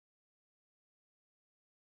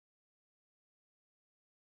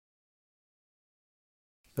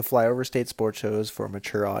The Flyover State Sports Show is for a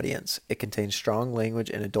mature audience. It contains strong language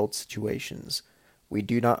and adult situations. We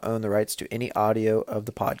do not own the rights to any audio of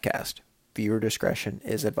the podcast. Viewer discretion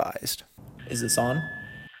is advised. Is this on?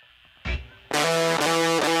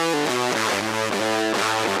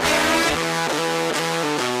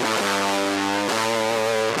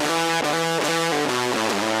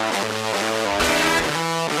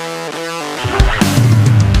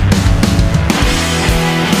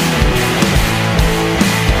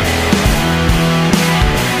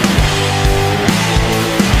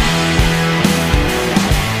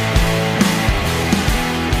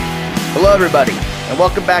 Hello, everybody, and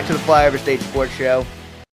welcome back to the Flyover State Sports Show.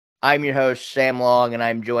 I'm your host, Sam Long, and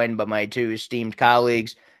I'm joined by my two esteemed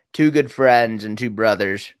colleagues, two good friends, and two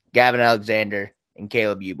brothers, Gavin Alexander and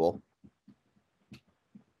Caleb Ubel.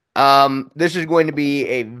 This is going to be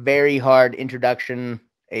a very hard introduction,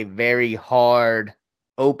 a very hard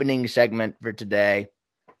opening segment for today,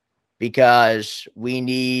 because we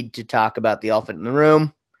need to talk about the elephant in the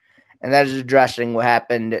room, and that is addressing what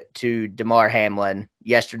happened to Damar Hamlin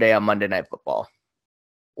yesterday on Monday Night Football,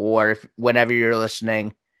 or whenever you're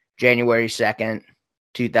listening, January 2nd,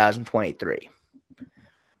 2023.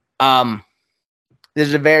 This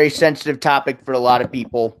is a very sensitive topic for a lot of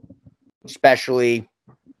people, especially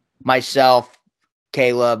myself,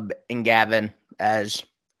 Caleb, and Gavin, as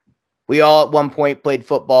we all at one point played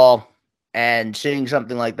football, and seeing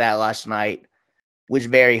something like that last night was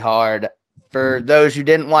very hard. For those who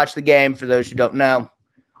didn't watch the game, for those who don't know,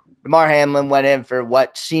 Damar Hamlin went in for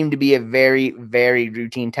what seemed to be a very, very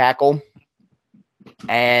routine tackle.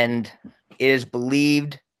 And it is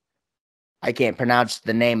believed, I can't pronounce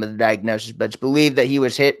the name of the diagnosis, but it's believed that he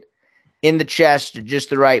was hit in the chest at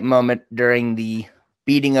just the right moment during the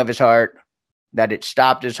beating of his heart, that it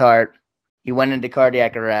stopped his heart. He went into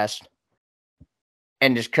cardiac arrest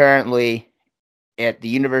and is currently at the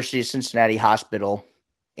University of Cincinnati Hospital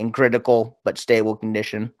in critical but stable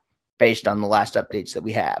condition based on the last updates that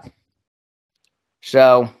we have.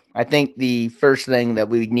 So I think the first thing that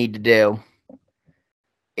we need to do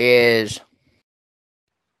is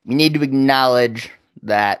we need to acknowledge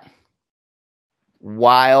that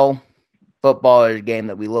while football is a game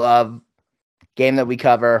that we love, game that we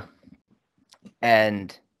cover,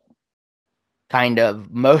 and kind of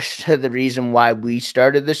most of the reason why we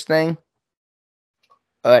started this thing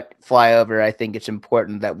at Flyover, I think it's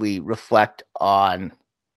important that we reflect on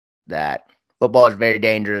that football is very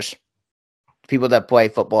dangerous. People that play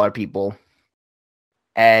football are people.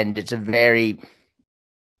 And it's a very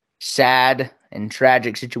sad and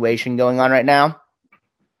tragic situation going on right now.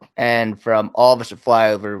 And from all of us at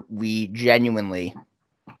Flyover, we genuinely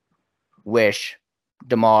wish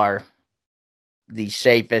Damar the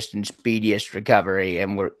safest and speediest recovery,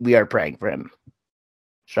 and we are praying for him.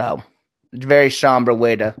 So it's a very somber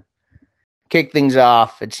way to kick things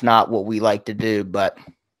off. It's not what we like to do, but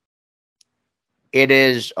it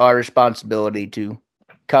is our responsibility to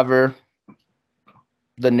cover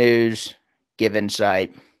the news, give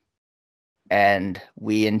insight, and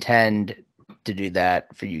we intend to do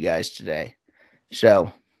that for you guys today.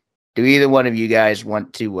 So, do either one of you guys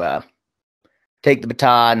want to take the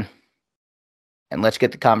baton and let's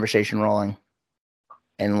get the conversation rolling,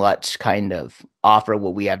 and let's kind of offer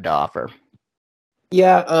what we have to offer?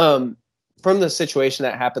 Yeah, from the situation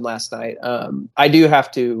that happened last night, I do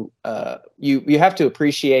have to you have to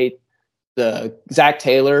appreciate the Zach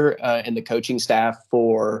Taylor and the coaching staff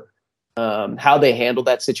for how they handled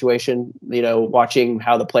that situation. You know, watching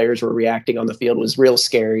how the players were reacting on the field was real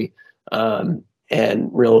scary and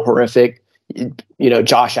real horrific. You know,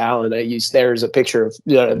 Josh Allen, there's a picture of,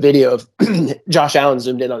 a video of Josh Allen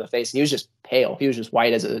zoomed in on the face, and he was just pale. He was just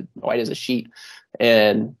white as a sheet.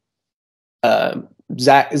 And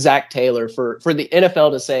Zach Taylor, for the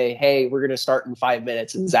NFL to say, hey, we're going to start in 5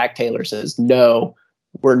 minutes, and Zach Taylor says, no,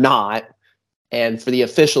 we're not. And for the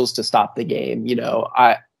officials to stop the game,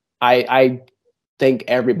 I think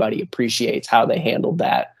everybody appreciates how they handled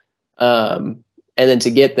that. And then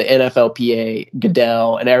to get the NFLPA,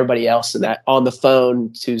 Goodell, and everybody else in that on the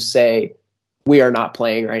phone to say, we are not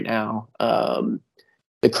playing right now.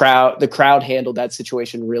 The crowd handled that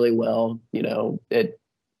situation really well.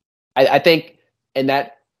 I think in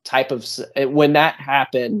that type of, when that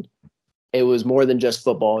happened, it was more than just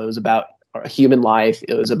football. It was about a human life.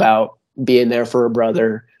 It was about being there for a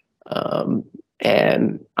brother.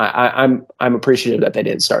 And I'm appreciative that they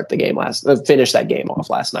didn't finish that game off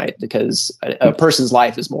last night, because a person's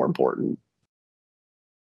life is more important.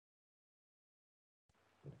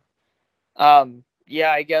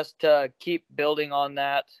 Yeah, I guess to keep building on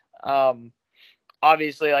that,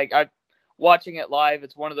 obviously, watching it live,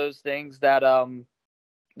 it's one of those things that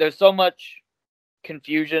there's so much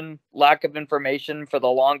confusion, lack of information for the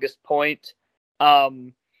longest point.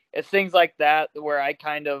 It's things like that where I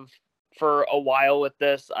kind of, for a while with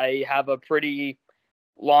this, I have a pretty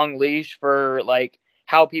long leash for like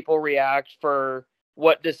how people react, for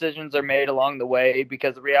what decisions are made along the way,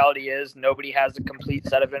 because the reality is nobody has a complete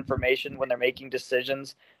set of information when they're making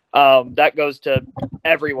decisions. That goes to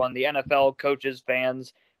everyone, the NFL, coaches,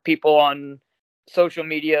 fans, people on social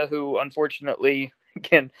media who unfortunately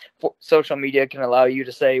social media can allow you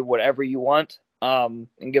to say whatever you want, and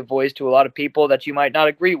give voice to a lot of people that you might not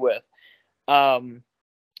agree with.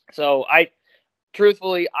 So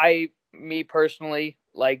truthfully, me personally,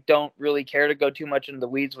 like, don't really care to go too much into the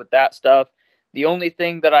weeds with that stuff. The only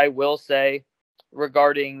thing that I will say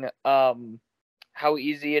regarding how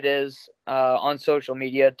easy it is on social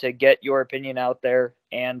media to get your opinion out there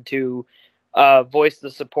and to voice the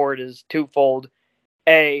support is twofold.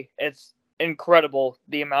 It's incredible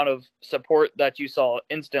the amount of support that you saw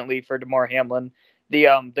instantly for Damar Hamlin. The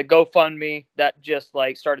GoFundMe that just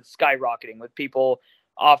like started skyrocketing with people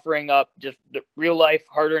offering up just real life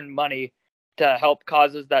hard-earned money to help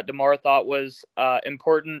causes that Damar thought was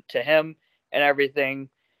important to him and everything.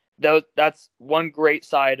 That's one great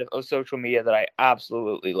side of social media that I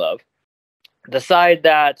absolutely love. The side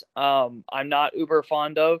that I'm not uber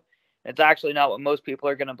fond of, it's actually not what most people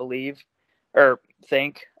are going to believe or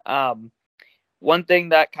think. One thing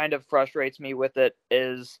that kind of frustrates me with it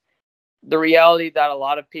is the reality that a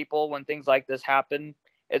lot of people, when things like this happen,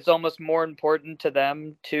 it's almost more important to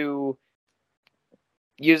them to,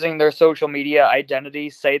 using their social media identity,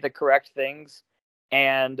 say the correct things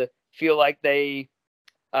and feel like they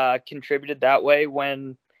contributed that way,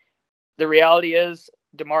 when the reality is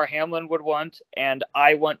Damar Hamlin would want, and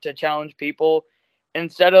I want to challenge people,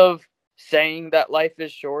 instead of saying that life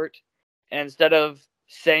is short, and instead of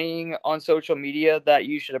saying on social media that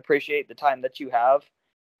you should appreciate the time that you have,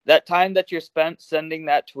 that time that you're spent sending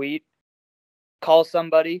that tweet, call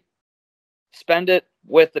somebody, spend it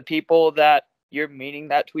with the people that you're meaning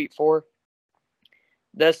that tweet for.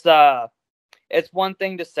 This it's one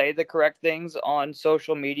thing to say the correct things on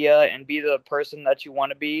social media and be the person that you want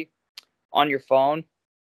to be on your phone,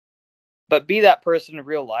 but be that person in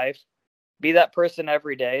real life. Be that person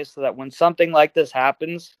every day, so that when something like this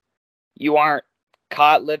happens, you aren't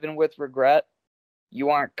caught living with regret.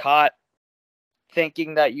 You aren't caught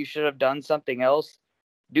thinking that you should have done something else.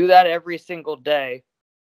 Do that every single day.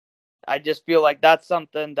 I just feel like that's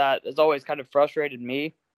something that has always kind of frustrated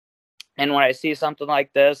me. And when I see something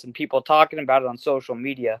like this and people talking about it on social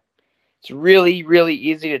media, it's really, really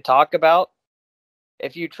easy to talk about.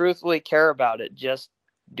 If you truthfully care about it, just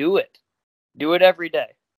do it. Do it every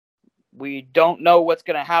day. We don't know what's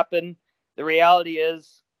going to happen. The reality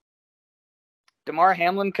is Damar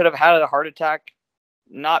Hamlin could have had a heart attack,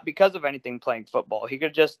 not because of anything playing football. He could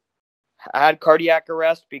have just had cardiac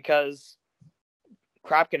arrest, because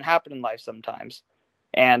crap can happen in life sometimes.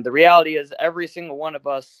 And the reality is every single one of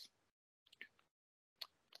us,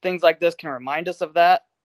 things like this can remind us of that.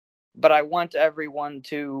 But I want everyone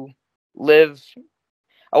to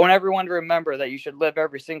remember that you should live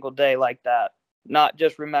every single day like that, not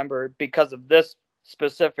just remember because of this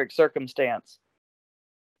specific circumstance.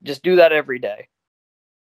 Just do that every day,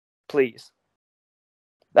 please.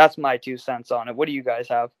 That's my 2 cents on it. What do you guys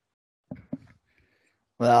have?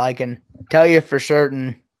 Well, I can tell you for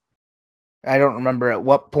certain, I don't remember at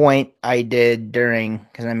what point I did during,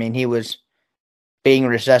 because I mean, he was being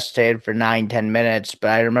resuscitated for 9-10 minutes,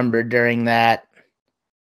 but I remember during that,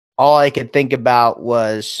 all I could think about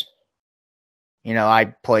was,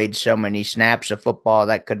 I played so many snaps of football.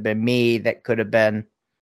 That could have been me. That could have been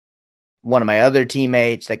one of my other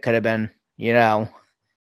teammates. That could have been,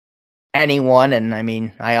 anyone. And I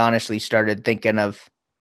mean, I honestly started thinking of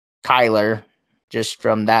Kyler just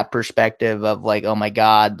from that perspective of like, oh my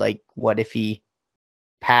God, like what if he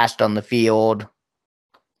passed on the field?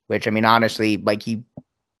 Which, I mean, honestly, like he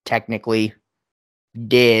technically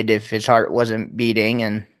did if his heart wasn't beating.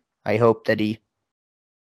 And I hope that he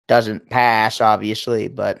doesn't pass, obviously.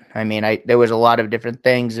 But I mean, there was a lot of different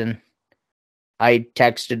things. And I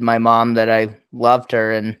texted my mom that I loved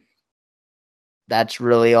her. And that's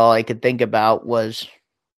really all I could think about, was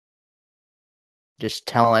just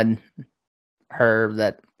telling her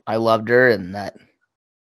that I loved her and that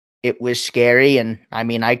it was scary. And I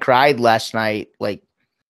mean, I cried last night, like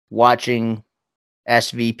watching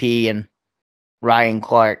SVP and Ryan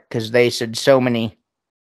Clark, because they said so many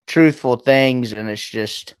truthful things. And it's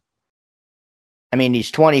just, I mean,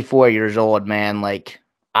 he's 24 years old, man. Like,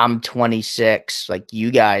 I'm 26. Like,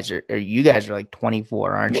 you guys are like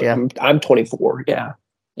 24, aren't you? I'm 24. Yeah.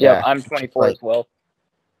 Yeah, I'm 24 as well.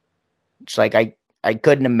 It's like I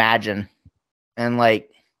couldn't imagine. And like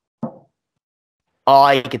all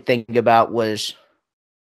I could think about was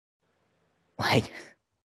like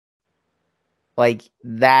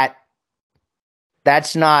that's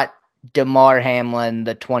not Damar Hamlin,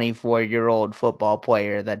 the 24-year-old football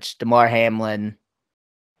player. That's Damar Hamlin,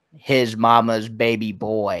 his mama's baby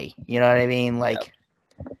boy. You know what I mean? Like,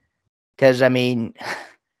 because I mean,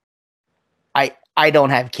 I don't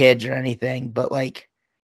have kids or anything, but like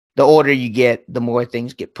the older you get, the more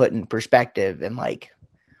things get put in perspective. And like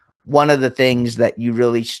one of the things that you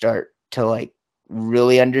really start to like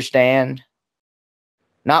really understand,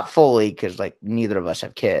 not fully, because like neither of us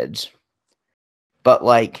have kids, but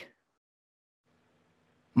like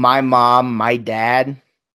my mom, my dad,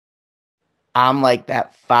 I'm like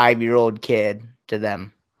that 5-year-old kid to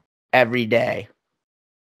them every day.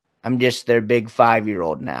 I'm just their big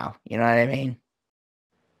 5-year-old now. You know what I mean?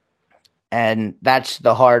 And that's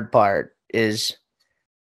the hard part is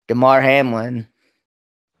Damar Hamlin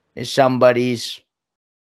is somebody's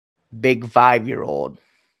big 5-year-old.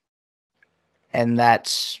 And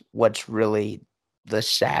that's what's really the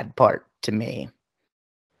sad part to me.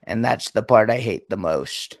 And that's the part I hate the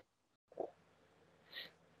most.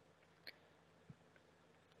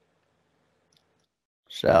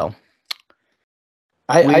 So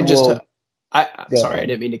sorry, ahead. I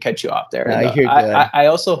didn't mean to cut you off there. No, No, you're good. I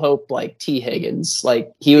also hope like T. Higgins,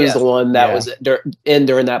 like he was the one that was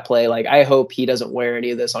during that play. Like I hope he doesn't wear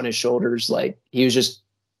any of this on his shoulders. Like he was just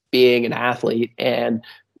being an athlete, and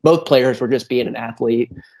both players were just being an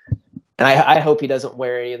athlete. And I hope he doesn't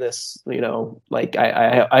wear any of this, you know, like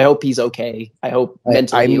I hope he's okay. I hope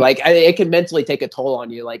mentally, it can mentally take a toll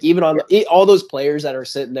on you. Like even on all those players that are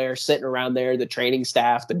sitting around there, the training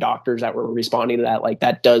staff, the doctors that were responding to that, like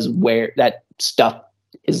that that stuff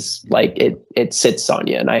is like, it sits on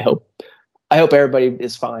you. And I hope everybody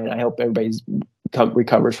is fine. I hope everybody's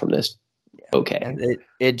recovers from this. Okay.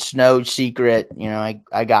 It's no secret. You know,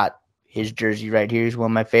 I got his jersey right here. He's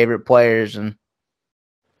one of my favorite players, and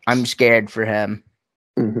I'm scared for him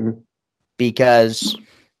because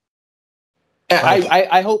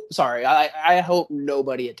I hope. Sorry, I hope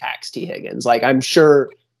nobody attacks T. Higgins. Like I'm sure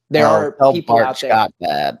there are people out there. Got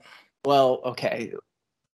that. Well, okay.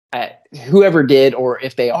 Whoever did, or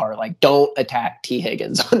if they are, like, don't attack T.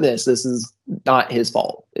 Higgins on this. This is not his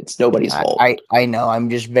fault. It's nobody's fault. I know. I'm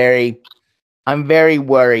very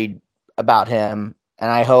worried about him, and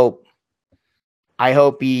I hope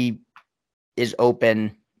he is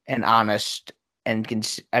open and honest and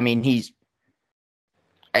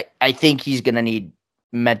I think he's going to need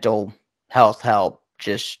mental health help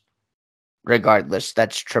just regardless.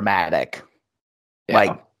 That's traumatic. Yeah.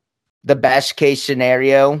 Like the best case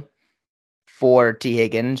scenario for T.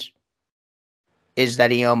 Higgins is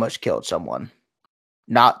that he almost killed someone,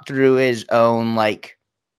 not through his own like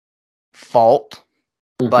fault,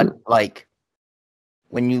 but like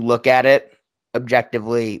when you look at it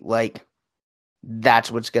objectively, like that's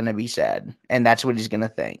what's going to be said, and that's what he's going to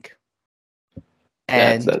think.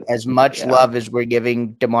 And as much love as we're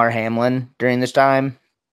giving Damar Hamlin during this time,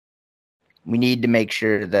 we need to make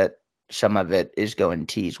sure that some of it is going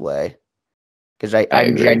T's way, because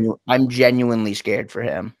I'm genuinely scared for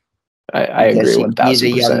him. I agree 1,000%. He's a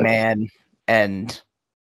young man, and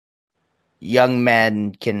young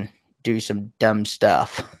men can do some dumb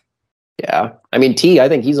stuff. Yeah, I mean I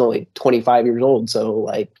think he's only 25 years old, so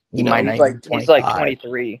like he's like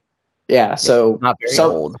 23. Yeah, so not very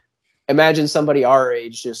old. Imagine somebody our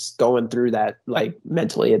age just going through that, like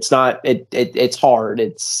mentally. It's not it's hard.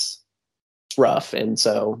 It's rough, and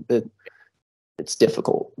so it's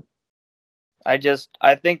difficult. I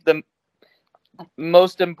think the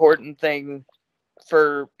most important thing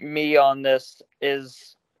for me on this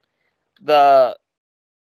is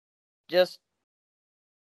just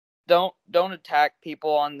don't attack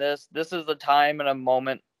people on this. This is a time and a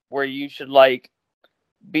moment where you should like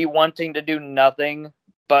be wanting to do nothing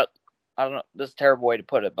but, I don't know, this is a terrible way to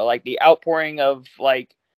put it, but like the outpouring of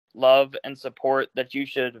like love and support that you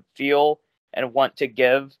should feel and want to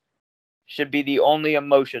give should be the only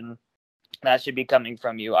emotion that should be coming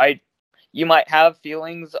from you. You might have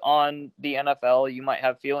feelings on the NFL, you might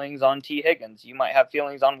have feelings on T. Higgins, you might have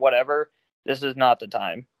feelings on whatever. This is not the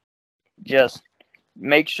time. Just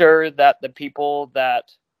make sure that the people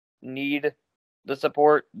that need the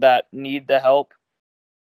support, that need the help,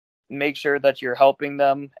 make sure that you're helping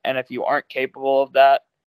them. And if you aren't capable of that,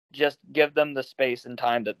 just give them the space and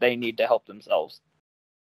time that they need to help themselves.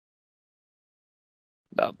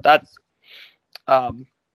 So that's, I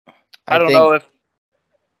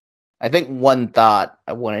think one thought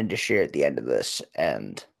I wanted to share at the end of this,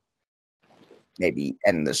 and maybe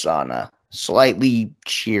end this on a slightly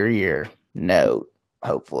cheerier note,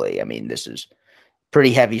 hopefully. I mean, this is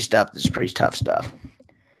pretty heavy stuff. This is pretty tough stuff.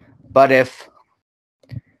 But if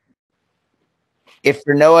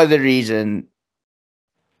for no other reason,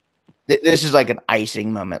 this is like an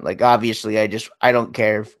icing moment. Like, obviously, I don't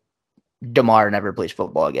care if DeMar never plays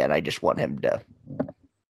football again. I just want him to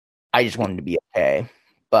be okay.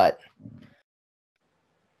 But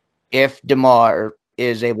if DeMar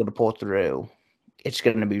is able to pull through, it's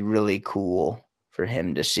going to be really cool for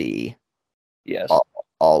him to see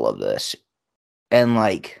all of this. And,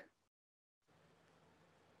 like,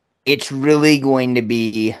 it's really going to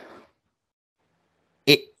be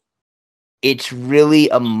it's really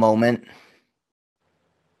a moment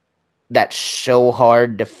that's so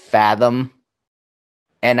hard to fathom.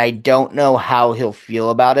 And I don't know how he'll feel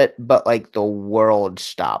about it, but, like, the world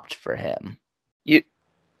stopped for him. You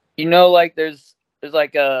know, like, there's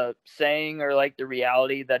like a saying, or like the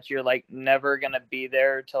reality that you're like never gonna be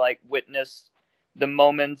there to like witness the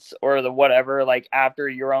moments or the whatever, like after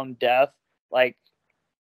your own death. Like,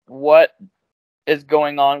 what is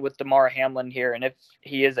going on with Damar Hamlin here, and if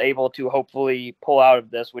he is able to hopefully pull out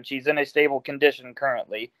of this, which he's in a stable condition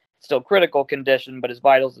currently, still critical condition, but his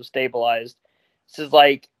vitals have stabilized. This is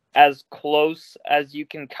like as close as you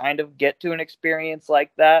can kind of get to an experience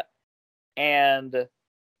like that. And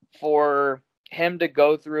for him to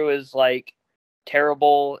go through as like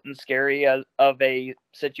terrible and scary of a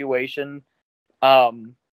situation,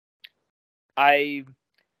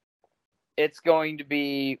 it's going to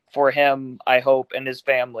be for him, I hope, and his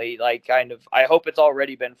family, like, kind of, I hope it's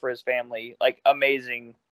already been for his family, like,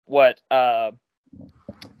 amazing what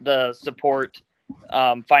the support,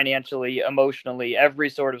 financially, emotionally, every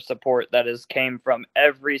sort of support that has came from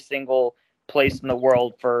every single place in the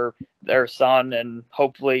world for their son, and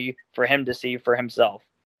hopefully for him to see for himself.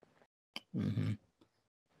 Mm-hmm.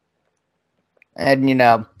 And, you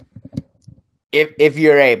know, if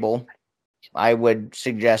you're able, I would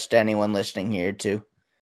suggest to anyone listening here to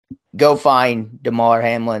go find Damar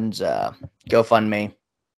Hamlin's GoFundMe,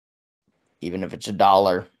 even if it's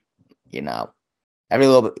 $1. You know, every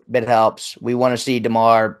little bit helps. We want to see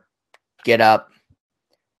Damar get up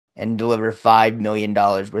and deliver $5 million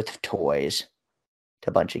worth of toys to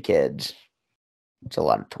a bunch of kids. It's a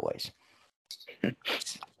lot of toys.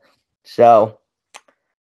 So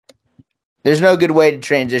there's no good way to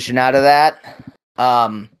transition out of that.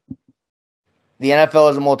 The NFL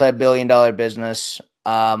is a multi-billion-dollar business.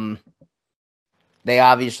 They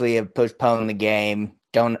obviously have postponed the game.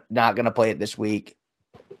 Not going to play it this week.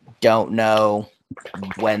 Don't know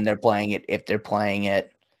when they're playing it, if they're playing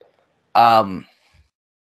it.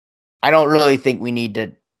 I don't really think we need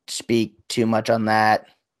to speak too much on that.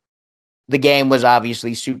 The game was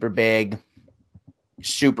obviously super big,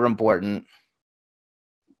 super important,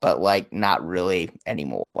 but, like, not really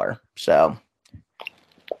anymore. So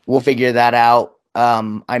we'll figure that out.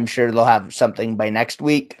 I'm sure they'll have something by next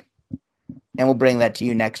week, and we'll bring that to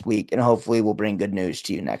you next week, and hopefully we'll bring good news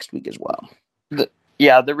to you next week as well.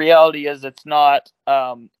 The reality is it's not,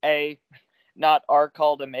 A, not our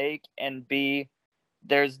call to make, and B,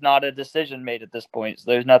 there's not a decision made at this point, so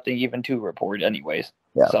there's nothing even to report anyways.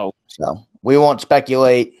 Yeah. So we won't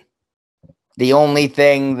speculate. The only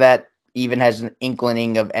thing that even has an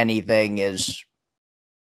inkling of anything is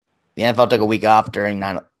the NFL took a week off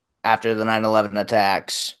after the 9/11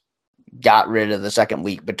 attacks, got rid of the second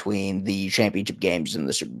week between the championship games and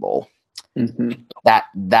the Super Bowl. Mm-hmm.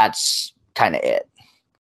 That's kind of it.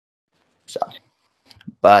 So,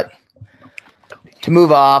 but to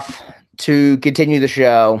move off, to continue the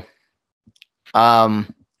show,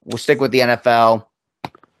 we'll stick with the NFL.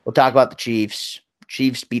 We'll talk about the Chiefs.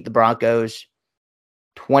 Chiefs beat the Broncos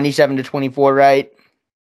 27-24, right?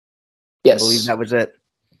 Yes. I believe that was it.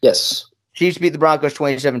 Yes. Chiefs beat the Broncos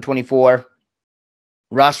 27-24.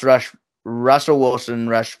 Russell Wilson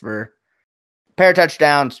rushed for a pair of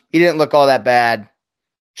touchdowns. He didn't look all that bad.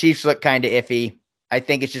 Chiefs look kind of iffy. I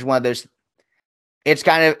think it's just one of those.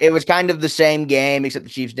 It was kind of the same game, except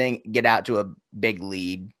the Chiefs didn't get out to a big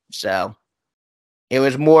lead. So it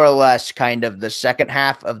was more or less kind of the second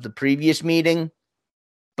half of the previous meeting,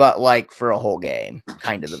 but like for a whole game,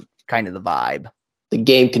 kind of the vibe. The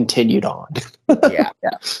game continued on. Yeah.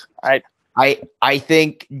 I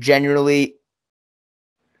think generally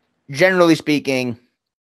speaking,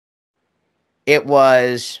 it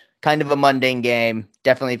was kind of a mundane game.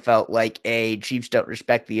 Definitely felt like a Chiefs don't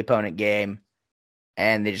respect the opponent game,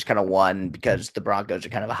 and they just kind of won because the Broncos are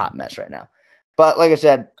kind of a hot mess right now. But like I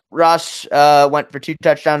said, Russ went for 2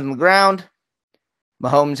 touchdowns on the ground.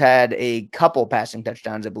 Mahomes had a couple passing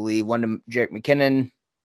touchdowns, I believe. One to Jerick McKinnon.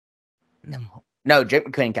 No, Jake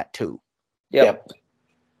McClain got 2. Yep.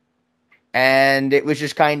 And it was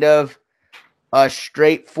just kind of a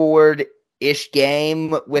straightforward-ish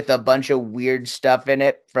game with a bunch of weird stuff in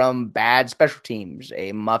it from bad special teams,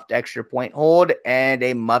 a muffed extra point hold, and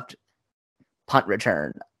a muffed punt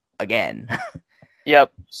return again.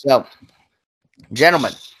 Yep. So,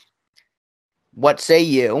 gentlemen, what say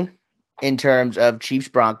you in terms of Chiefs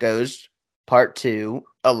Broncos Part 2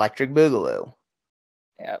 Electric Boogaloo?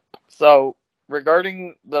 Yeah. So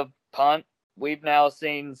regarding the punt, we've now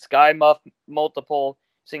seen Sky muff multiple,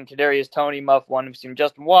 seen Kadarius Toney muff one, we've seen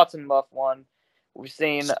Justin Watson muff one. We've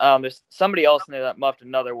seen there's somebody else in there that muffed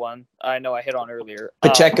another one. I know I hit on earlier.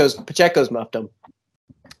 Pacheco's muffed him.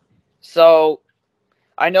 So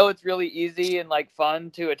I know it's really easy and like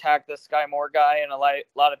fun to attack the Sky Moore guy, and a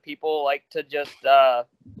lot of people like to just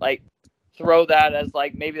like throw that as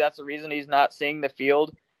like maybe that's the reason he's not seeing the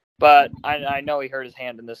field. But I know he hurt his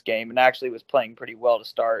hand in this game and actually was playing pretty well to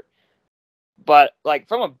start. But like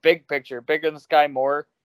from a big picture, bigger than Sky Moore,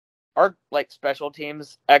 our like special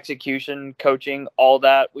teams execution, coaching, all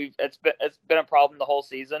that it's been a problem the whole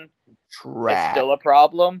season. Trash. It's still a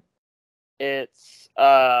problem. It's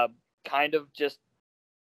kind of just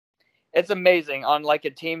it's amazing on like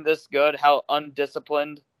a team this good how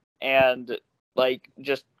undisciplined and like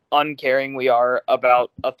just uncaring we are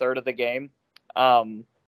about a third of the game.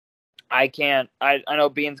 I know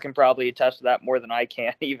Beans can probably attest to that more than I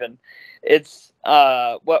can even. It's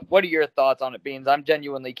what are your thoughts on it, Beans? I'm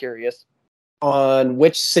genuinely curious. On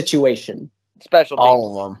which situation? Special teams.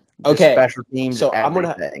 All of them. Okay. Special teams, So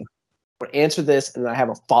everything. I'm gonna answer this and I have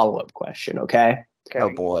a follow-up question, okay? Oh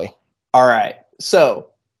boy. All right. So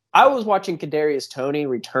I was watching Kadarius Toney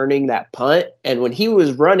returning that punt, and when he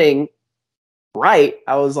was running right,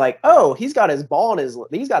 I was like, "Oh, he's got the ball in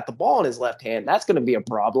his left hand. That's going to be a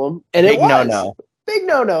problem." And Big it was no-no. big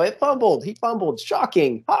no. It fumbled. He fumbled.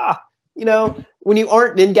 Shocking. You know, when you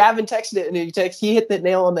aren't. Then Gavin texted it, and he hit the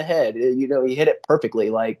nail on the head. You know, he hit it perfectly.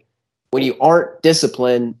 Like when you aren't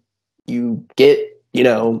disciplined, you get. You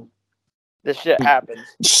know, this shit happens.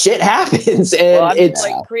 Shit happens, and it's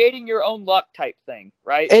like creating your own luck type thing,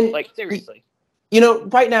 right? And like seriously. You know,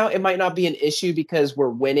 right now it might not be an issue because we're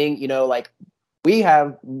winning. You know, like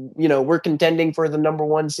we're contending for the number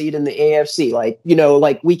 1 seed in the AFC. Like, you know,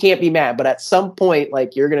 like we can't be mad, but at some point,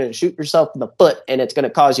 like you're going to shoot yourself in the foot and it's going to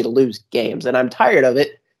cause you to lose games. And I'm tired of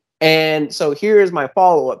it. And so here's my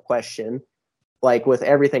follow-up question. Like with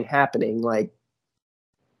everything happening, like,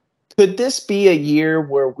 could this be a year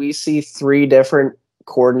where we see 3 different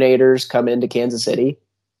coordinators come into Kansas City?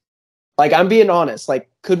 Like, I'm being honest. Like,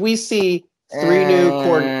 could we see 3 new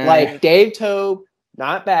coordinators? Like Dave Tobe,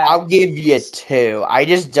 not bad. I'll give you 2. I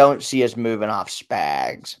just don't see us moving off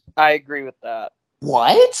Spags. I agree with that.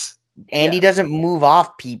 What? Andy doesn't move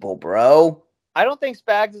off people, bro. I don't think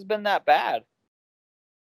Spags has been that bad.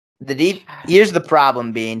 Here's the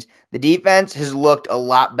problem, Beans. The defense has looked a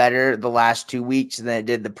lot better the last 2 weeks than it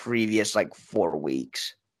did the previous 4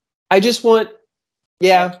 weeks. I just want,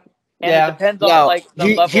 And it depends on the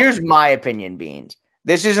level. Here's my opinion, Beans.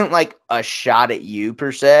 This isn't like a shot at you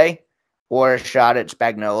per se or a shot at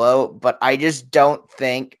Spagnuolo, but I just don't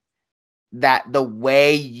think that the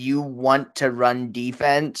way you want to run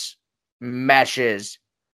defense meshes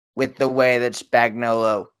with the way that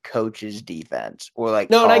Spagnuolo coaches defense or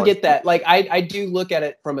No, and I get that. Like I do look at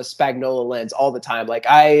it from a Spagnuolo lens all the time. Like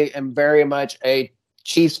I am very much a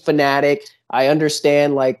Chiefs fanatic. I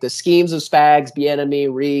understand like the schemes of Spags,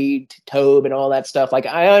 Bieniemy, Reed, Tobe, and all that stuff. Like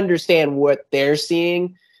I understand what they're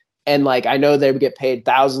seeing. And like I know they would get paid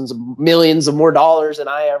thousands of millions of more dollars than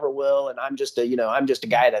I ever will. And I'm just a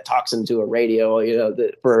guy that talks into a radio,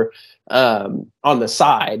 for on the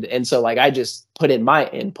side. And so like I just put in my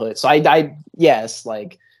input. So I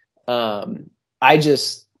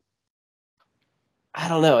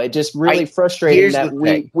don't know. It just really frustrating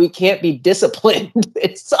that we can't be disciplined.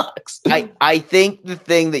 It sucks. I think the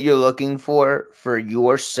thing that you're looking for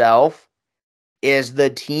yourself is the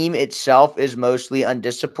team itself is mostly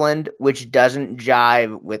undisciplined, which doesn't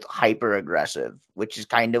jive with hyper aggressive, which is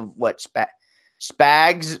kind of what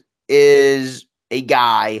Spags is, a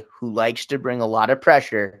guy who likes to bring a lot of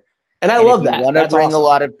pressure. And I love that. That's awesome.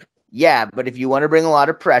 But if you want to bring a lot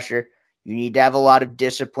of pressure, you need to have a lot of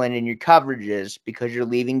discipline in your coverages because you're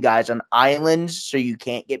leaving guys on islands, so you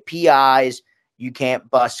can't get PIs, you can't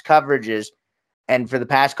bust coverages. And for the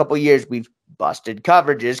past couple of years, we've busted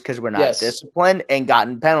coverages because we're not disciplined and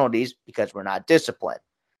gotten penalties because we're not disciplined.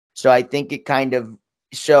 So I think it's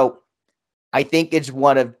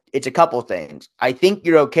a couple things. I think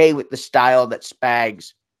you're okay with the style that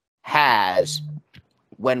Spags has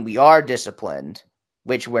when we are disciplined,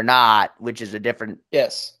 which we're not, which is a different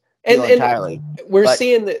Yes. deal And entirely. we're But-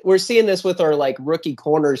 seeing this with our like rookie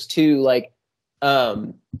corners too. Like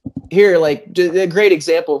here, like a great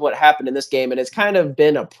example of what happened in this game, and it's kind of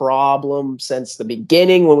been a problem since the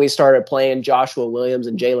beginning when we started playing Joshua Williams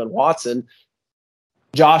and Jalen Watson.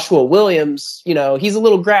 Joshua Williams, he's a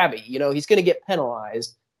little grabby. He's going to get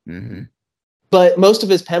penalized. Mm-hmm. But most of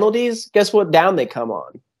his penalties, guess what down they come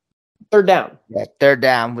on? Third down. Yeah, third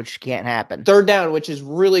down, which can't happen. Third down, which is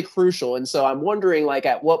really crucial. And so I'm wondering, like,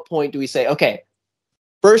 at what point do we say, okay,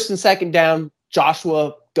 first and second down,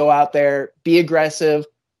 Joshua, go out there, be aggressive.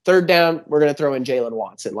 Third down, we're going to throw in Jalen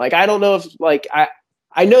Watson. Like, I don't know if, like,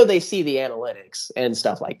 I know they see the analytics and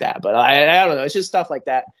stuff like that, but I don't know. It's just stuff like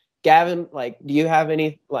that. Gavin, like, do you have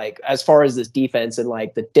any, like, as far as this defense and,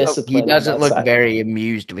 like, the discipline? He doesn't look very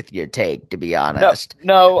amused with your take, to be honest.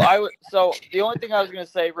 No, I would. So the only thing I was going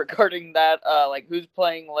to say regarding that, like, who's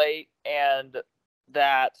playing late and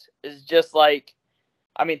that is just like,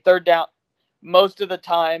 I mean, third down, most of the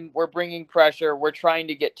time we're bringing pressure. We're trying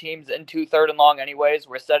to get teams into third and long anyways.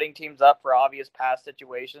 We're setting teams up for obvious pass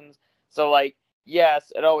situations. So, like,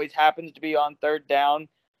 yes, it always happens to be on third down,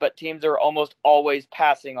 but teams are almost always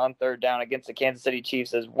passing on third down against the Kansas City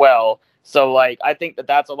Chiefs as well. So, like, I think that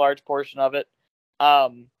that's a large portion of it.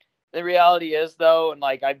 The reality is, though, and,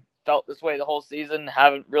 like, I've felt this way the whole season,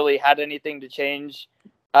 haven't really had anything to change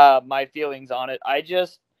my feelings on it.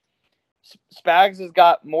 Spags has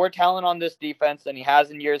got more talent on this defense than he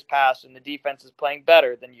has in years past, and the defense is playing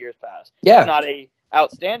better than years past. Yeah. It's not a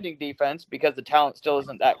outstanding defense because the talent still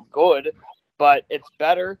isn't that good, but it's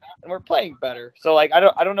better and we're playing better. So, like, I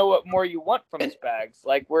don't know what more you want from Spags.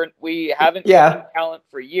 Like, we haven't had talent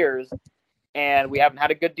for years, and we haven't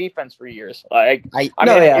had a good defense for years. Like, I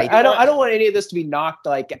don't want any of this to be knocked,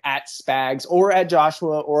 like, at Spags or at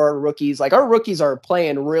Joshua or our rookies. Like, our rookies are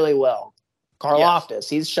playing really well. Karlaftis,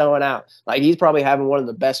 he's showing out. Like, he's probably having one of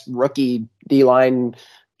the best rookie D-line,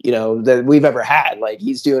 that we've ever had. Like,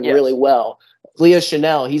 he's doing really well. Leo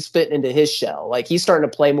Chanel, he's fitting into his shell. Like, he's starting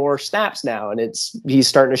to play more snaps now, and he's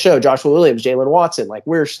starting to show. Joshua Williams, Jalen Watson, like,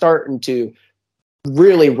 we're starting to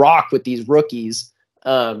really rock with these rookies.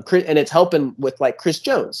 And it's helping with, like, Chris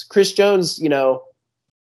Jones,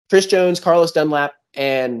 Carlos Dunlap,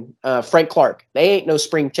 and Frank Clark. They ain't no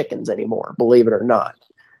spring chickens anymore, believe it or not.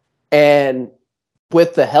 And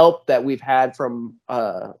with the help that we've had from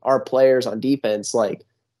our players on defense, like,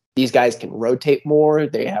 these guys can rotate more.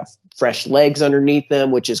 They have fresh legs underneath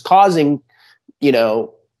them, which is causing,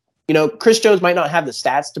 Chris Jones might not have the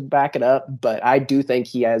stats to back it up, but I do think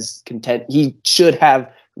he should have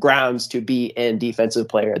grounds to be in Defensive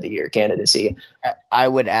Player of the Year candidacy. I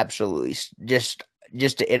would absolutely, just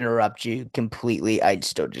to interrupt you completely, I'd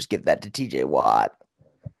still just give that to TJ Watt.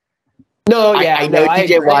 No, yeah. I know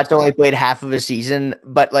TJ Watt's only played half of a season,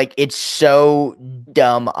 but, like, it's so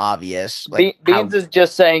dumb obvious. Like, Beans is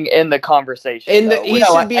just saying in the conversation. He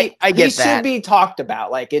should be talked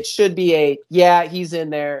about. Like, it should be he's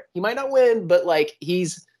in there. He might not win, but, like,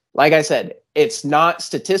 he's, like I said, it's not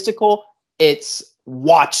statistical. It's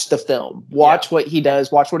watch the film. Watch what he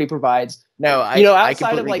does. Watch what he provides. No, I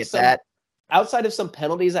completely of, like, get that. Outside of some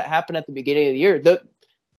penalties that happened at the beginning of the year,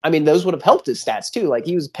 those would have helped his stats too. Like,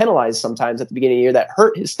 he was penalized sometimes at the beginning of the year that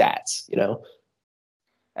hurt his stats,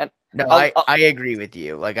 And no, I agree with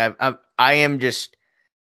you. Like,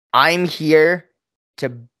 I'm here to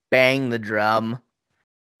bang the drum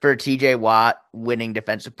for TJ Watt winning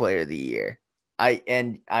Defensive Player of the Year.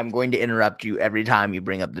 I'm going to interrupt you every time you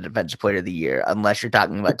bring up the Defensive Player of the Year, unless you're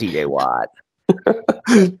talking about TJ Watt.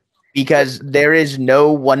 Because there is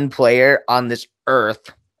no one player on this earth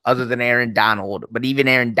other than Aaron Donald, but even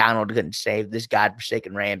Aaron Donald couldn't save this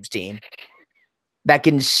godforsaken Rams team, that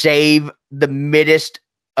can save the middest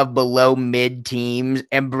of below mid teams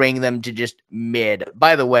and bring them to just mid.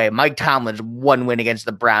 By the way, Mike Tomlin's one win against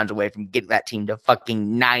the Browns away from getting that team to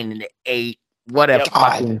fucking 9-8. What a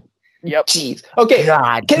fucking jeez. Okay,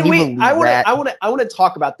 God, can we? I want to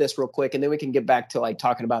talk about this real quick, and then we can get back to, like,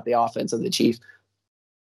 talking about the offense of the Chiefs.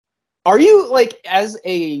 Are you, like, as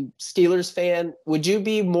a Steelers fan, would you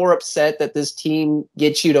be more upset that this team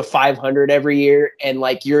gets you to 500 every year and,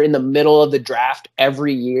 like, you're in the middle of the draft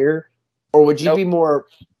every year? Or would you be more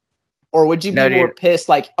pissed,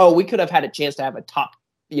 like, oh, we could have had a chance to have a top,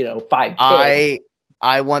 5 pick?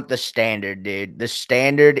 I want the standard, dude. The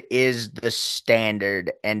standard is the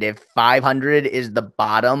standard. And if 500 is the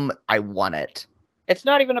bottom, I want it. It's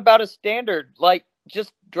not even about a standard. Like,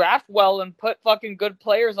 just draft well and put fucking good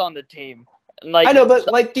players on the team. And, like, I know, but,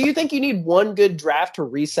 like, do you think you need one good draft to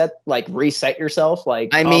reset yourself? Like,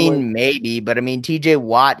 I mean, maybe, but I mean, TJ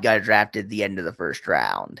Watt got drafted at the end of the first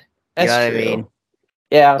round. That's you know true. what I mean?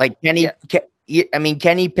 Yeah. Like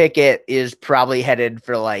Kenny Pickett is probably headed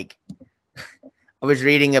for like. I was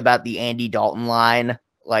reading about the Andy Dalton line,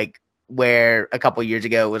 like where a couple years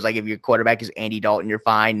ago it was like if your quarterback is Andy Dalton, you're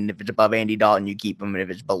fine, and if it's above Andy Dalton, you keep him, and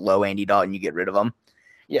if it's below Andy Dalton, you get rid of him.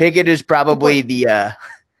 Yeah. Pickett is probably the.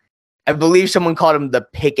 I believe someone called him the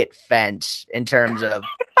picket fence in terms of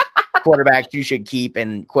quarterbacks you should keep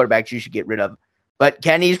and quarterbacks you should get rid of. But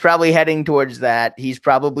Kenny's probably heading towards that. He's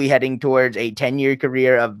probably heading towards a 10-year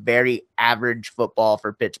career of very average football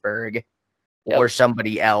for Pittsburgh or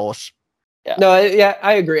somebody else. Yeah. No, yeah,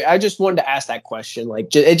 I agree. I just wanted to ask that question.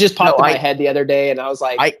 Like, it just popped in my head the other day, and I was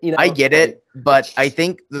like, I get it, but I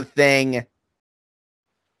think the thing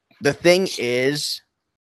is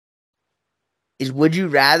would you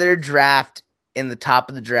rather draft in the top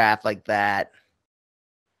of the draft like that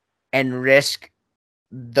and risk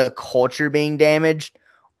the culture being damaged,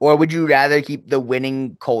 or would you rather keep the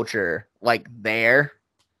winning culture like there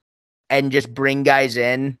and just bring guys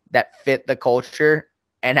in that fit the culture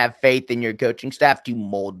and have faith in your coaching staff to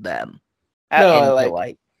mold them?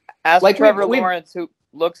 Ask Trevor Lawrence, who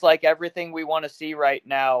looks like everything we want to see right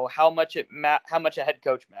now, how much a head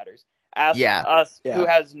coach matters. Ask us, who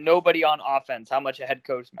has nobody on offense, how much a head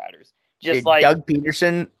coach matters. Just like Doug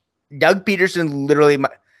Peterson literally.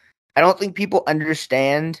 I don't think people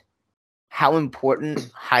understand how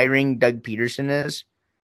important hiring Doug Peterson is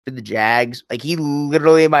for the Jags. Like, he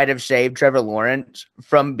literally might have saved Trevor Lawrence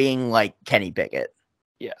from being like Kenny Pickett.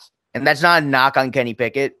 Yes. And that's not a knock on Kenny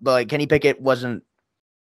Pickett, but like Kenny Pickett wasn't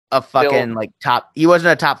a fucking he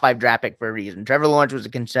wasn't a top 5 draft pick for a reason. Trevor Lawrence was a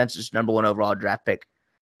consensus number 1 overall draft pick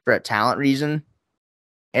for a talent reason.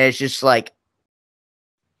 And it's just like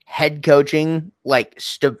head coaching, like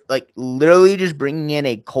literally just bringing in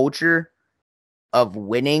a culture of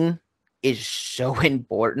winning is so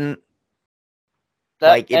important.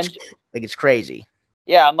 It's crazy.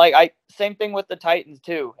 Yeah, and like same thing with the Titans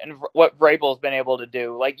too, and what Vrabel's been able to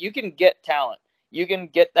do. Like, you can get talent, you can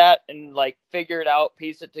get that and like figure it out,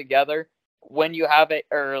 piece it together when you have it,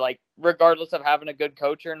 or like regardless of having a good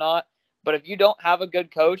coach or not. But if you don't have a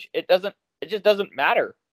good coach, it just doesn't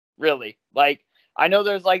matter really. Like, I know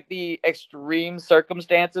there's like the extreme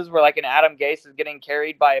circumstances where like an Adam Gase is getting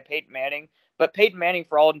carried by a Peyton Manning, but Peyton Manning,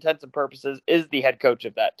 for all intents and purposes, is the head coach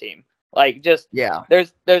of that team. Like, there's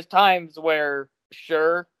times where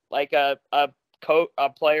sure, like a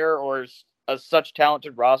player or a such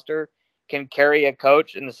talented roster can carry a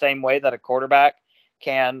coach in the same way that a quarterback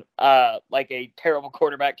can, like a terrible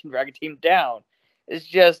quarterback can drag a team down.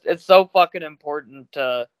 It's so fucking important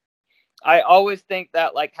to. I always think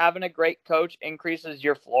that like having a great coach increases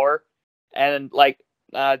your floor, and like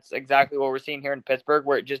that's exactly what we're seeing here in Pittsburgh,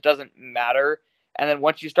 where it just doesn't matter. And then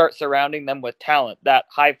once you start surrounding them with talent, that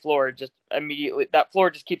high floor just immediately, that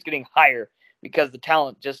floor just keeps getting higher because the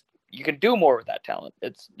talent you can do more with that talent.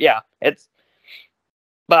 It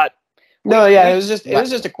was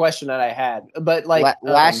just a question that I had. But like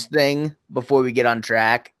last thing before we get on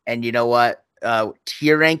track, and you know what?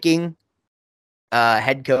 Tier ranking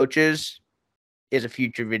head coaches is a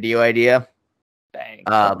future video idea. Bang.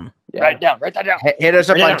 Write that down. Hit us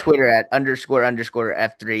up on Twitter at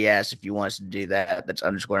 __F3S if you want us to do that. That's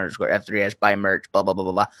 __F3S. Buy merch. Blah blah blah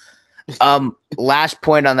blah blah. Last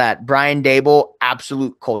point on that: Brian Dable,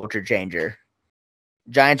 absolute culture changer.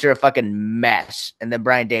 Giants are a fucking mess, and then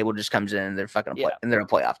Brian Dable just comes in and they're fucking and they're a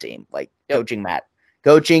playoff team. Like coaching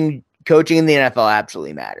in the NFL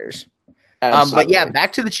absolutely matters. But yeah,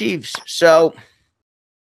 back to the Chiefs. So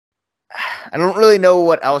I don't really know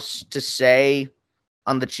what else to say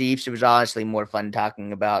on the Chiefs. It was honestly more fun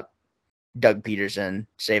talking about Doug Peterson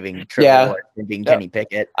saving Trevor Lawrence and being Kenny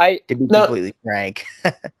Pickett. To be completely frank.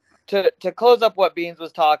 To close up what Beans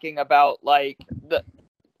was talking about, like the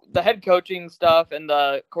head coaching stuff and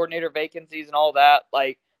the coordinator vacancies and all that,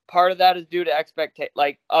 like part of that is due to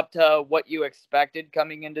like up to what you expected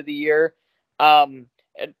coming into the year. And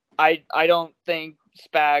I don't think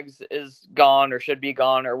Spags is gone or should be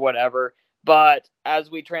gone or whatever. But as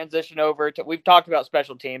we transition over to, we've talked about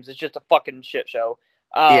special teams. It's just a fucking shit show.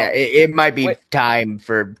 It might be time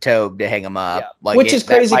for Tobe to hang him up. Yeah. Like, which is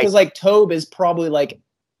crazy because like Tobe is probably like,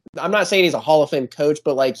 I'm not saying he's a Hall of Fame coach,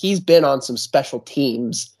 but like he's been on some special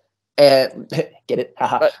teams and get it.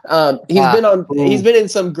 He's been in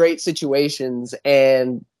some great situations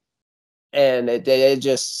and it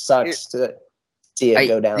just sucks to see it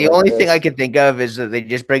go down. The only thing I can think of is that they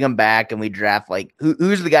just bring him back and we draft like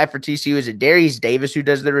who's the guy for TCU? Is it Darius Davis who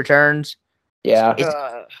does the returns? Yeah.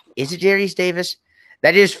 Is it Darius Davis?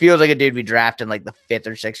 That just feels like a dude we draft in like the 5th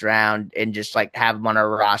or 6th round and just like have him on our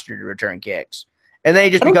roster to return kicks. And then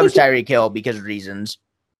he just becomes Tyreek Hill because of reasons.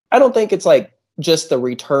 I don't think it's like just the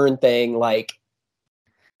return thing. Like,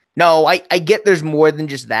 no, I get there's more than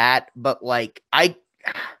just that, but like I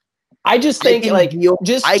just think can like deal,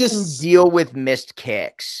 I can just deal with missed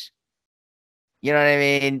kicks. You know what I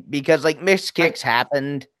mean? Because like missed kicks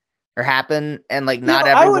happen, and like not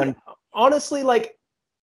everyone. Honestly, like,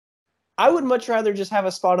 I would much rather just have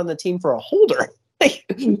a spot on the team for a holder.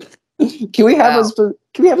 Can we have a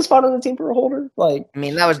spot on the team for a holder? Like, I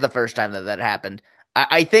mean, that was the first time that happened.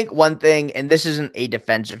 I think one thing, and this isn't a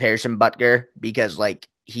defense of Harrison Butker, because like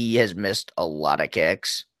he has missed a lot of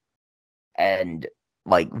kicks, and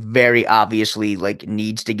like very obviously like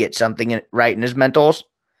needs to get something right in his mentals.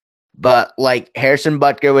 But like Harrison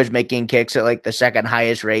Butker was making kicks at like the second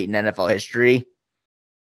highest rate in NFL history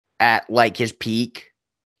at like his peak.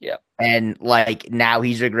 Yeah. And like now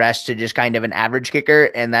he's regressed to just kind of an average kicker,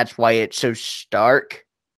 and that's why it's so stark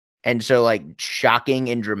and so like shocking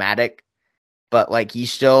and dramatic. But like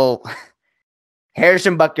he's still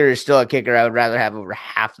Harrison Butker is still a kicker I would rather have over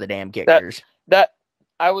half the damn kickers.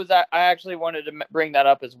 I actually wanted to bring that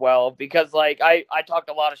up as well, because like I talked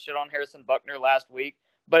a lot of shit on Harrison Butker last week,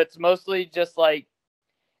 but it's mostly just like,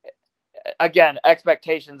 again,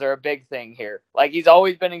 expectations are a big thing here. Like, he's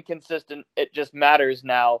always been inconsistent. It just matters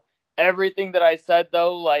now. Everything that I said,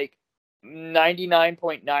 though, like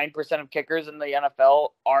 99.9% of kickers in the NFL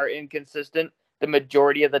are inconsistent the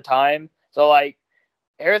majority of the time. So, like,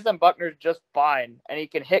 Harrison Buckner's just fine, and he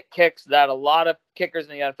can hit kicks that a lot of kickers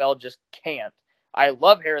in the NFL just can't. I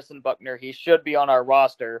love Harrison Butker. He should be on our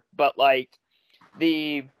roster, but, like,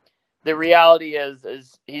 the reality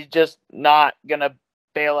is he's just not going to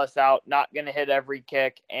bail us out, not going to hit every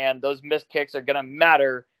kick, and those missed kicks are going to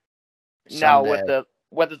matter now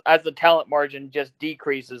as the talent margin just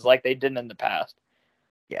decreases like they did in the past.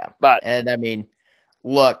 Yeah. But and I mean,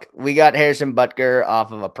 look, we got Harrison Butker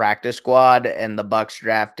off of a practice squad, and the Bucks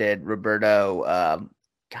drafted Roberto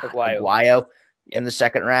Aguayo in the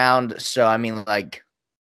second round. So I mean, like,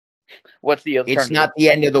 what's the alternative? It's not the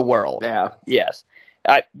end of the world. Yeah. Yes.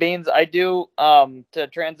 Beans, I do, to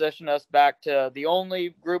transition us back to the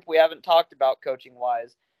only group we haven't talked about coaching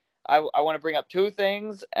wise, I want to bring up two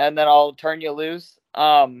things, and then I'll turn you loose.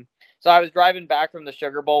 So I was driving back from the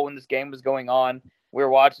Sugar Bowl when this game was going on. We were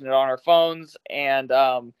watching it on our phones, and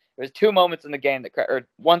there was two moments in the game or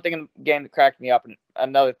one thing in the game that cracked me up, and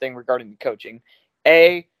another thing regarding the coaching.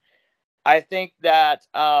 I think that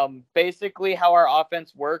basically how our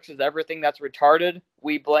offense works is everything that's retarded,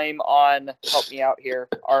 we blame on, help me out here,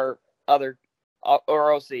 our other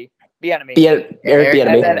OC, Bieniemy. Eric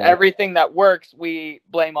Bieniemy. And then everything that works, we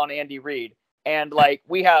blame on Andy Reid. And like,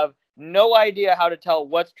 we have no idea how to tell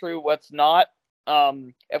what's true, what's not.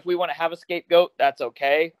 If we want to have a scapegoat, that's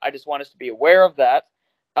okay. I just want us to be aware of that.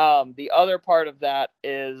 The other part of that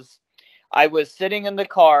is I was sitting in the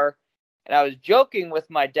car, and I was joking with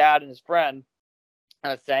my dad and his friend. I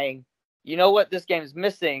was saying, you know what this game's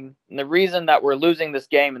missing? And the reason that we're losing this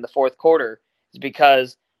game in the fourth quarter is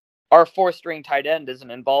because our fourth-string tight end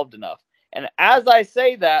isn't involved enough. And as I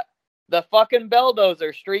say that, the fucking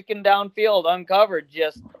Belldozer streaking downfield uncovered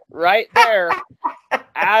just right there,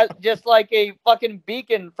 just like a fucking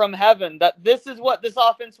beacon from heaven, that this is what this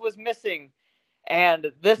offense was missing.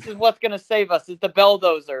 And this is what's going to save us, is the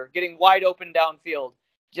Belldozer getting wide open downfield.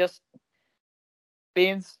 Just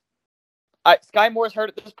Beans. Sky Moore's hurt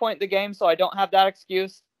at this point in the game, so I don't have that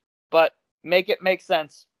excuse. But make it make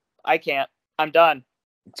sense. I can't. I'm done.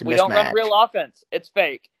 We don't run real offense. It's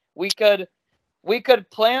fake. We could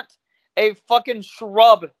plant a fucking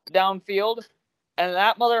shrub downfield, and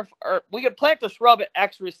we could plant the shrub at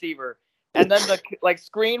X receiver, and then the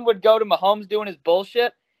screen would go to Mahomes doing his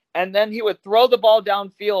bullshit, and then he would throw the ball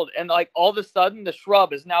downfield, and like all of a sudden the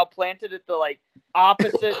shrub is now planted at the like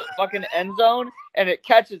opposite fucking end zone, and it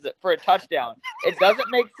catches it for a touchdown. It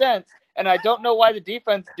doesn't make sense, and I don't know why the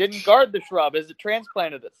defense didn't guard the shrub as it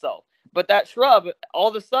transplanted itself. But that shrub, all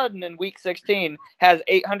of a sudden in week 16, has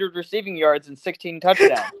 800 receiving yards and 16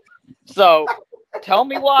 touchdowns. So tell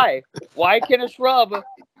me why. Why can a shrub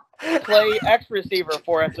play X receiver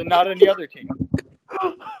for us and not any other team?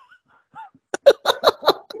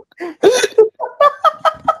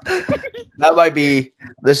 That might be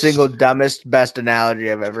the single dumbest, best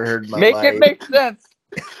analogy I've ever heard in my life. Make it make sense.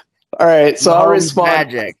 All right, so I'll respond.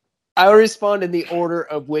 Magic. I'll respond in the order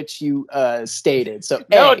of which you stated. So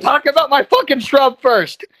no, talk about my fucking shrub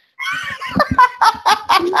first.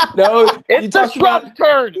 No, it's a shrub's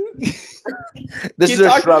turn. This is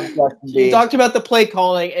a shrub. You talked about the play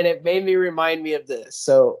calling, and it made me remind me of this.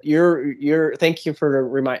 So thank you for the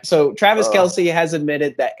remind. So Travis Kelce has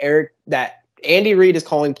admitted that Andy Reid is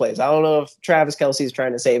calling plays. I don't know if Travis Kelce is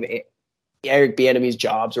trying to save Eric Bieniemy's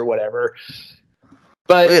jobs or whatever.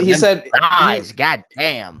 But he said, God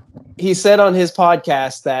damn. He said on his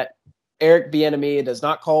podcast that Eric Bieniemy does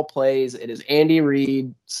not call plays. It is Andy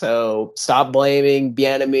Reid. So stop blaming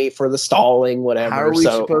Bieniemy for the stalling, whatever. How are we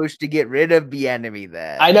supposed to get rid of Bieniemy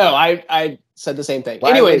then? I know. I said the same thing.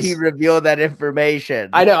 Why Anyways, would he reveal that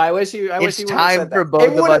information? I know. I wish he. It's time for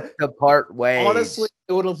both of us to part ways. Honestly,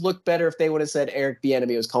 it would have looked better if they would have said Eric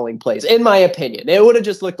Bieniemy was calling plays. In my opinion, it would have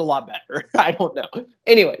just looked a lot better. I don't know.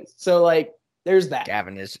 Anyways, so like, there's that.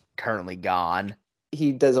 Gavin is currently gone.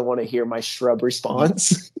 He doesn't want to hear my shrub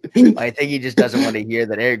response. I think he just doesn't want to hear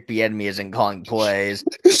that Eric Bieniemy isn't calling plays.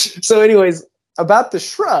 So, anyways, about the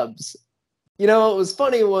shrubs, you know, what was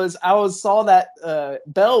funny was saw that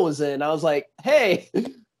Bell was in. I was like, hey,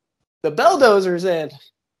 the Belldozer's in.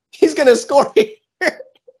 He's gonna score here.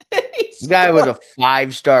 This guy was a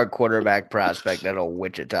 5-star quarterback prospect out of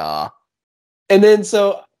Wichita. And then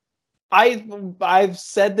so I've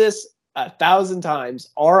said this 1,000 times.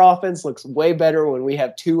 Our offense looks way better when we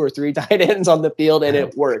have 2 or 3 tight ends on the field, and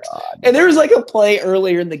it works. God. And there was like a play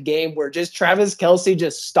earlier in the game where just Travis Kelce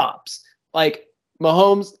just stops. Like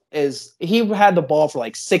Mahomes he had the ball for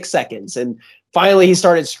like 6 seconds, and finally he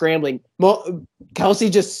started scrambling.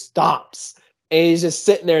 Kelce just stops, and he's just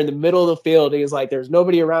sitting there in the middle of the field. He's like, "There's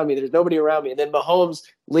nobody around me. There's nobody around me." And then Mahomes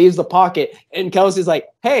leaves the pocket, and Kelce's like,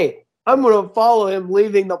 "Hey, I'm going to follow him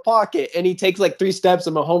leaving the pocket." And he takes like 3 steps,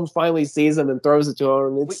 and Mahomes finally sees him and throws it to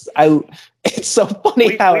him. It's so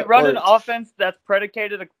funny how we run works. An offense that's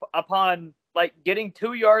predicated upon like getting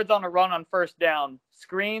 2 yards on a run on first down,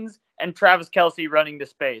 screens, and Travis Kelce running to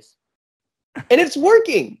space. And it's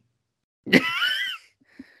working.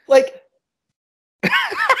 Like,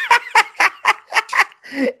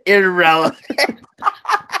 irrelevant.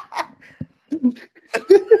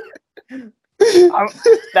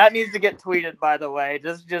 That needs to get tweeted, by the way.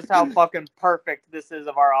 Just how fucking perfect this is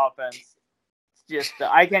of our offense. It's just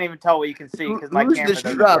I can't even tell what you can see because my camera Who's the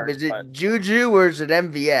doesn't shrub? work, Is it Juju or is it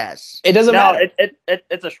MVS? it doesn't matter.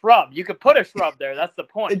 It's a shrub. You could put a shrub there. That's the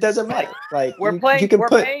point. It doesn't matter. Like we're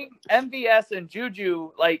paying MVS and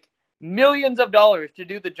Juju like millions of dollars to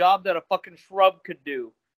do the job that a fucking shrub could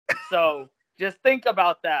do. So just think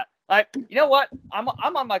about that. Like, you know what? I'm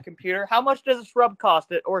on my computer. How much does a shrub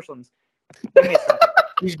cost at Orscheln's? Give me a second.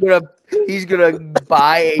 He's gonna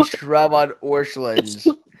buy a shrub on Orscheln's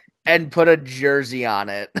and put a jersey on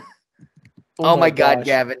it. Oh my God,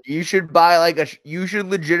 Gavin! You should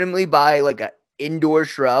legitimately buy like a indoor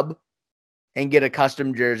shrub and get a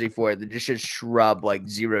custom jersey for it that just says shrub like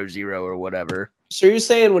 00 or whatever. So you're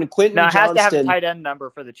saying when Quentin it Johnston has to have a tight end number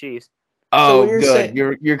for the Chiefs. Oh, so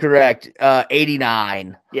good. You're correct.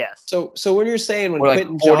 89. Yes. So when you're saying when or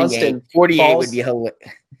Quentin like 48, Johnston 48 would be hilarious.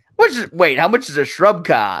 Wait, how much does a shrub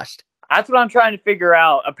cost? That's what I'm trying to figure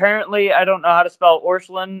out. Apparently, I don't know how to spell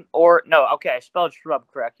Orscheln I spelled shrub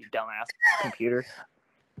correct, you dumbass computer.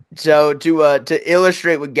 So to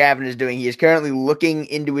illustrate what Gavin is doing, he is currently looking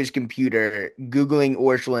into his computer, Googling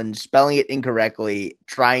Orscheln, spelling it incorrectly,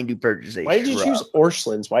 trying to purchase a Why did you choose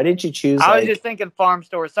Orscheln's? Why didn't you choose I was just thinking farm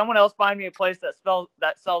stores. Someone else find me a place that sells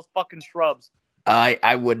fucking shrubs.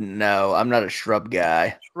 I wouldn't know. I'm not a shrub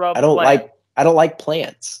guy. I don't like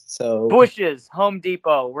plants. So bushes, Home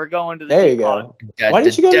Depot. We're going to the there you go. Why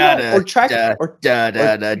didn't you go to that? Or tractor? We're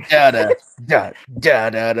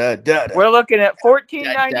looking at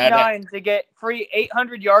 $14.99 to get free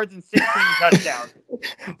 800 yards and 16 touchdowns.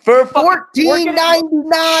 For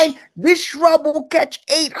 $14.99, this shrub will catch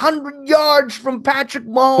 800 yards from Patrick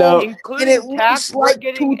Mahomes, including and at least like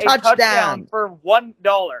 2 touchdowns for $1.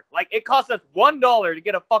 Like it costs us $1 to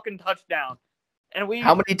get a fucking touchdown. And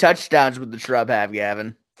how many touchdowns would the shrub have,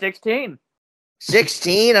 Gavin? 16.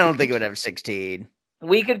 16? I don't think it would have 16.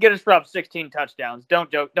 We could get a shrub 16 touchdowns.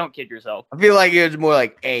 Don't joke. Don't kid yourself. I feel like it was more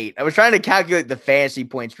like 8. I was trying to calculate the fantasy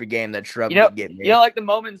points per game that shrub would get me. You know, like the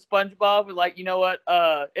moment in SpongeBob with like, you know what?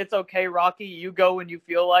 It's okay, Rocky. You go when you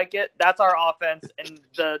feel like it. That's our offense, and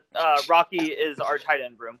the Rocky is our tight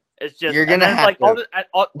end room. It's just you're gonna have to...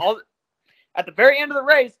 at the very end of the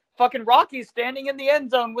race, fucking Rocky's standing in the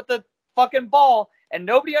end zone with the fucking ball, and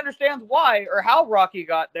nobody understands why or how Rocky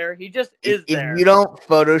got there. He just is there. If you don't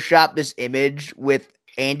Photoshop this image with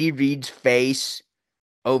Andy Reid's face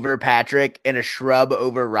over Patrick and a shrub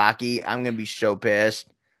over Rocky, I'm gonna be so pissed.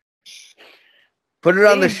 Put it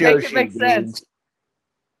on the show sheet. Make sense.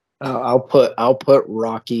 I'll put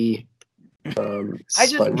Rocky.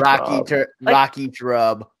 Rocky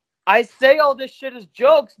shrub. I say all this shit as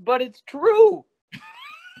jokes, but it's true.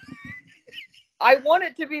 I want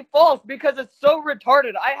it to be false because it's so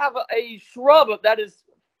retarded. I have a shrub that is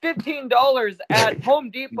 $15 at Home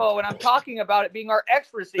Depot, and I'm talking about it being our X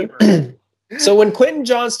receiver. So when Quentin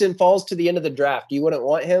Johnston falls to the end of the draft, you wouldn't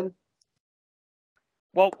want him?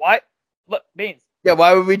 Well, why? Look, Beans. Yeah,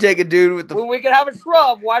 why would we take a dude with the When we could have a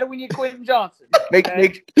shrub, why do we need Quentin Johnson? make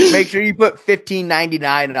Okay? make sure you put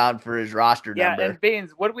 $15.99 on for his roster Yeah, number? and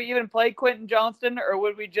Beans, would we even play Quentin Johnston, or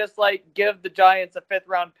would we just like give the Giants a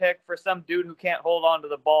 5th-round pick for some dude who can't hold on to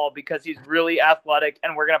the ball because he's really athletic,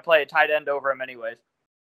 and we're gonna play a tight end over him anyways?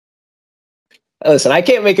 Listen, I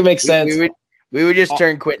can't make it make sense. We would just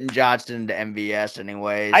turn Quentin Johnston into MVS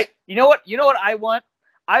anyways. You know what I want?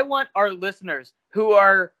 I want our listeners who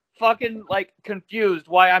are fucking like confused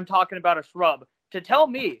why I'm talking about a shrub to tell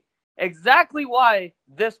me exactly why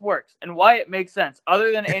this works and why it makes sense,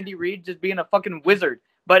 other than Andy Reid just being a fucking wizard.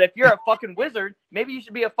 But if you're a fucking wizard, maybe you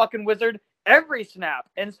should be a fucking wizard every snap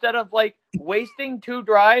instead of like wasting 2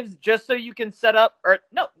 drives just so you can set up, or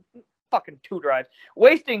no, fucking 2 drives,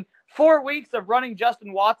 wasting 4 weeks of running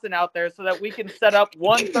Justin Watson out there so that we can set up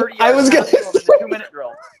 130 I was gonna in a 2-minute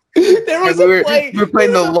drill. There was a play. We're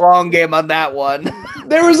playing the long game on that one.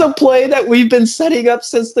 There was a play that we've been setting up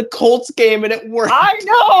since the Colts game, and it worked. I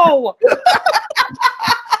know.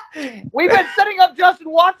 We've been setting up Justin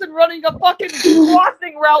Watson running a fucking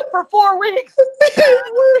crossing route for 4 weeks.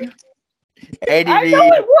 It worked. Andy I Reid.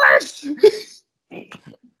 know it works.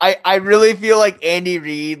 I really feel like Andy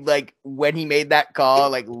Reid, like when he made that call,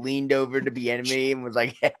 like leaned over to the enemy and was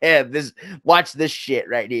like, hey, watch this shit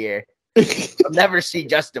right here. I'll never see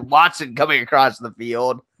Justin Watson coming across the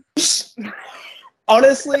field.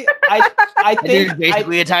 Honestly, I think He's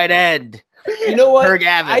basically a tight end. you know what? Per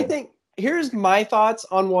Gavin. I think here's my thoughts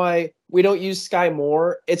on why we don't use Sky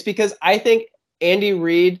Moore. It's because I think Andy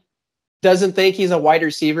Reid doesn't think he's a wide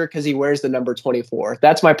receiver because he wears the number 24.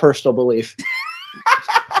 That's my personal belief.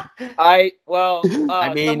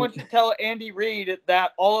 Someone should tell Andy Reid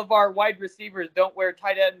that all of our wide receivers don't wear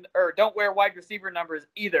tight end or don't wear wide receiver numbers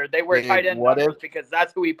either. They wear tight end numbers because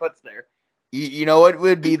that's who he puts there. You know what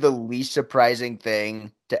would be the least surprising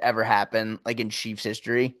thing to ever happen, like in Chiefs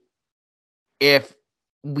history? If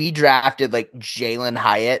we drafted like Jalen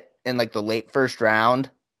Hyatt in like the late first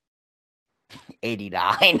round,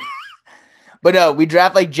 89. But no, we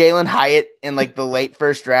draft like Jalen Hyatt in like the late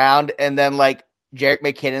first round, and then like Jerick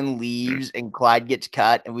McKinnon leaves and Clyde gets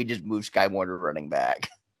cut, and we just move Sky Moore to running back.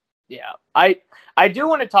 Yeah, I do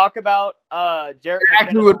want to talk about Jerick.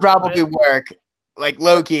 Actually, would probably work, like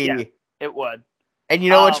low key. Yeah, it would. And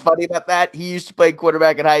you know what's funny about that? He used to play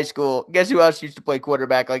quarterback in high school. Guess who else used to play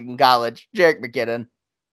quarterback like in college? Jerick McKinnon.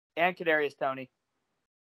 And Kadarius Toney.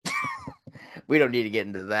 We don't need to get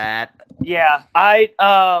into that. Yeah, I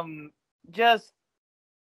just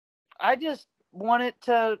want it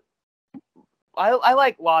to. I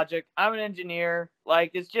like logic. I'm an engineer.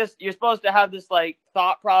 Like, it's just, you're supposed to have this like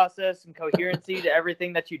thought process and coherency to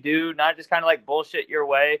everything that you do, not just kind of like bullshit your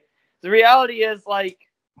way. The reality is like,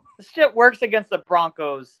 this shit works against the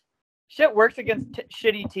Broncos. Shit works against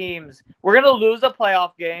shitty teams. We're going to lose a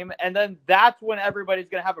playoff game, and then that's when everybody's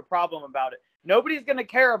going to have a problem about it. Nobody's going to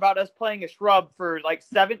care about us playing a shrub for like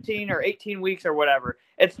 17 or 18 weeks or whatever.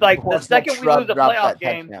 It's like the second we lose a playoff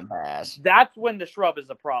game, that's when the shrub is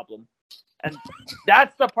a problem. And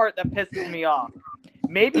that's the part that pisses me off.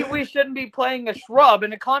 Maybe we shouldn't be playing a shrub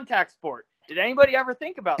in a contact sport. Did anybody ever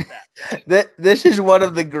think about that? This is one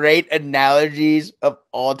of the great analogies of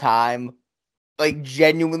all time. Like,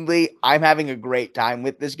 genuinely, I'm having a great time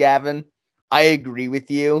with this, Gavin. I agree with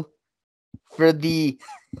you.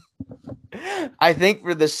 I think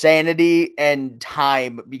for the sanity and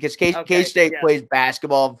time, because K-State plays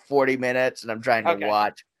basketball 40 minutes, and I'm trying to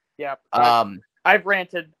watch. Yeah. I've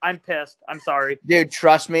ranted. I'm pissed. I'm sorry. Dude,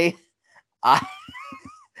 trust me. I'm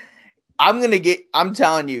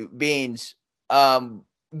telling you, Beans.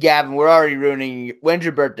 Gavin, we're already ruining. When's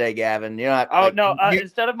your birthday, Gavin? You know.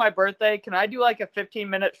 Instead of my birthday, can I do like a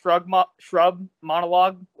 15-minute shrub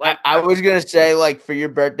monologue? Like, I was gonna say, like, for your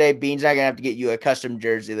birthday, Beans not gonna have to get you a custom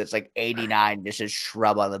jersey that's like 89, just says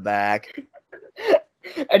shrub on the back.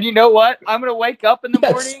 And you know what? I'm going to wake up in the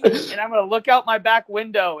morning and I'm going to look out my back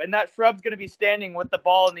window, and that shrub's going to be standing with the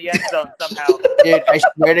ball in the end zone somehow. Dude, I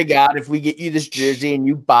swear to God, if we get you this jersey and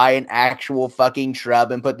you buy an actual fucking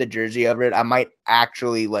shrub and put the jersey over it, I might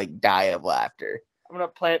actually like die of laughter. I'm going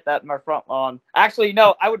to plant that in my front lawn. Actually,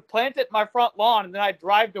 no, I would plant it in my front lawn, and then I'd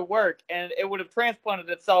drive to work, and it would have transplanted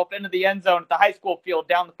itself into the end zone at the high school field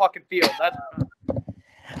down the fucking field.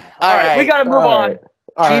 All right, we got to move on.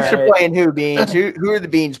 Chiefs are playing who, Beans? Who are the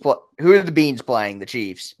Beans? Who are the Beans playing? The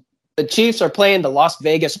Chiefs. The Chiefs are playing the Las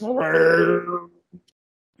Vegas Wow.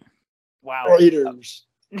 Raiders.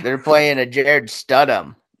 They're playing a Jared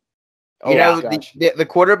Studham. You know, gosh. the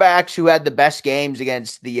quarterbacks who had the best games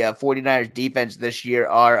against the 49ers defense this year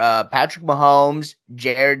are Patrick Mahomes,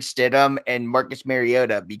 Jared Stidham, and Marcus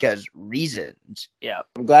Mariota because reasons. Yeah.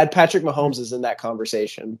 I'm glad Patrick Mahomes is in that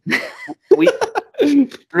conversation. We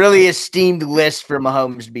Really esteemed list for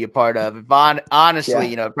Mahomes to be a part of. If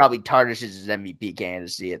honestly, Yeah. it probably tarnishes his MVP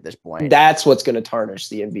candidacy at this point. That's what's going to tarnish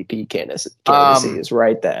the MVP candidacy is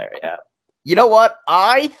right there. Yeah. You know what?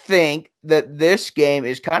 I think that this game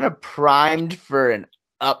is kind of primed for an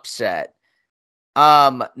upset.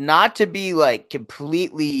 Not to be like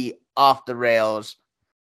completely off the rails,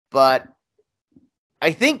 but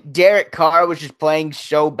I think Derek Carr was just playing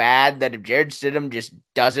so bad that if Jared Stidham just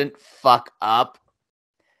doesn't fuck up,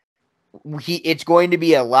 it's going to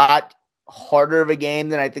be a lot harder of a game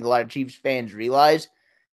than I think a lot of Chiefs fans realize.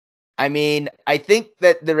 I mean, I think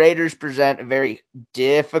that the Raiders present a very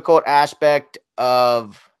difficult aspect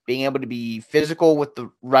of being able to be physical with the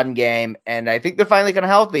run game, and I think they're finally kind of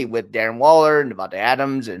healthy with Darren Waller and Devontae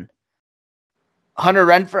Adams and Hunter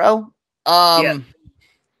Renfrow. Yeah.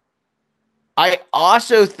 I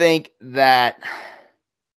also think that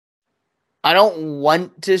I don't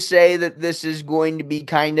want to say that this is going to be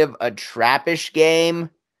kind of a trappish game,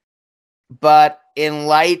 but in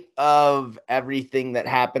light of everything that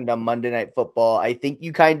happened on Monday Night Football, I think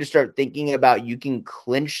you kind of start thinking about you can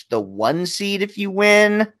clinch the 1 seed if you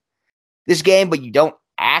win this game, but you don't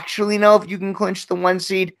actually know if you can clinch the 1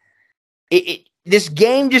 seed. This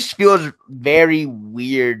game just feels very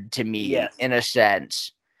weird to me in a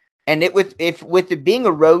sense. And with it being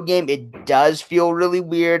a road game, it does feel really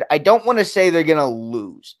weird. I don't want to say they're going to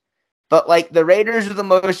lose. But, like, the Raiders are the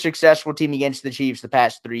most successful team against the Chiefs the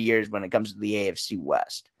past 3 years when it comes to the AFC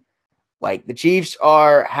West. Like, the Chiefs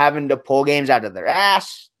are having to pull games out of their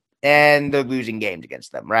ass, and they're losing games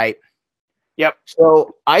against them, right? Yep.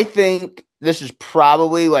 So, I think this is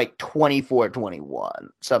probably, like, 24-21,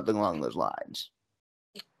 something along those lines.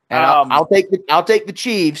 And I'll take the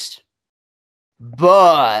Chiefs,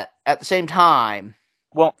 but at the same time,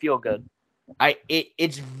 won't feel good.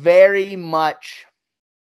 It's very much...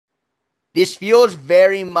 This feels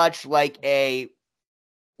very much like a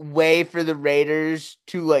way for the Raiders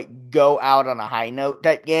to, like, go out on a high note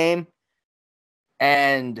type game.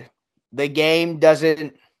 And the game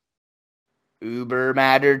doesn't uber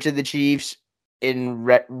matter to the Chiefs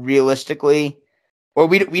realistically. Or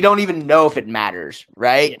we don't even know if it matters,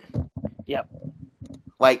 right? Yep.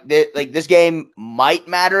 Like this game might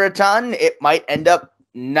matter a ton. It might end up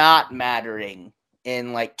not mattering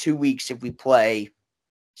in, like, 2 weeks if we play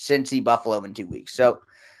Cincy Buffalo in 2 weeks. So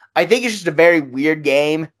I think it's just a very weird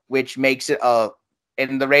game, which makes it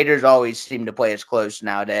and the Raiders always seem to play as close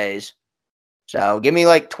nowadays. So give me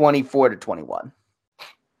like 24-21.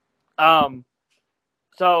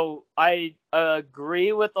 So I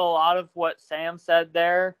agree with a lot of what Sam said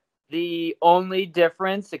there. The only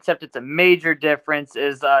difference, except it's a major difference,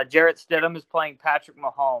 is Jarrett Stidham is playing Patrick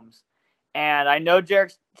Mahomes. And I know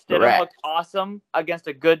Jarrett Stidham looked awesome against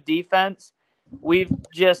a good defense. We've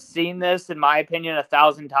just seen this, in my opinion,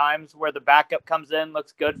 1,000 times where the backup comes in,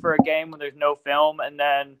 looks good for a game when there's no film, and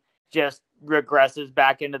then just regresses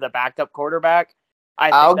back into the backup quarterback.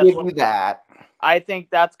 I'll give you that. I think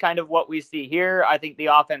that's kind of what we see here. I think the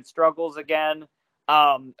offense struggles again.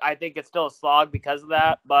 I think it's still a slog because of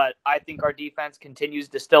that, but I think our defense continues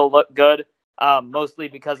to still look good, mostly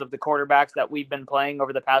because of the quarterbacks that we've been playing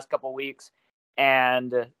over the past couple weeks.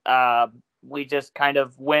 And we just kind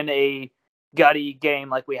of win a gutty game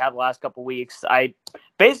like we had the last couple weeks. I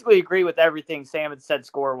basically agree with everything Sam had said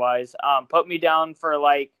score-wise. Put me down for,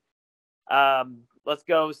 like, let's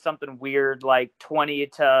go something weird, like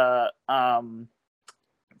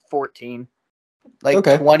 20-14. Like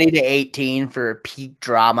 20-18 for peak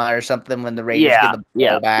drama or something when the Raiders get the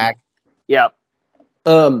ball back. Yep.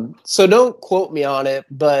 So don't quote me on it,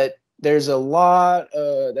 but there's a lot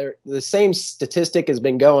the same statistic has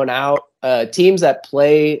been going out. Teams that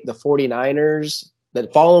play the 49ers, the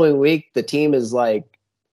following week, the team is like,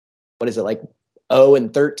 what is it, like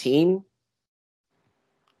 0-13?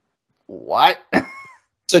 What?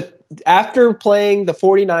 So after playing the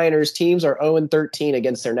 49ers, teams are 0-13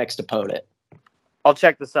 against their next opponent. I'll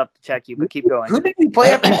check this up to check you, but keep going. Who did we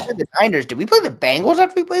play after we played the Niners? Did we play the Bengals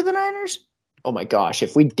after we played the Niners? Oh my gosh,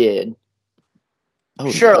 if we did.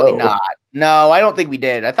 Oh, surely not. No, I don't think we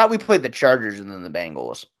did. I thought we played the Chargers and then the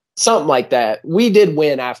Bengals. Something like that. We did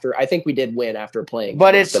win after. I think we did win after playing.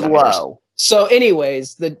 But it's low. So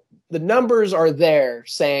anyways, the numbers are there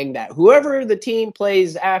saying that whoever the team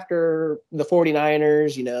plays after the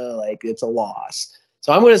 49ers, like, it's a loss.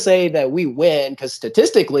 So I'm going to say that we win because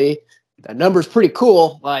statistically, that number's pretty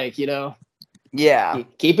cool. Like, Yeah.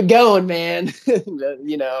 Keep it going, man.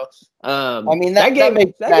 You know, I mean, that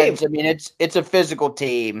makes sense. I mean, it's a physical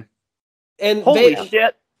team. And holy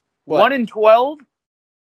shit. What? 1-12?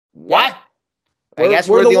 What? I guess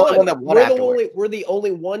we're the only one that won afterwards. We're the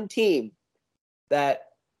only one team that,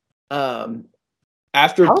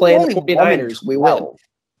 after playing the 49ers, we win.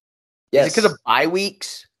 Yes. Is it because of bye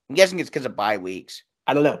weeks? I'm guessing it's because of bye weeks.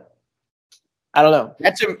 I don't know.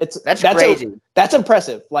 That's crazy. That's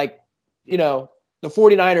impressive. Like, you know, the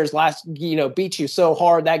 49ers beat you so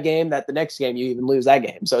hard that game that the next game you even lose that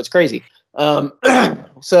game. So it's crazy.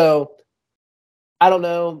 So I don't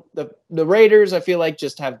know. The Raiders, I feel like,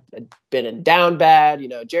 just have been in down bad. You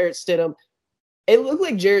know, Jarrett Stidham. It looked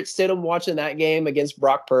like Jarrett Stidham watching that game against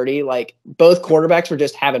Brock Purdy. Like, both quarterbacks were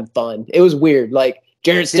just having fun. It was weird. Like,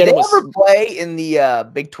 Jarrett Stidham. Did they ever play in the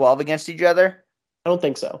Big 12 against each other? I don't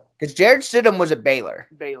think so. Because Jarrett Stidham was at Baylor.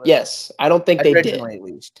 Yes, I don't think they did. Originally, at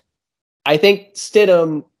least. I think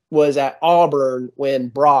Stidham was at Auburn when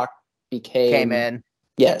Brock came in.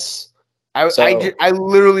 Yes. I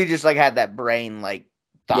literally just like had that brain like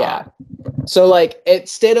thought. Yeah. So like at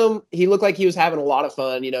Stidham, he looked like he was having a lot of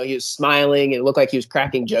fun. You know, he was smiling and it looked like he was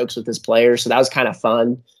cracking jokes with his players. So that was kind of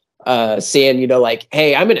fun. Seeing, you know, like,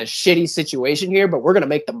 hey, I'm in a shitty situation here, but we're gonna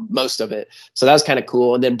make the most of it. So that was kind of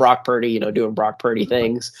cool. And then Brock Purdy, you know, doing Brock Purdy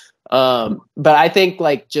things. But I think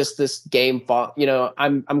like just this game, you know,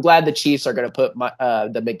 I'm glad the Chiefs are going to put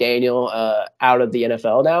the McDaniel out of the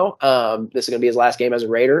NFL now. This is going to be his last game as a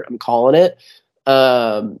Raider. I'm calling it.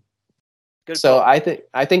 So I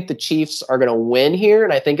think the Chiefs are going to win here,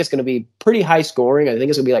 and I think it's going to be pretty high scoring. I think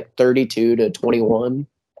it's going to be like 32-21.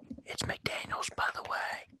 It's McDaniel's, by the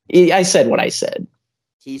way. I said what I said.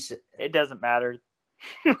 It doesn't matter.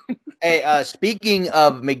 Hey, speaking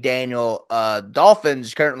of McDaniel,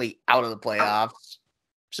 Dolphins currently out of the playoffs.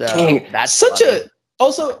 So dang, that's such funny.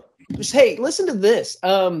 Also, hey, listen to this.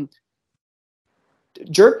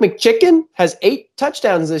 Jerk McChicken has 8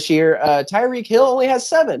 touchdowns this year. Tyreek Hill only has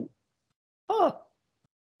 7. Huh.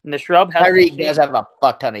 And the Shrub has Tyreek does have a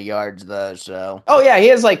fuck ton of yards though, so. Oh yeah, he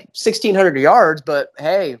has like 1,600 yards, but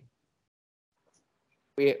hey,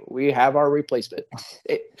 we have our replacement.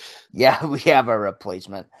 Yeah, we have our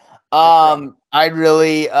replacement. I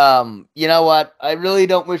really, you know what? I really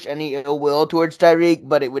don't wish any ill will towards Tyreek,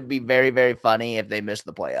 but it would be very, very funny if they missed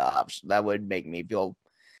the playoffs. That would make me feel,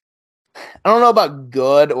 I don't know about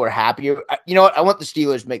good or happier. You know what? I want the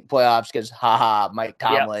Steelers to make the playoffs because, Mike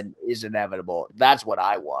Tomlin is inevitable. That's what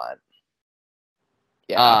I want.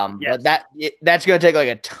 Yeah. But that's going to take like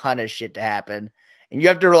a ton of shit to happen. And you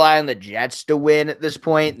have to rely on the Jets to win at this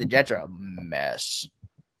point. The Jets are a mess.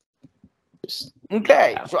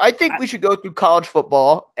 Okay, so I think we should go through college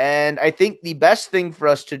football. And I think the best thing for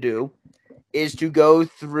us to do is to go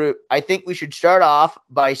through. I think we should start off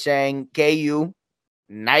by saying, KU,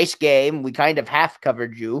 nice game. We kind of half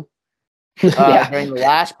covered you during the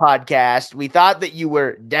last podcast. We thought that you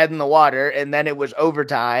were dead in the water, and then it was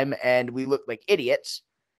overtime, and we looked like idiots.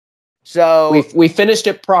 So we finished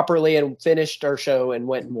it properly and finished our show and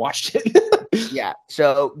went and watched it. Yeah.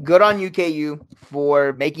 So good on you, KU,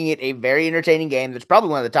 for making it a very entertaining game. That's probably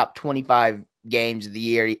one of the top 25 games of the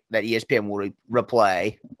year that ESPN will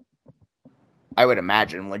replay. I would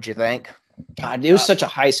imagine. What'd you think? God, it was such a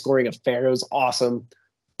high scoring affair. It was awesome.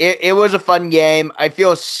 It was a fun game. I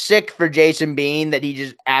feel sick for Jason Bean that he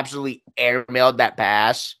just absolutely airmailed that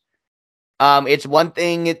pass. It's one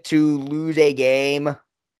thing to lose a game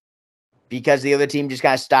because the other team just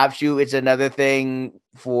kind of stops you. It's another thing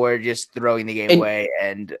for just throwing the game away,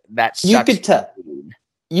 and that sucks.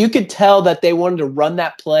 You could tell that they wanted to run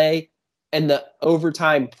that play in the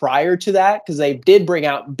overtime prior to that because they did bring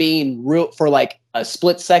out Bean for like a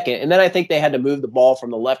split second, and then I think they had to move the ball from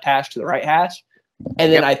the left hash to the right hash,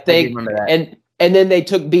 and then I think and then they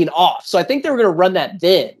took Bean off. So I think they were going to run that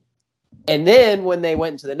then, and then when they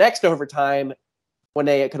went into the next overtime, when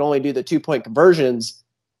they could only do the 2-point conversions.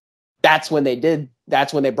 That's when they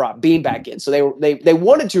brought Bean back in. So they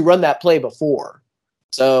wanted to run that play before.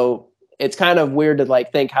 So it's kind of weird to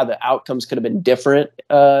like think how the outcomes could have been different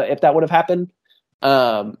if that would have happened.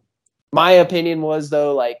 My opinion was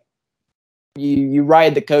though, like you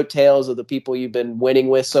ride the coattails of the people you've been winning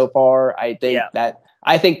with so far. I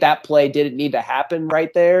think that play didn't need to happen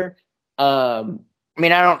right there. I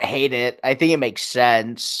mean, I don't hate it. I think it makes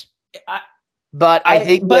sense. But I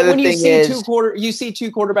think when you see you see 2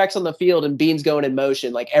 quarterbacks on the field and Bean's going in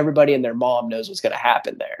motion, like everybody and their mom knows what's going to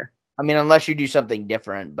happen there. I mean, unless you do something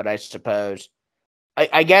different, but I suppose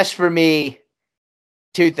I guess for me,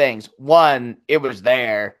 2 things. One, it was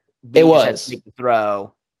there. Bean it was the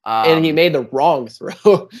throw. And he made the wrong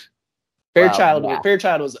throw.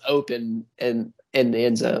 Fairchild was open in the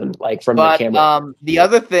end zone, like from the camera. But the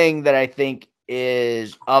other thing that I think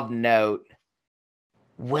is of note,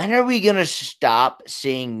 when are we gonna stop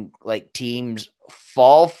seeing like teams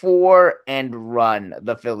fall for and run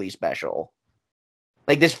the Philly special?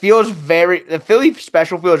 Like the Philly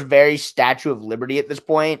special feels very Statue of Liberty at this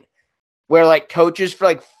point, where like coaches for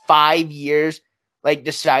like 5 years like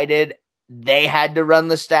decided they had to run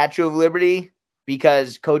the Statue of Liberty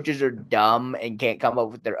because coaches are dumb and can't come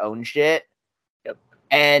up with their own shit. Yep.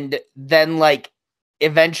 And then like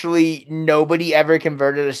eventually nobody ever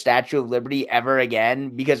converted a Statue of Liberty ever again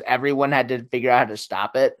because everyone had to figure out how to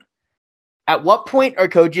stop it. At what point are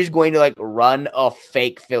coaches going to like run a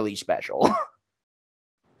fake Philly special?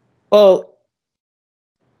 Well,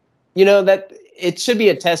 that it should be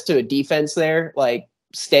a test to a defense there, like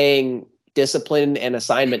staying disciplined and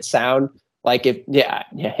assignment sound. Like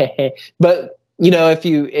but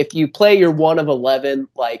if you play your 1 of 11,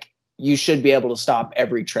 like you should be able to stop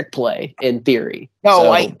every trick play in theory. No,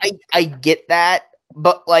 so, I get that,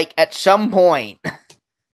 but like at some point,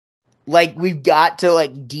 like we've got to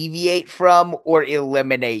like deviate from or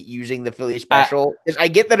eliminate using the Philly special. I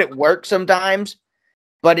get that it works sometimes,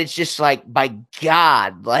 but it's just like, by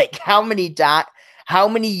God, like how many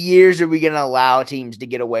years are we going to allow teams to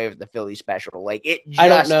get away with the Philly special? Like I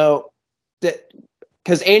don't know that,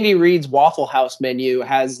 because Andy Reid's Waffle House menu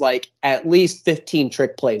has like at least 15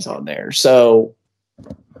 trick plays on there. So,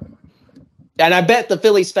 and I bet the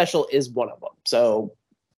Philly special is one of them. So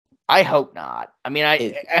I hope not. I mean,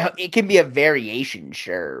 it can be a variation,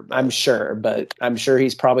 sure. But I'm sure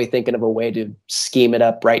he's probably thinking of a way to scheme it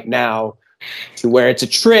up right now to where it's a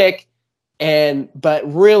trick.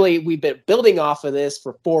 But really we've been building off of this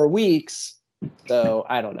for 4 weeks. So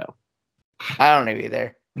I don't know. I don't know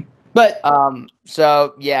either. But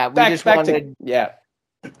so yeah, we just wanted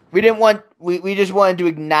to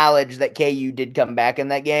acknowledge that KU did come back in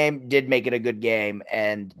that game, did make it a good game,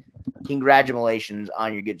 and congratulations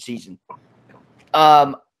on your good season.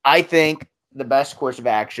 I think the best course of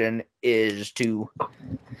action is to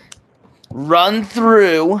run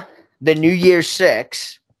through the New Year's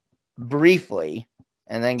Six briefly,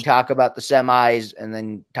 and then talk about the semis, and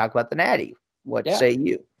then talk about the Natty. What say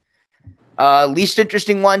you? Least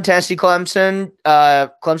interesting one, Tennessee Clemson.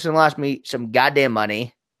 Clemson lost me some goddamn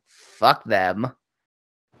money. Fuck them.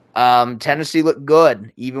 Tennessee looked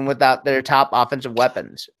good, even without their top offensive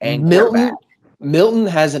weapons. And Milton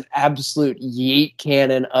has an absolute yeet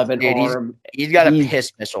cannon of an arm. He's got a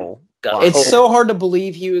piss missile. It's so hard to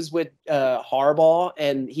believe he was with Harbaugh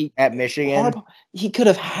and at Michigan. He could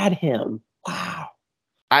have had him. Wow.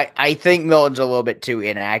 I think Milton's a little bit too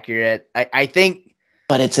inaccurate. I think.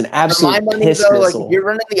 But it's an absolute piss missile. Like, if you're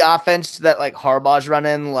running the offense that like Harbaugh's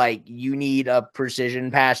running, like you need a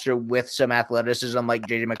precision passer with some athleticism, like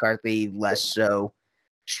JJ McCarthy, less so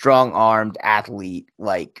strong-armed athlete.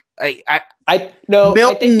 Like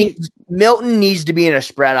Milton needs to be in a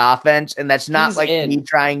spread offense, and that's not like me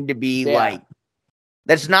trying to be like.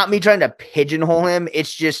 That's not me trying to pigeonhole him.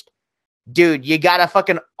 It's just, dude, you got a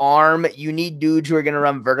fucking arm. You need dudes who are gonna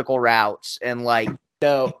run vertical routes and like.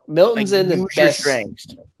 No, Milton's in the best strengths.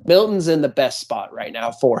 Milton's in the best spot right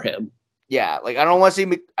now for him. Yeah, like I don't want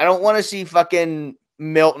to see fucking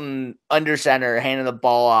Milton under center handing the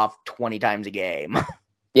ball off 20 times a game.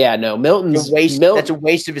 Yeah, no, that's a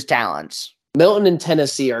waste of his talents. Milton and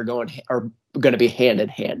Tennessee are going to be hand in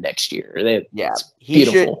hand next year.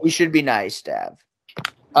 He should be nice to have.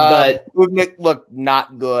 But looked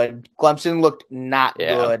not good. Clemson looked not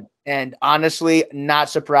good. And honestly, not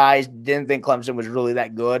surprised. Didn't think Clemson was really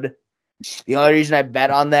that good. The only reason I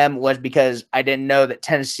bet on them was because I didn't know that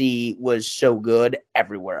Tennessee was so good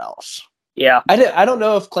everywhere else. Yeah. I don't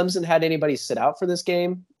know if Clemson had anybody sit out for this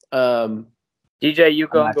game. DJ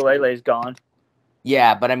Uiagalelei is gone.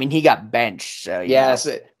 Yeah, but I mean, he got benched. So yes,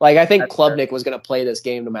 I think Klubnik was going to play this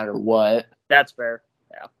game no matter what. That's fair.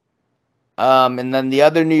 Yeah. And then the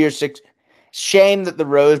other New Year's Six. Shame that the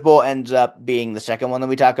Rose Bowl ends up being the second one that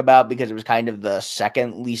we talk about because it was kind of the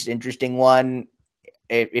second least interesting one.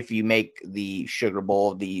 If you make the Sugar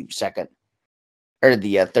Bowl the second or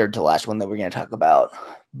the third to last one that we're going to talk about.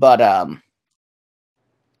 But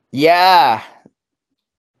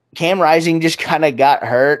Cam Rising just kind of got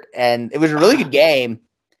hurt, and it was a really good game.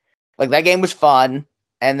 Like that game was fun,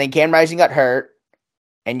 and then Cam Rising got hurt,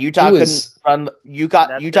 and Utah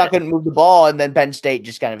couldn't move the ball, and then Penn State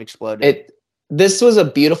just kind of exploded. This was a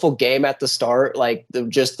beautiful game at the start. Like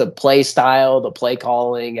just the play style, the play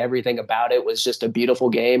calling, everything about it was just a beautiful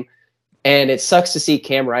game. And it sucks to see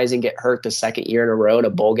Cam Rising get hurt the second year in a row in a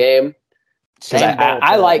bowl game. Same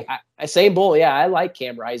Bowl, same Bowl. Yeah, I like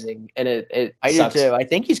Cam Rising, and it I sucks. do too. I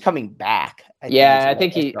think he's coming back. I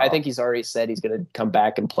think he's already said he's going to come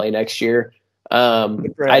back and play next year.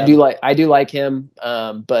 I do like him.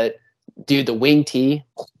 But dude, the wing tee,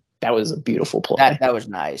 that was a beautiful play. That was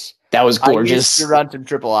nice. That was gorgeous. I used to run some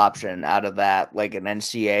triple option out of that, like an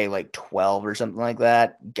NCA like 12 or something like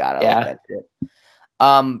that. God, I like that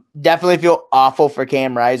shit. Definitely feel awful for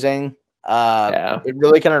Cam Rising. It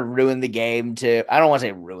really kind of ruined the game too. I don't want to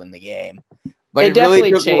say ruined the game, but it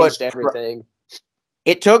definitely really changed everything.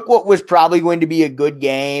 It took what was probably going to be a good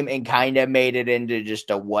game and kind of made it into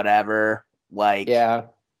just a whatever. Like, yeah.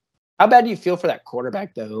 How bad do you feel for that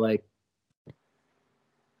quarterback though? Like,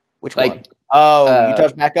 which one? Oh,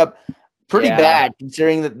 Utah's backup. Pretty yeah. bad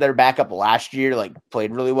considering that their backup last year like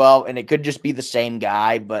played really well, and it could just be the same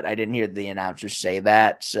guy, but I didn't hear the announcers say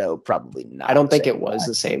that, so probably not. I don't think it was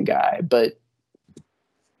the same guy, but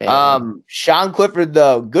Sean Clifford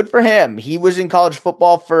though, good for him. He was in college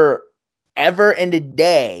football forever and a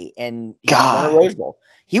day, and he won a Rose Bowl.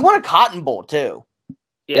 He won a Cotton Bowl too.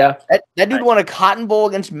 Yeah, that dude won a Cotton Bowl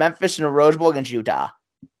against Memphis and a Rose Bowl against Utah.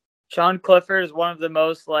 Sean Clifford is one of the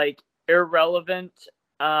most like irrelevant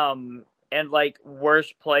and like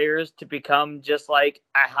worst players to become just like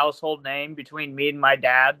a household name between me and my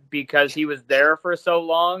dad, because he was there for so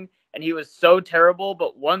long and he was so terrible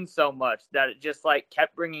but won so much that it just like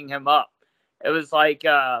kept bringing him up. It was like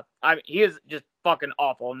he is just fucking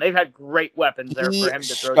awful, and they've had great weapons there for him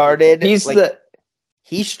to throw.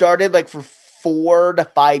 He started like for 4 to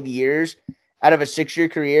 5 years out of a 6-year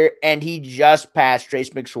career, and he just passed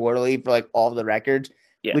Trace McSorley for like all the records,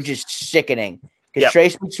 which is sickening. Because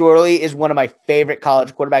Trace McSorley is one of my favorite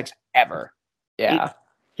college quarterbacks ever. Yeah.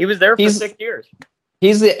 He was there for 6 years.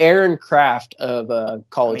 He's the Aaron Kraft of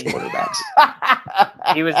college quarterbacks.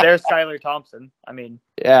 He was there, Skylar Thompson. I mean.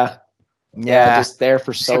 Yeah, just there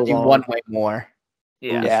for so long. One way more.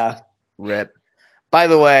 Yeah. Rip. By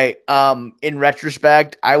the way, in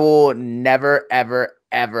retrospect, I will never, ever,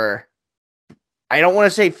 ever, I don't want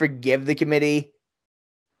to say forgive the committee,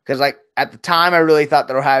 because like at the time I really thought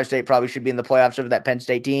that Ohio State probably should be in the playoffs over that Penn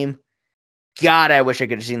State team. God, I wish I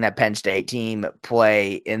could have seen that Penn State team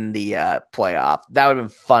play in the playoff. That would have been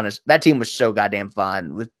fun. That team was so goddamn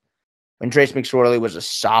fun. When Trace McSorley was a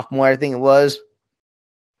sophomore, I think it was.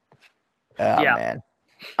 Oh, man.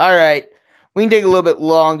 All right. We can take a little bit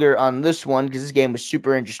longer on this one because this game was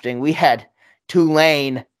super interesting. We had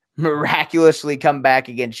Tulane miraculously come back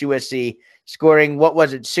against USC, scoring,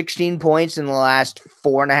 16 points in the last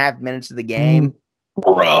 4.5 minutes of the game.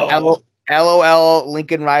 Bro. LOL,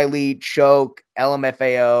 Lincoln Riley, choke,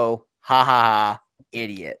 LMFAO, ha ha ha,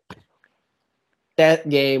 idiot. That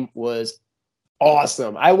game was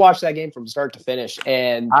awesome. I watched that game from start to finish,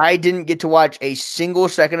 and I didn't get to watch a single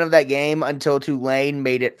second of that game until Tulane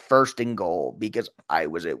made it 1st and goal because I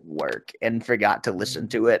was at work and forgot to listen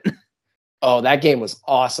to it. Oh, that game was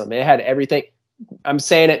awesome. It had everything. I'm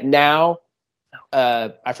saying it now.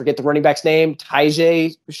 I forget the running back's name,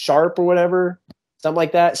 Tyjae Sharp or whatever, something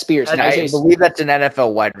like that. Spears. I believe that's an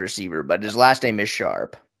NFL wide receiver, but his last name is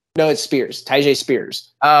Sharp. No, it's Spears. Tyjae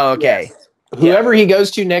Spears. Oh, okay. Yes. Whoever he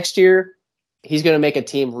goes to next year, he's going to make a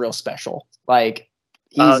team real special. Like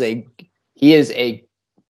he is a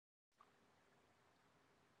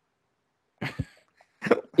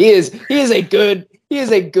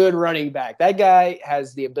good running back. That guy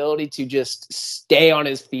has the ability to just stay on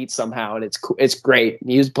his feet somehow, and it's great.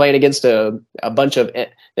 He was playing against a bunch of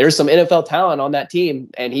there's some NFL talent on that team,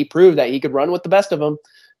 and he proved that he could run with the best of them.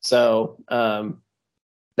 So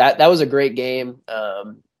that was a great game.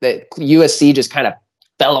 That USC just kind of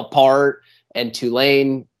fell apart, and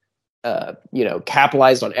Tulane,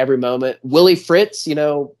 capitalized on every moment. Willie Fritz, he's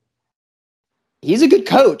a good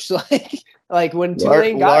coach. Like when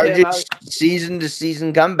Tulane got him,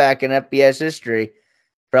 season-to-season comeback in FBS history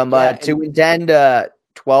from 2-10 to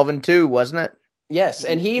 12-2, wasn't it? Yes,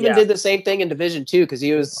 and he even did the same thing in Division II because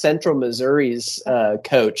he was Central Missouri's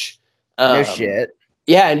coach. No shit.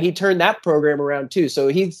 Yeah, and he turned that program around too. So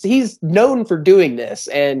he's known for doing this,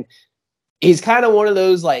 and he's kind of one of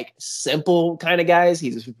those like simple kind of guys.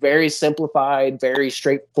 He's very simplified, very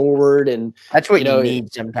straightforward, and that's what you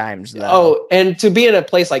need sometimes, though. Oh, and to be in a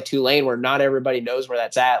place like Tulane where not everybody knows where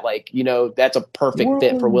that's at, like that's a perfect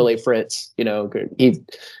fit for Willie Fritz. He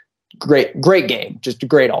great game, just a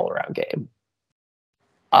great all around game.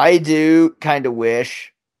 I do kind of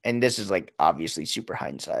wish, and this is like obviously super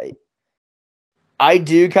hindsight. I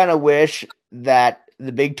do kind of wish that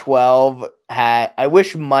the Big 12 I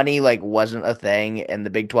wish money like wasn't a thing and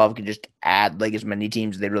the Big 12 could just add like as many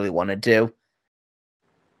teams as they really wanted to.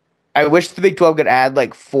 I wish the Big 12 could add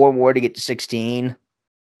like 4 more to get to 16.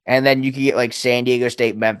 And then you could get like San Diego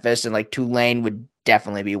State, Memphis, and like Tulane would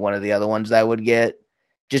definitely be one of the other ones that I would get.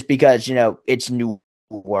 Just because, it's New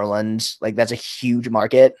Orleans. Like, that's a huge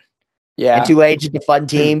market. Yeah. And Tulane's just a fun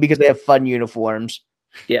team because they have fun uniforms.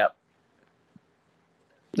 Yeah.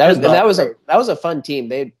 That was a fun team.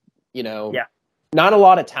 They, not a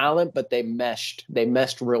lot of talent, but they meshed. They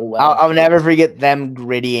meshed real well. I'll never forget them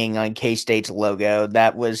grittying on K-State's logo.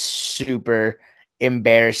 That was super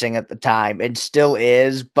embarrassing at the time. It still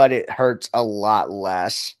is, but it hurts a lot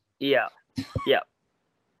less. Yeah.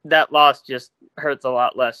 That loss just hurts a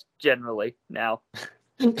lot less generally now.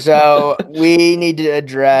 So we need to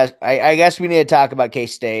address. I guess we need to talk about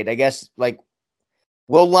K-State. I guess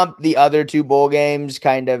we'll lump the other 2 bowl games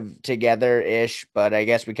kind of together-ish, but I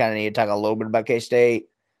guess we kind of need to talk a little bit about K-State.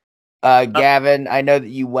 Gavin, I know that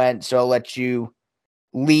you went, so I'll let you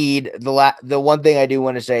lead. The one thing I do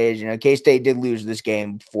want to say is, K-State did lose this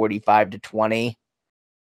game 45-20.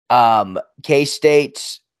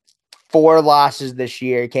 K-State's 4 losses this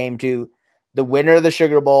year came to the winner of the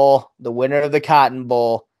Sugar Bowl, the winner of the Cotton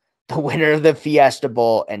Bowl, the winner of the Fiesta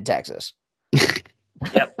Bowl, and Texas.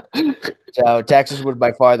 Yep. So Texas was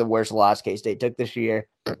by far the worst loss K-State took this year.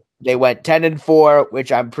 They went 10-4,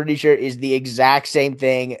 which I'm pretty sure is the exact same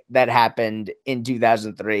thing that happened in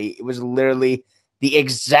 2003. It was literally the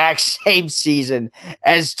exact same season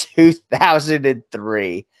as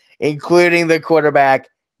 2003, including the quarterback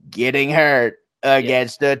getting hurt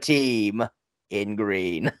against a team in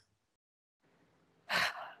green.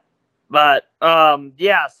 But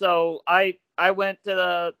so I went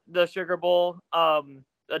to the Sugar Bowl.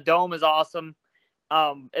 The dome is awesome.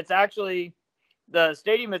 It's actually the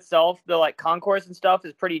stadium itself, the concourse and stuff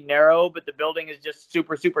is pretty narrow, but the building is just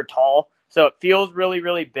super, super tall. So it feels really,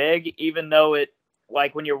 really big, even though it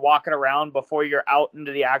when you're walking around before you're out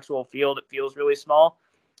into the actual field, it feels really small.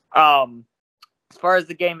 As far as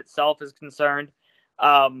the game itself is concerned,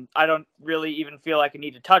 I don't really even feel like I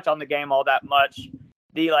need to touch on the game all that much.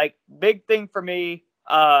 The big thing for me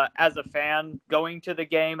as a fan going to the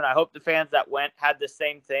game, and I hope the fans that went had the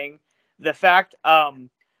same thing. The fact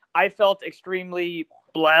I felt extremely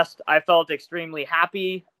blessed. I felt extremely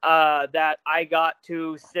happy that I got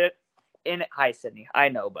to sit in. Hi, Sydney. I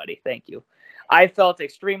know, buddy. Thank you. I felt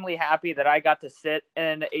extremely happy that I got to sit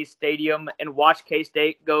in a stadium and watch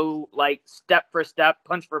K-State go step for step,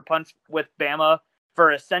 punch for punch with Bama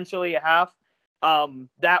for essentially a half.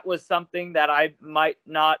 That was something that I might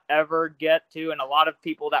not ever get to, and a lot of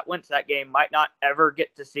people that went to that game might not ever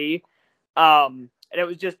get to see. And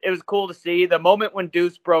it was cool to see the moment when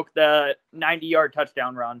Deuce broke the 90-yard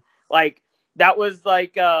touchdown run. That was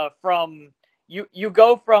from you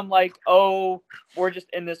go from oh, we're just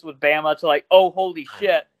in this with Bama to oh, holy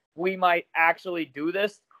shit, we might actually do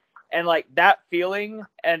this. And that feeling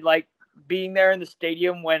and being there in the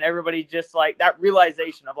stadium when everybody just that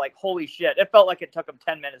realization of holy shit, it felt like it took them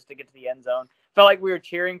 10 minutes to get to the end zone. Felt like we were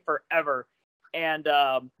cheering forever. And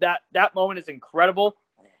that moment is incredible.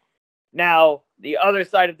 Now, the other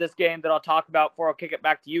side of this game that I'll talk about before I'll kick it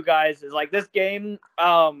back to you guys is this game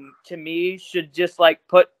to me should just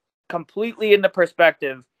put completely into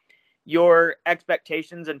perspective your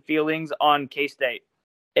expectations and feelings on K-State.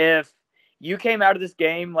 If you came out of this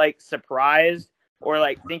game surprised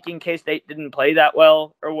or thinking K-State didn't play that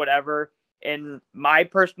well or whatever, in my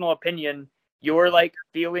personal opinion, your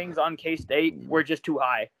feelings on K-State were just too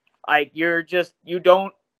high. You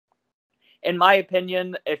don't, in my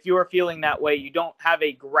opinion, if you're feeling that way, you don't have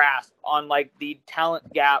a grasp on the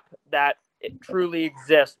talent gap that it truly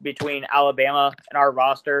exists between Alabama and our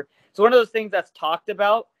roster. It's one of those things that's talked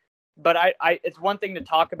about, but it's one thing to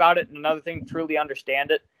talk about it and another thing to truly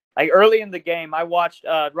understand it. Early in the game, I watched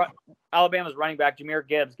Alabama's running back, Jahmyr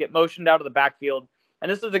Gibbs, get motioned out of the backfield. And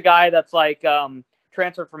this is a guy that's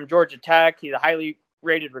transferred from Georgia Tech. He's a highly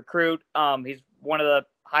rated recruit. He's one of the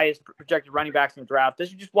highest projected running backs in the draft. This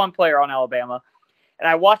is just one player on Alabama. And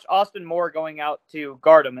I watched Austin Moore going out to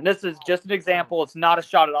guard him. And this is just an example. It's not a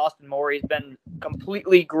shot at Austin Moore. He's been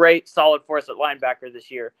completely great, solid for us at linebacker this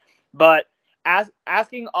year. But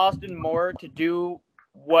asking Austin Moore to do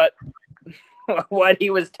what he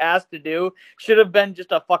was tasked to do should have been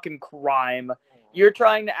just a fucking crime. You're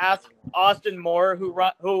trying to ask Austin Moore,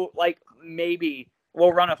 who maybe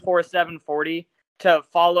will run a 4.7 40, to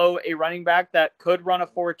follow a running back that could run a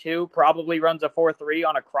 4.2, probably runs a 4.3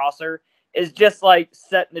 on a crosser, is just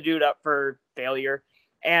setting the dude up for failure.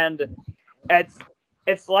 And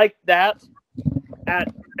it's like that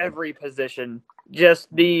at every position.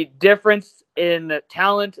 Just the difference in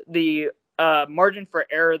talent, the margin for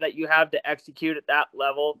error that you have to execute at that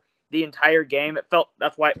level the entire game.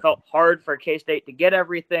 That's why it felt hard for K-State to get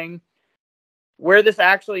everything. Where this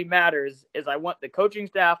actually matters is I want the coaching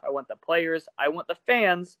staff, I want the players, I want the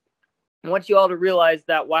fans. I want you all to realize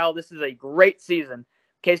that while this is a great season,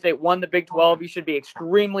 K-State won the Big 12. You should be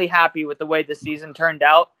extremely happy with the way the season turned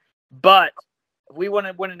out. But if we want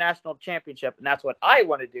to win a national championship, and that's what I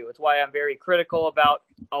want to do, it's why I'm very critical about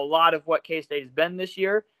a lot of what K-State has been this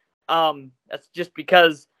year. That's just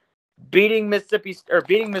because beating Missouri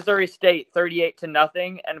State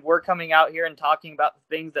 38-0, and we're coming out here and talking about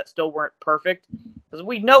the things that still weren't perfect, because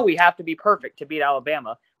we know we have to be perfect to beat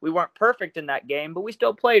Alabama. We weren't perfect in that game, but we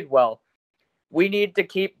still played well. We need to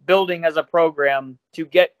keep building as a program to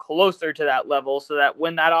get closer to that level so that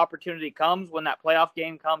when that opportunity comes, when that playoff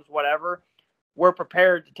game comes, whatever, we're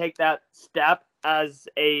prepared to take that step as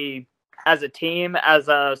a team, as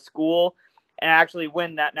a school, and actually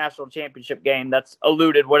win that national championship game that's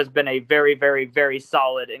eluded what has been a very, very, very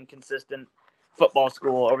solid and consistent football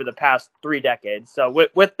school over the past 3 decades. So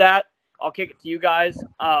with that, I'll kick it to you guys.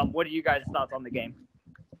 What are you guys' thoughts on the game?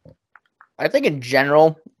 I think in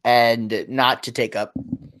general, and not to take up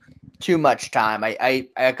too much time, I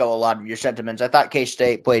echo a lot of your sentiments. I thought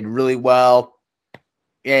K-State played really well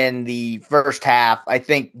in the first half. I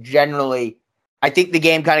think generally, the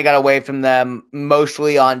game kind of got away from them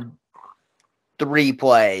mostly on 3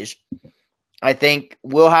 plays. I think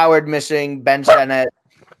Will Howard missing Ben Sennett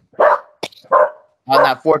on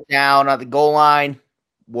that 4th down at the goal line.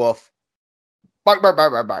 Woof. Bark, bark,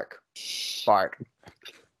 bark, bark, bark. Bark.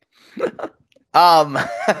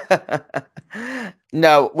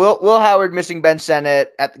 No, Will Howard missing Ben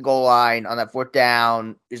Sennett at the goal line on that 4th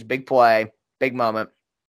down is a big play, big moment.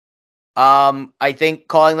 I think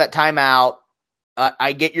calling that timeout,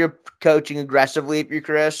 I get your coaching aggressively if you're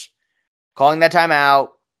Chris. Calling that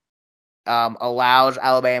timeout allows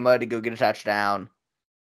Alabama to go get a touchdown.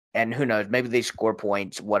 And who knows, maybe they score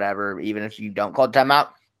points, whatever, even if you don't call the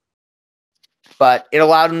timeout. But it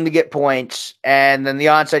allowed them to get points. And then the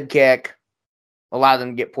onside kick allowed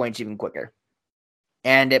them to get points even quicker.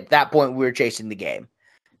 And at that point, we were chasing the game.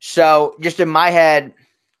 So just in my head,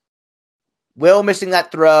 Will missing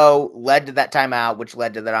that throw led to that timeout, which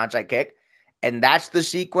led to that onside kick. And that's the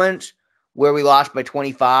sequence where we lost by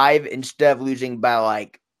 25 instead of losing by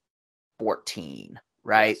like 14,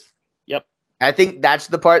 right? Yes. Yep. I think that's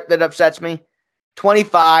the part that upsets me.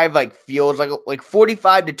 25 feels like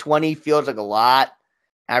 45 to 20 feels like a lot.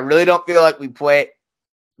 I really don't feel like we played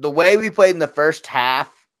the way we played in the first half.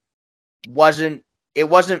 Wasn't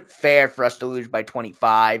fair for us to lose by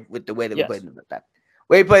 25 with the way that we played in the first half.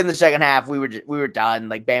 We played in the second half, we were done.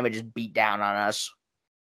 Like Bama just beat down on us.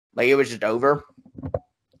 Like it was just over.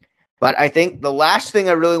 But I think the last thing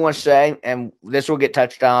I really want to say, and this will get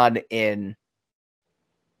touched on in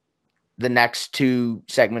the next 2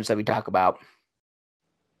 segments that we talk about.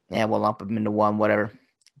 And we'll lump them into one, whatever.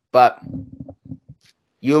 But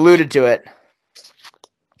you alluded to it.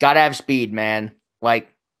 Gotta have speed, man.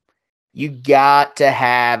 Like, you got to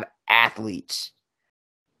have athletes.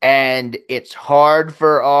 And it's hard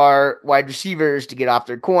for our wide receivers to get off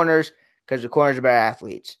their corners because the corners are better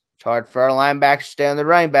athletes. It's hard for our linebackers to stay on the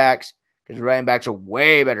running backs because the running backs are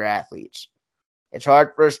way better athletes. It's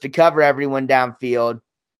hard for us to cover everyone downfield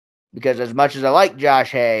because as much as I like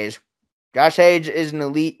Josh Hayes is an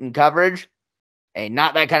elite in coverage and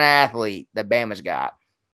not that kind of athlete that Bama's got.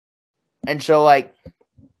 And so, like,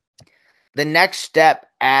 the next step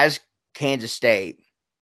as Kansas State,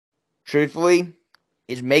 truthfully,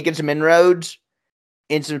 is making some inroads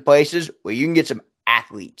in some places where you can get some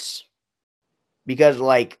athletes. Because,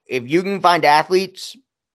 like, if you can find athletes,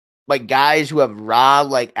 like guys who have raw,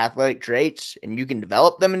 like, athletic traits, and you can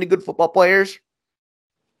develop them into good football players,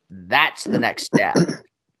 that's the next step.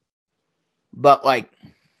 But, like,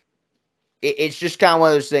 it's just kind of one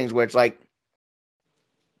of those things where it's like,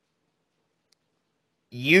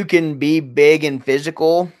 you can be big and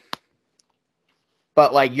physical,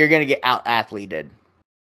 but, like, you're going to get out-athleted.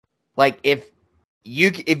 Like, if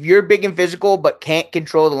you're big and physical but can't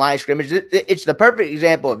control the line of scrimmage, it's the perfect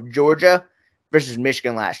example of Georgia versus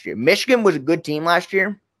Michigan last year. Michigan was a good team last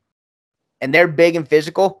year, and they're big and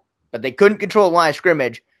physical, but they couldn't control the line of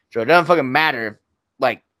scrimmage, so it doesn't fucking matter if,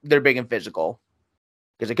 like, they're big and physical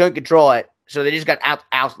because they couldn't control it, so they just got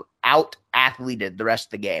out-athleted the rest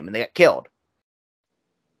of the game, and they got killed.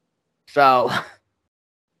 So,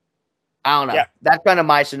 I don't know. Yeah. That's kind of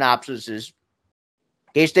my synopsis is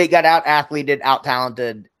K-State got out-athleted,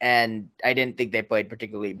 out-talented, and I didn't think they played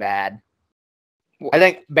particularly bad. I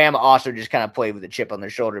think Bama also just kind of played with a chip on their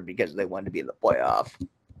shoulder because they wanted to be in the playoff.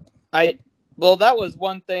 Well, that was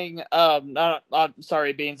one thing.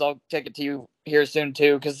 Sorry, Beans. I'll take it to you here soon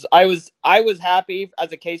too, because I was happy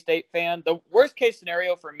as a K-State fan. The worst case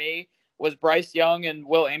scenario for me was Bryce Young and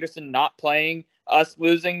Will Anderson not playing, us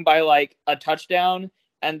losing by like a touchdown,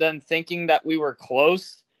 and then thinking that we were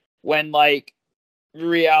close when like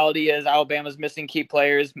reality is Alabama's missing key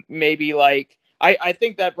players. Maybe like I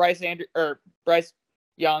think that Bryce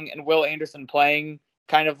Young and Will Anderson playing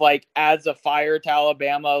kind of like adds a fire to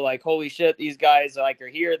Alabama. Like, holy shit, these guys like are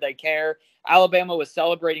here, they care. Alabama was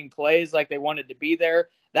celebrating plays like they wanted to be there.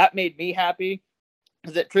 That made me happy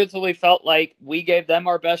because it truthfully felt like we gave them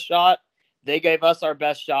our best shot, they gave us our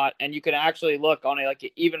best shot, and you can actually look on a like an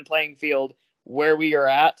even playing field where we are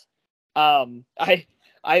at. I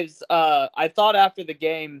thought after the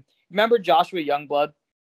game, remember Joshua Youngblood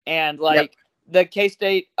and like the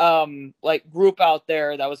K-State like group out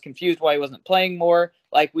there that was confused why he wasn't playing more.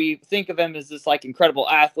 Like we think of him as this like incredible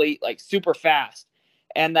athlete, like super fast.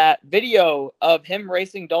 And that video of him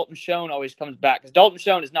racing Dalton Schoen always comes back because Dalton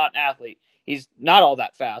Schoen is not an athlete. He's not all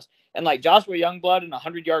that fast. And like Joshua Youngblood in a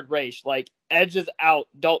 100-yard race, like edges out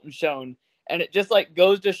Dalton Schoen. And it just like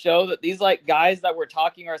goes to show that these like guys that we're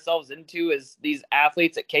talking ourselves into as these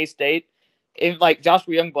athletes at K-State, in like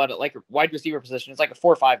Joshua Youngblood at like a wide receiver position, it's like a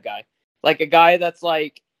 4-5 guy, like a guy that's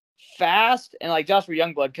like fast, and like Joshua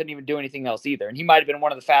Youngblood couldn't even do anything else either. And he might have been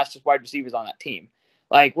one of the fastest wide receivers on that team.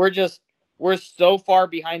 Like we're so far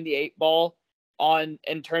behind the 8 ball on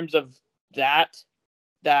in terms of that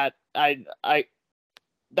I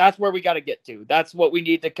that's where we got to get to. That's what we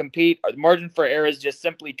need to compete. The margin for error is just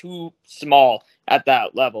simply too small at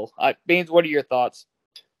that level. Beans, what are your thoughts?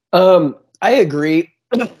 I agree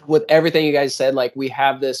with everything you guys said. Like we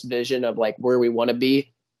have this vision of like where we want to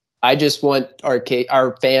be. I just want our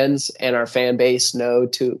fans and our fan base know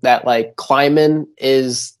that like Kleiman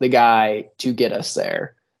is the guy to get us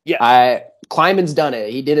there. Yeah, Kleiman's done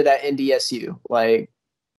it. He did it at NDSU. Like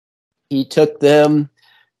he took them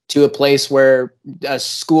to a place where a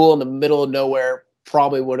school in the middle of nowhere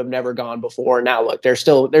probably would have never gone before. Now look, they're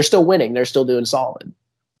still winning. They're still doing solid.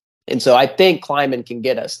 And so I think Kleiman can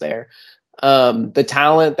get us there. The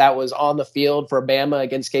talent that was on the field for Bama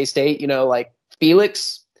against K-State, like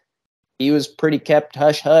Felix, he was pretty kept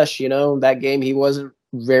hush-hush. That game he wasn't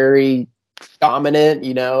very dominant,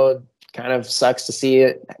 kind of sucks to see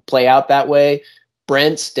it play out that way.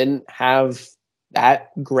 Brents didn't have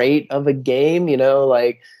that great of a game,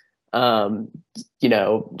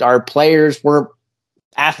 our players weren't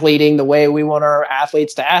athleting the way we want our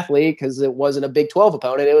athletes to athlete because it wasn't a Big 12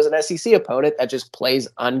 opponent. It was an SEC opponent that just plays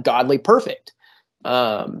ungodly perfect.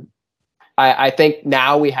 I think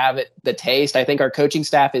now we have the taste. I think our coaching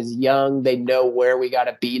staff is young. They know where we got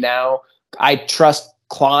to be now. I trust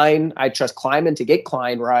Klein. I trust Kleiman to get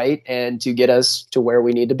Klein right and to get us to where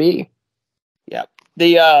we need to be. Yeah.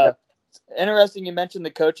 Interesting you mentioned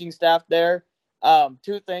the coaching staff there.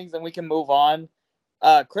 2 things, and we can move on.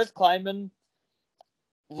 Chris Kleiman,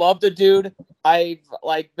 love the dude. I've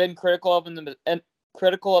like been critical of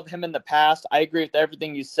him in the past. I agree with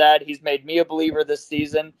everything you said. He's made me a believer this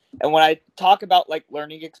season. And when I talk about like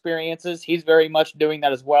learning experiences, he's very much doing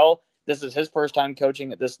that as well. This is his first time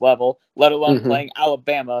coaching at this level, let alone playing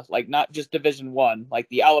Alabama, like not just Division I, like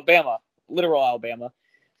the literal Alabama.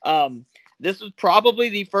 This was probably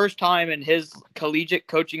the first time in his collegiate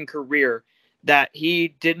coaching career that he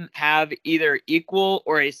didn't have either equal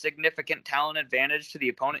or a significant talent advantage to the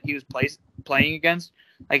opponent he was playing against.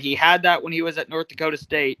 Like he had that when he was at North Dakota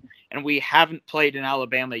State, and we haven't played in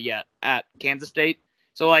Alabama yet at Kansas State.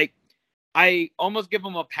 So like I almost give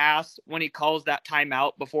him a pass when he calls that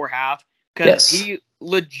timeout before half, because he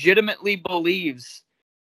legitimately believes,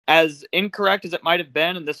 as incorrect as it might have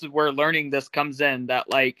been, and this is where learning this comes in, that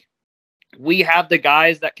like we have the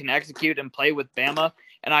guys that can execute and play with Bama.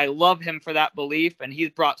 And I love him for that belief. And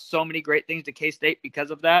he's brought so many great things to K-State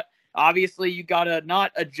because of that. Obviously, you got to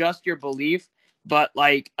not adjust your belief, but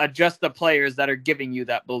like adjust the players that are giving you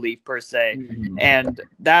that belief per se. And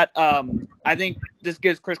that, I think this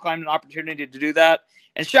gives Chris Klein an opportunity to do that.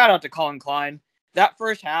 And shout out to Colin Klein. That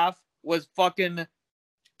first half was fucking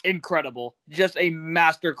incredible. Just a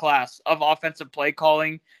masterclass of offensive play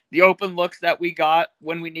calling. The open looks that we got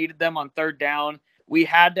when we needed them on 3rd down, we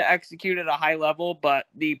had to execute at a high level, but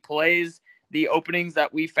the plays, the openings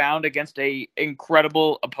that we found against a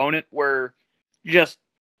incredible opponent were just,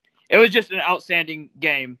 it was just an outstanding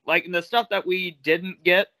game. Like in the stuff that we didn't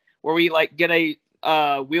get, where we like get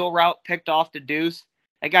a wheel route picked off to Deuce.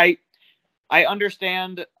 Like I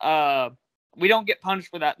understand we don't get punished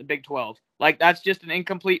for that in the Big 12. Like that's just an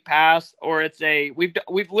incomplete pass, or it's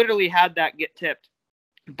we've literally had that get tipped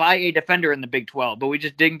by a defender in the Big 12, but we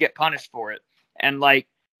just didn't get punished for it. And like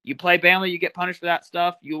you play Bama, you get punished for that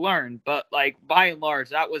stuff, you learn. But like by and large,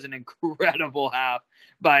 that was an incredible half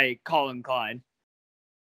by Colin Klein.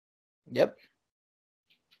 Yep.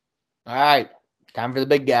 All right. Time for the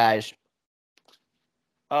big guys.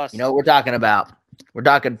 Us. You know what we're talking about. We're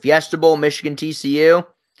talking Fiesta Bowl, Michigan, TCU.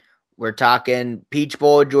 We're talking Peach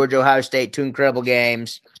Bowl, Georgia, Ohio State. 2 incredible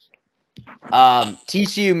games.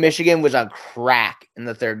 TCU, Michigan was on crack in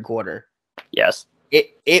the third quarter. Yes.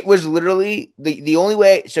 It was literally the only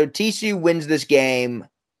way. So TCU wins this game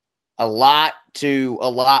a lot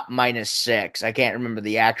 -6. I can't remember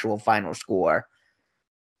the actual final score.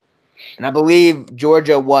 And I believe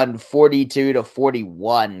Georgia won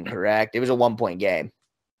 42-41, correct? It was a 1-point game.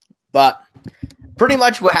 But pretty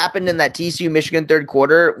much what happened in that TCU Michigan third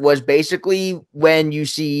quarter was basically when you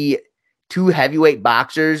see 2 heavyweight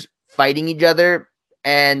boxers fighting each other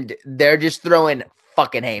and they're just throwing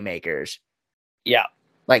fucking haymakers. Yeah.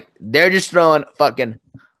 Like they're just throwing fucking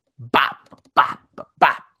bop, bop,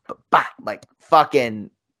 bop, bop, like fucking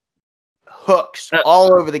hooks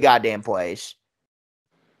all over the goddamn place.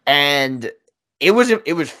 And it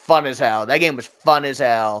was fun as hell. That game was fun as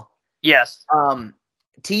hell. Yes.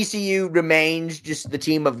 TCU remains just the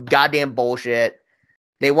team of goddamn bullshit.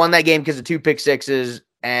 They won that game because of 2 pick sixes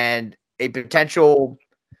and a potential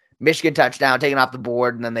Michigan touchdown taken off the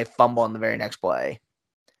board, and then they fumble on the very next play.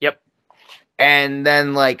 Yep. And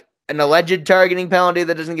then like an alleged targeting penalty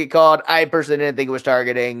that doesn't get called. I personally didn't think it was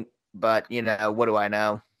targeting, but you know, what do I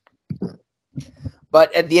know?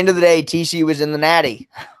 But at the end of the day, TCU was in the natty.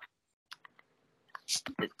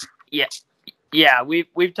 Yeah. Yeah,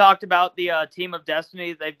 we've talked about the team of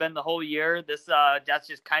destiny. They've been the whole year. That's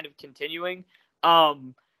just kind of continuing.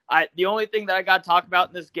 The only thing that I got to talk about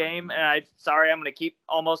in this game, and I'm going to keep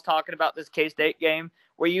almost talking about this K-State game,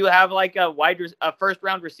 where you have like a first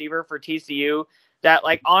round receiver for TCU that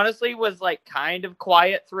like honestly was like kind of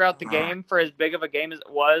quiet throughout the game for as big of a game as it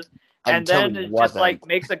was. And then it just like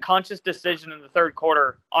makes a conscious decision in the third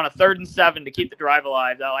quarter on a 3rd and 7 to keep the drive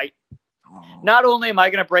alive. That like, not only am I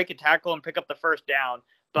going to break a tackle and pick up the first down,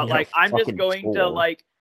 but like I'm just going to like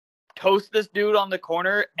toast this dude on the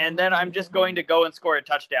corner, and then I'm just going to go and score a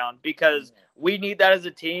touchdown because we need that as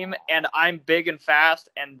a team, and I'm big and fast,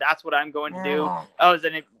 and that's what I'm going to do. That was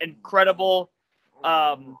an incredible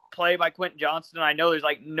play by Quentin Johnston. I know there's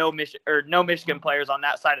like no Michigan players on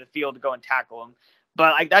that side of the field to go and tackle him,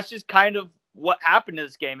 but like that's just kind of what happened in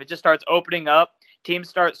this game. It just starts opening up, teams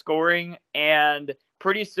start scoring, and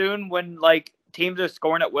pretty soon when like teams are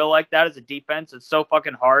scoring at will like that as a defense, it's so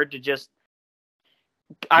fucking hard to just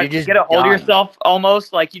get a hold of yourself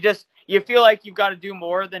almost. Like you feel like you've got to do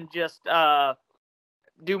more than just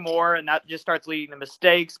do more, and that just starts leading to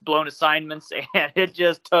mistakes, blown assignments, and it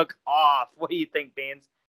just took off. What do you think, Beans?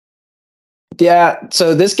 Yeah,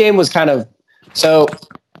 so this game was fun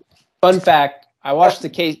fact, I watched the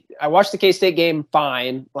K-State game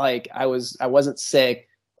fine. Like I wasn't sick.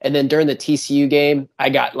 And then during the TCU game, I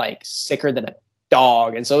got like sicker than a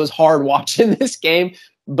dog. And so it was hard watching this game.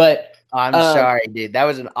 But I'm sorry, dude. That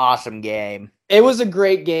was an awesome game. It was a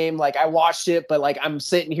great game. Like I watched it, but like I'm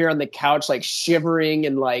sitting here on the couch, like shivering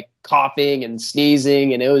and like coughing and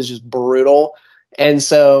sneezing, and it was just brutal. And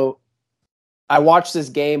so I watched this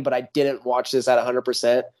game, but I didn't watch this at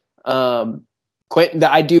 100%. Quentin,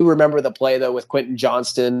 I do remember the play though with Quentin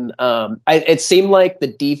Johnston. It seemed like the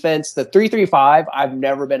defense, the 3-3-5, I've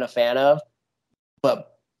never been a fan of,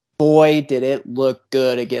 but boy, did it look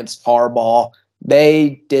good against Harbaugh.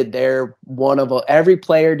 They did every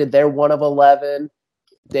player did their 1 of 11.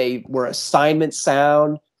 They were assignment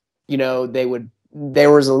sound. You know,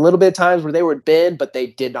 there was a little bit of times where they would bend, but they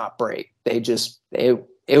did not break.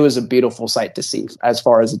 It was a beautiful sight to see as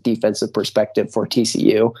far as a defensive perspective for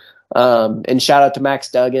TCU. And shout out to Max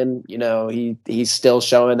Duggan. You know, he's still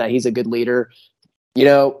showing that he's a good leader. You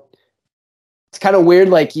know, it's kind of weird.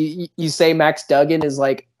 Like you say Max Duggan is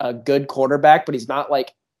like a good quarterback, but he's not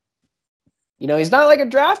like, you know, he's not like a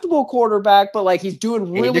draftable quarterback, but like he's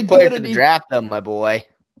doing really good. He declared for the draft, though, my boy.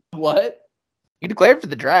 What? He declared for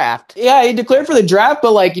the draft. Yeah, he declared for the draft,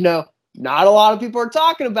 but like, you know, not a lot of people are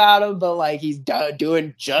talking about him, but like he's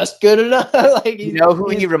doing just good enough. Like, you know who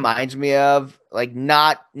he reminds me of? Like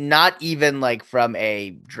not even like from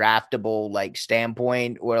a draftable like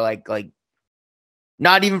standpoint, or like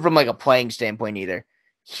not even from like a playing standpoint either.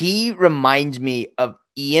 He reminds me of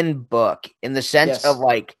Ian Book in the sense of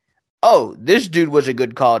like, oh, this dude was a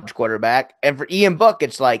good college quarterback. And for Ian Book,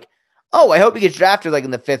 it's like, oh, I hope he gets drafted like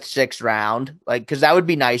in the 5th, 6th round. Like, because that would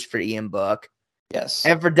be nice for Ian Book. Yes.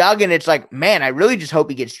 And for Duggan, it's like, man, I really just hope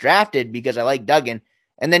he gets drafted because I like Duggan.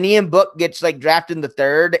 And then Ian Book gets like drafted in the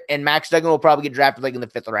 3rd, and Max Duggan will probably get drafted like in the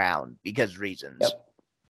 5th round because reasons. Yep.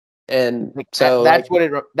 And like, so that's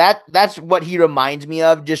what he reminds me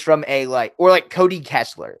of, just from a or Cody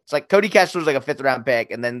Kessler. It's like Cody Kessler's like a 5th round pick,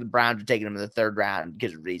 and then the Browns are taking him in the 3rd round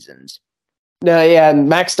because of reasons. No, yeah, and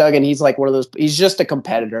Max Duggan, he's like one of those. He's just a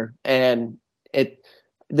competitor, and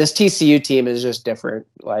this TCU team is just different.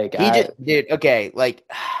 Dude, okay,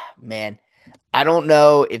 man, I don't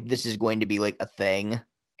know if this is going to be like a thing,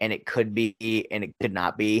 and it could be, and it could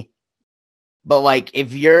not be. But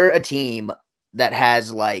if you're a team that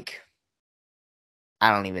has I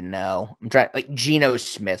don't even know. I'm trying Geno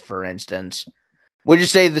Smith, for instance. Would you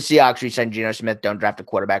say the Seahawks resign Geno Smith, don't draft a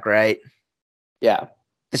quarterback, right? Yeah.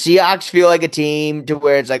 The Seahawks feel like a team to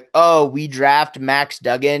where it's oh, we draft Max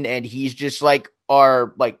Duggan and he's just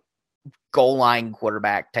our goal line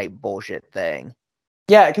quarterback type bullshit thing.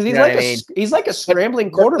 Yeah, because he's like a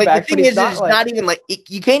scrambling quarterback. The thing is, it's not even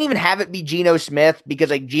you can't even have it be Geno Smith because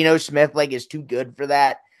Geno Smith is too good for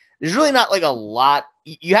that. There's really not a lot.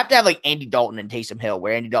 You have to have Andy Dalton and Taysom Hill,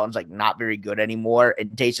 where Andy Dalton's not very good anymore,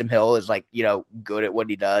 and Taysom Hill is good at what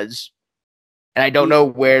he does. And I don't know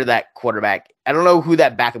where that quarterback. I don't know who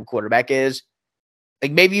that backup quarterback is.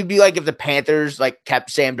 Maybe you'd be if the Panthers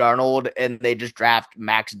kept Sam Darnold and they just draft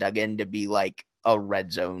Max Duggan to be a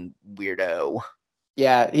red zone weirdo.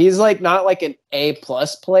 Yeah, he's not an A+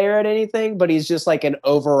 player at anything, but he's just an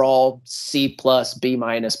overall C+, B-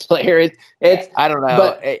 player. I don't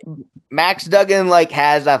know. Max Duggan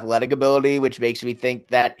has athletic ability, which makes me think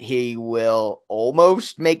that he will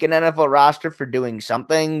almost make an NFL roster for doing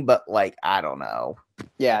something, but I don't know.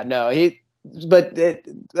 Yeah, no,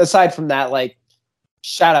 aside from that,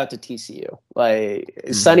 shout out to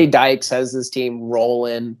TCU. Sonny Dykes has this team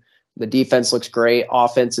rolling. The defense looks great.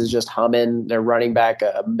 Offense is just humming. Their running back,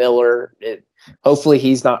 Miller. Hopefully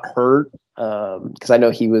he's not hurt because I know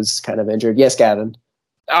he was kind of injured. Yes, Gavin.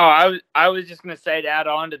 Oh, I was just going to say to add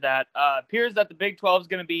on to that, appears that the Big 12 is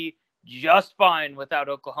going to be just fine without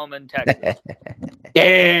Oklahoma and Texas.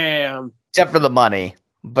 Damn. Except for the money.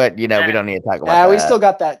 But, we don't need to talk about that. We still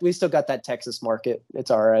got that. We still got that Texas market. It's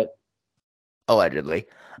all right. Allegedly.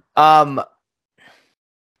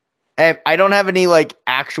 I don't have any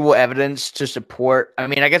actual evidence to support. I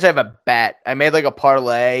mean, I guess I have a bet. I made a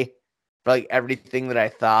parlay for everything that I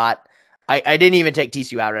thought. I didn't even take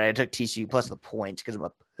TCU outright. I took TCU plus the points because I'm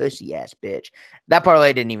a pussy ass bitch. That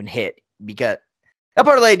parlay didn't even hit because that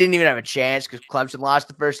parlay didn't even have a chance because Clemson lost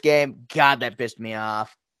the first game. God, that pissed me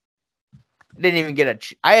off. Didn't even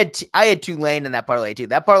get I had Tulane in that parlay too.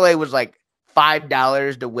 That parlay was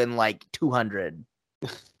 $5 to win $200,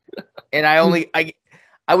 and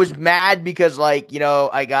I was mad because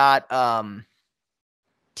I got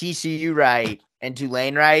TCU right and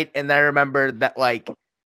Tulane right, and then I remember that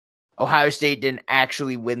Ohio State didn't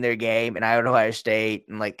actually win their game, and I had Ohio State,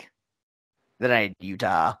 and then I had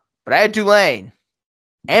Utah, but I had Tulane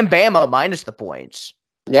and Bama minus the points.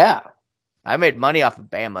 Yeah, I made money off of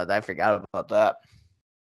Bama. I forgot about that.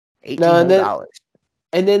 $18.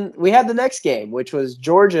 And then we had the next game, which was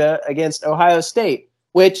Georgia against Ohio State.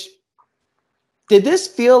 Which did this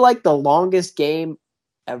feel like the longest game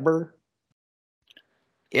ever?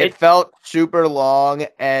 It felt super long,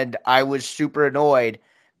 and I was super annoyed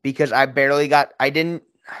because I got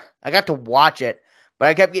to watch it, but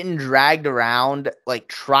I kept getting dragged around,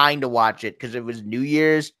 trying to watch it because it was New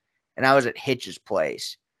Year's and I was at Hitch's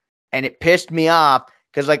place, and it pissed me off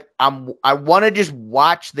because I want to just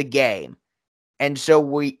watch the game, and so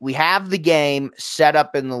we have the game set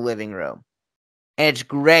up in the living room, and it's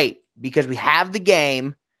great because we have the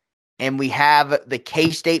game and we have the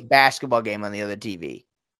K-State basketball game on the other TV.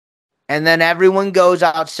 And then everyone goes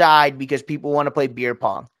outside because people want to play beer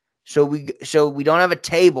pong. So we don't have a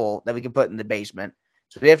table that we can put in the basement.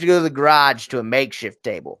 So we have to go to the garage to a makeshift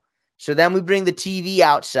table. So then we bring the TV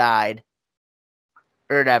outside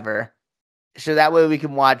or whatever. So that way we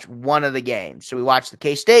can watch one of the games. So we watch the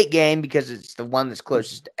K-State game because it's the one that's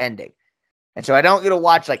closest to ending. And so I don't get to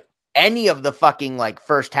watch any of the fucking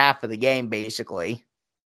first half of the game basically.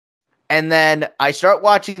 And then I start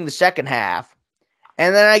watching the second half.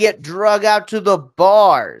 And then I get drug out to the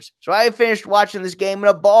bars. So I finished watching this game in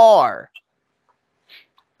a bar.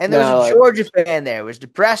 And there was a Georgia fan there. It was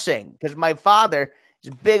depressing because my father is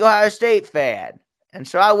a big Ohio State fan. And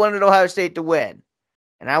so I wanted Ohio State to win.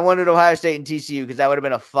 And I wanted Ohio State and TCU because that would have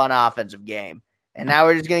been a fun offensive game. And now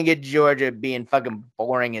we're just going to get Georgia being fucking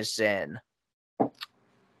boring as sin.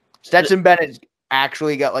 Stetson Bennett's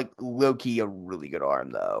actually got low-key a really good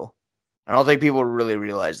arm, though. I don't think people really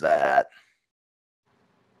realize that.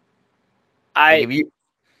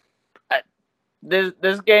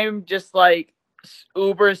 This game just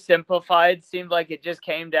uber simplified. Seemed like it just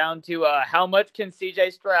came down to how much can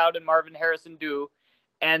CJ Stroud and Marvin Harrison do,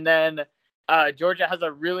 and then Georgia has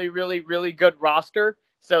a really, really, really good roster,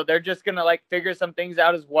 so they're just gonna like figure some things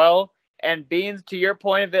out as well. And Beans, to your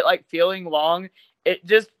point of it like feeling long, it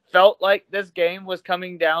just felt like this game was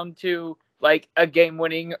coming down to like a game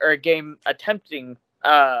winning or a game attempting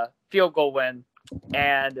field goal win.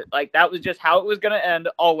 And like that was just how it was going to end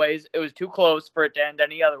always. It was too close for it to end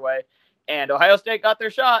any other way. And Ohio State got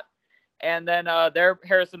their shot. And then their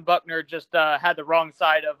Harrison Buckner just had the wrong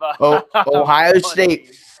side of Ohio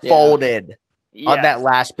State folded on that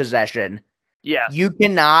last possession. Yeah. You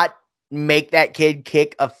cannot make that kid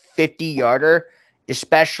kick a 50-yarder,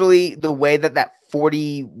 especially the way that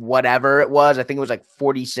 40 whatever it was. I think it was like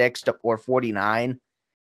 46 or 49.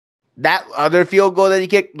 That other field goal that he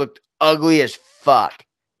kicked looked ugly as fuck.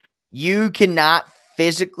 You cannot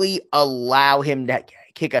physically allow him to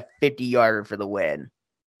kick a 50-yarder for the win.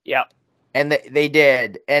 Yeah. And they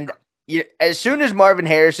did. And as soon as Marvin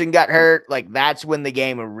Harrison got hurt, like that's when the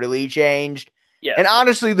game really changed. Yeah. And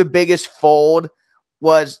honestly, the biggest fold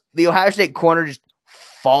was the Ohio State corner just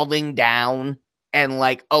falling down and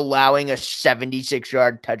like allowing a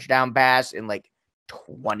 76-yard touchdown pass in like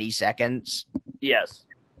 20 seconds. Yes.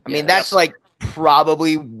 I mean, that's like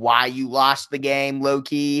probably why you lost the game, low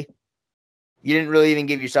key. You didn't really even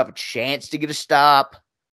give yourself a chance to get a stop.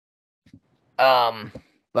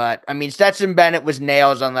 But I mean, Stetson Bennett was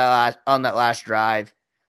nails on that last drive.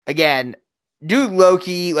 Again, dude, low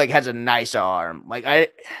key like has a nice arm.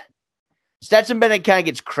 Like Stetson Bennett kind of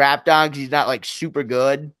gets crapped on because he's not like super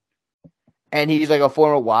good, and he's like a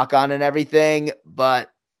former walk-on and everything.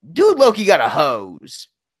 But dude, Loki got a hose.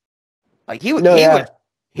 Like he was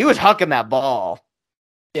hucking that ball.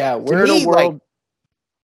 Yeah, we're in a world. Like,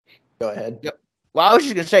 go ahead. Well, I was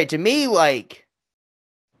just gonna say, to me, like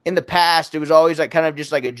in the past, it was always like kind of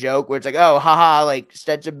just like a joke where it's like, oh, haha, like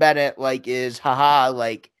Stetson Bennett, like is haha,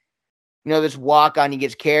 like this walk-on, he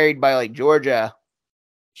gets carried by like Georgia's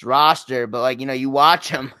roster, but like you watch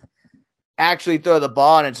him actually throw the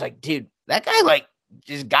ball, and it's like, dude, that guy like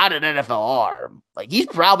just got an NFL arm. Like he's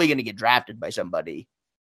probably gonna get drafted by somebody.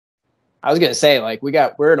 I was gonna say, like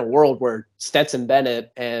we're in a world where Stetson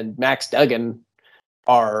Bennett and Max Duggan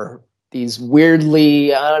are these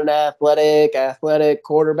weirdly unathletic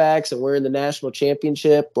quarterbacks, and we're in the national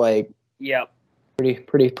championship. Like, yeah,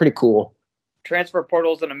 pretty cool. Transfer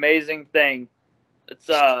portal is an amazing thing. It's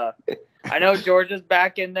I know Georgia's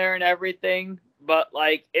back in there and everything, but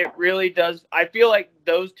like it really does. I feel like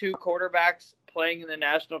those two quarterbacks playing in the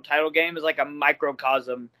national title game is like a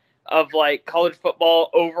microcosm of like college football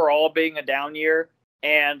overall being a down year,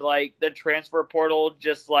 and like the transfer portal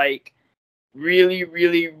just like really,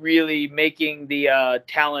 really, really making the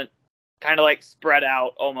talent kind of like spread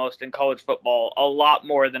out almost in college football a lot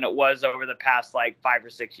more than it was over the past like 5 or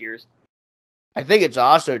 6 years. I think it's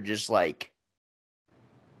also just like,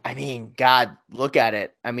 I mean, God, look at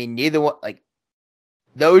it. I mean, neither one, like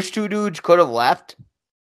those two dudes could have left.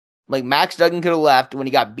 Like Max Duggan could have left when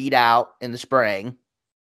he got beat out in the spring.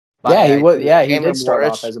 Yeah, he was. Yeah, he did start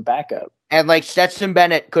off as a backup. And like Stetson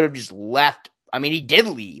Bennett could have just left. I mean, he did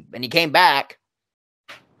leave, and he came back,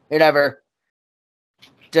 whatever,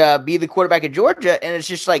 to be the quarterback of Georgia. And it's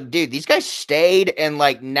just like, dude, these guys stayed, and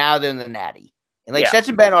like now they're in the Natty. And like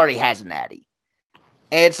Stetson Bennett already has a Natty.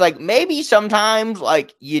 And it's like maybe sometimes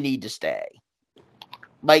like you need to stay.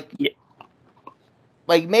 Like,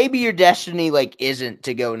 like maybe your destiny like isn't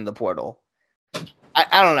to go into the portal.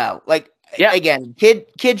 I don't know. Like, again,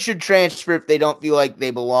 kids should transfer if they don't feel like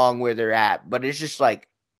they belong where they're at. But it's just like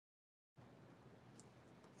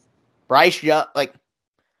Bryce Young, like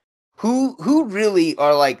who really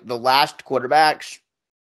are like the last quarterbacks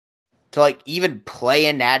to like even play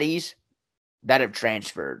in natties that have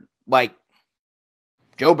transferred. Like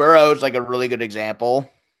Joe Burrow is like a really good example.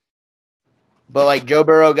 But like Joe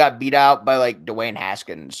Burrow got beat out by like Dwayne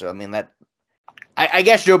Haskins. So I mean that I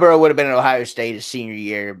guess Joe Burrow would have been at Ohio State his senior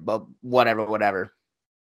year, but whatever.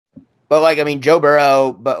 But like I mean Joe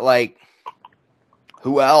Burrow, but like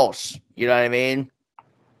who else? You know what I mean?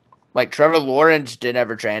 Like Trevor Lawrence didn't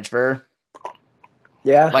ever transfer.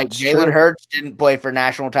 Yeah. Like Jalen Hurts didn't play for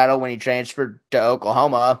national title when he transferred to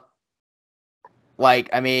Oklahoma. Like,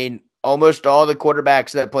 I mean, almost all the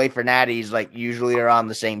quarterbacks that play for natties like usually are on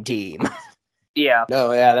the same team. Yeah.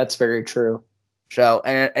 No, yeah, that's very true. So,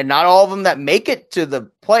 and not all of them that make it to the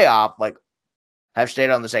playoff like have stayed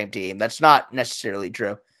on the same team. That's not necessarily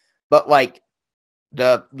true. But like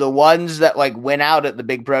the ones that like went out at the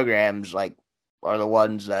big programs like are the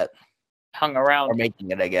ones that hung around are making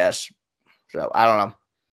it, I guess. So, I don't know.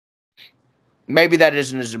 maybe that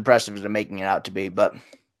isn't as impressive as I'm making it out to be, but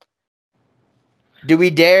do we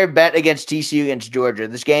dare bet against TCU against Georgia?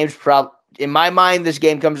 This game's in my mind, this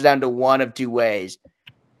game comes down to one of two ways.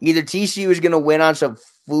 Either TCU is going to win on some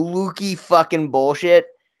fluky fucking bullshit,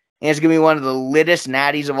 and it's going to be one of the littest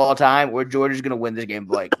natties of all time, or Georgia's going to win this game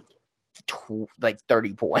like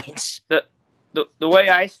 30 points. The way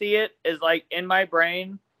I see it is like in my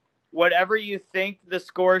brain, whatever you think the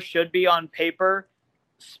score should be on paper,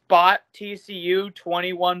 spot TCU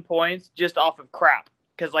 21 points just off of crap.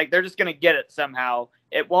 Because like they're just going to get it somehow.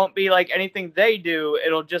 It won't be like anything they do.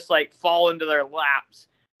 It'll just like fall into their laps.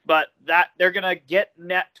 But that they're going to get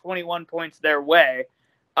net 21 points their way.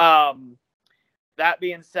 That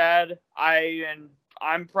being said,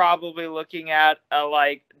 I'm probably looking at a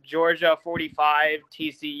like Georgia 45,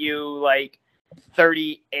 TCU like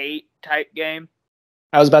 38 type game.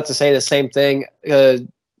 I was about to say the same thing because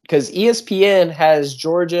ESPN has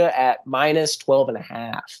Georgia at minus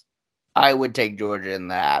 12.5. I would take Georgia in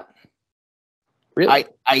that. Really?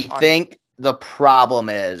 I think the problem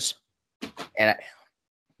is, and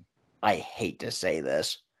I hate to say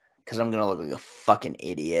this because I'm going to look like a fucking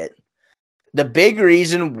idiot. The big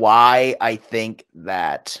reason why I think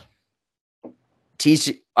that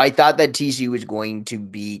I thought that TCU was going to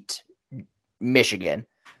beat Michigan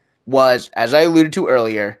was, as I alluded to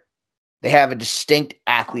earlier, they have a distinct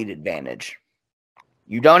athlete advantage.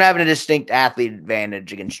 You don't have a distinct athlete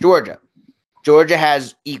advantage against Georgia. Georgia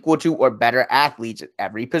has equal to or better athletes at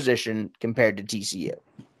every position compared to TCU.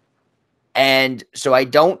 And so I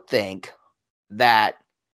don't think that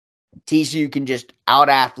TCU can just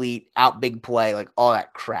out-athlete, out-big play, like all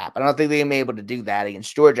that crap. I don't think they're going to be able to do that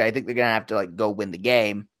against Georgia. I think they're going to have to like go win the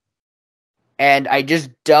game. And I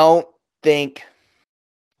just don't think...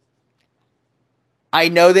 I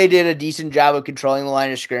know they did a decent job of controlling the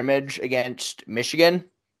line of scrimmage against Michigan.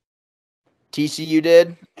 TCU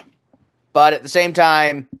did. But at the same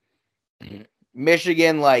time,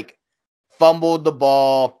 Michigan like fumbled the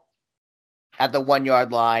ball at the 1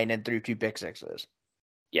 yard line and threw 2 pick sixes.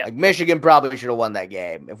 Yeah. Like Michigan probably should have won that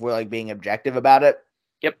game if we're like being objective about it.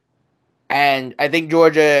 Yep. And I think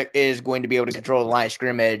Georgia is going to be able to control the line of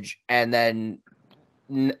scrimmage, and then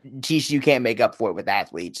TCU can't make up for it with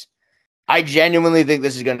athletes. I genuinely think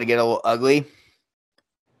this is going to get a little ugly.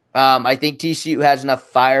 I think TCU has enough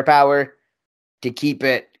firepower to keep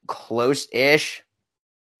it close-ish,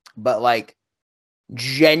 but like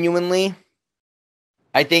genuinely,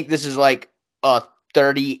 I think this is like a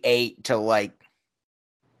 38 to like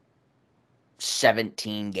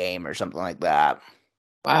 17 game or something like that.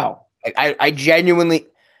 Wow. Like I genuinely,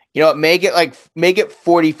 make it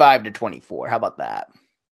 45 to 24. How about that?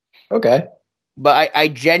 Okay. But I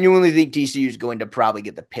genuinely think TCU is going to probably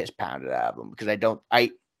get the piss pounded out of them because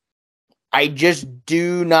I just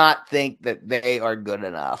do not think that they are good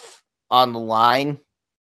enough on the line,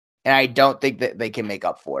 and I don't think that they can make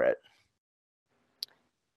up for it.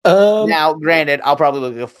 Now, granted, I'll probably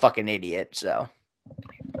look like a fucking idiot, so.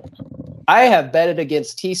 I have betted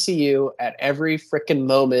against TCU at every freaking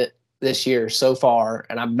moment this year so far,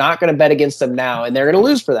 and I'm not going to bet against them now, and they're going to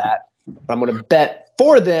lose for that. But I'm going to bet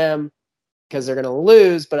for them because they're going to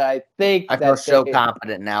lose, but I think I feel so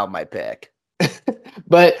confident now in my pick.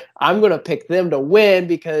 But I'm going to pick them to win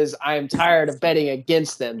because I am tired of betting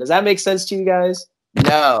against them. Does that make sense to you guys?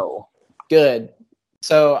 No. Good.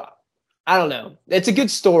 So, I don't know. It's a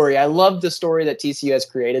good story. I love the story that TCU has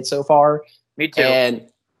created so far. Me too. And,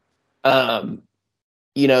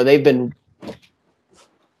 they've been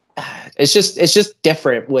 – it's just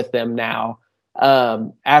different with them now.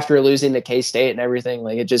 After losing to K-State and everything,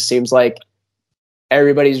 like it just seems like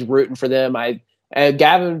everybody's rooting for them.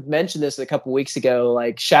 Gavin mentioned this a couple weeks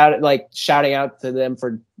ago, shouting out to them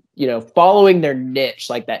for, following their niche,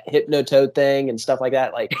 like that Hypnotoad thing and stuff like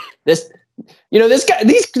that. Like this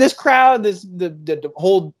crowd, the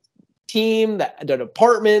whole team, the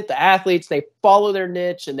department, the athletes, they follow their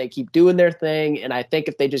niche and they keep doing their thing. And I think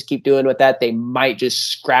if they just keep doing with that, they might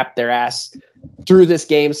just scrap their ass through this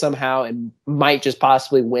game somehow and might just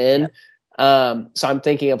possibly win. So I'm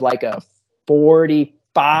thinking of like a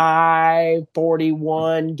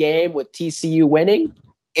 45-41 game with TCU winning.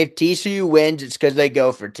 If TCU wins, it's because they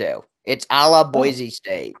go for 2. It's a la Boise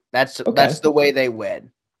State. That's the way they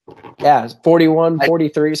win. Yeah,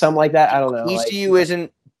 41-43, something like that. I don't know. TCU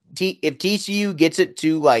isn't – if TCU gets it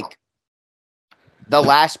to like the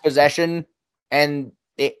last possession, and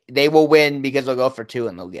they will win because they'll go for 2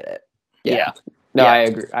 and they'll get it. Yeah. No, I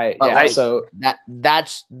agree. So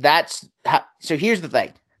that's how, so here's the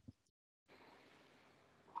thing.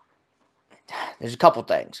 There's a couple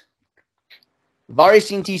things. We've already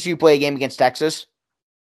seen TCU play a game against Texas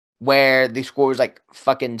where the score was like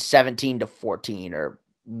fucking 17-14 or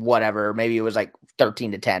whatever. Maybe it was like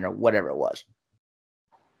 13-10 or whatever it was.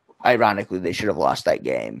 Ironically, they should have lost that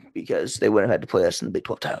game because they wouldn't have had to play us in the Big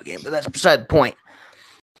 12 title game. But that's beside the point.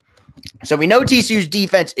 So we know TCU's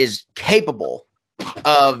defense is capable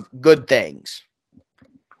of good things.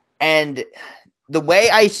 And the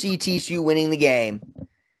way I see TCU winning the game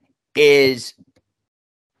is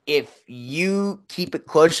if you keep it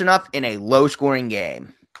close enough in a low-scoring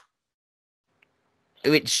game.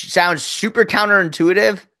 Which sounds super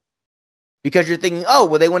counterintuitive because you're thinking, oh,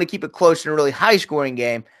 well, they want to keep it close in a really high-scoring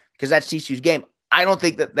game because that's TCU's game. I don't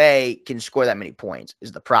think that they can score that many points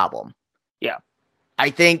is the problem. Yeah. I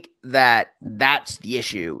think that that's the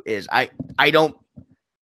issue is I don't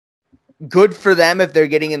 – good for them if they're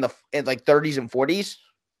getting in like 30s and 40s.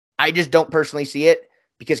 I just don't personally see it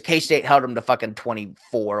because K-State held them to fucking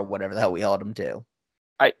 24 or whatever the hell we held them to. You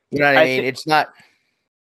know what I mean? It's not –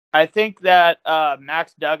 I think that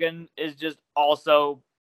Max Duggan is just also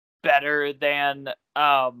better than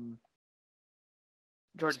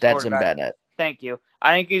Georgia Stetson Bennett. Thank you.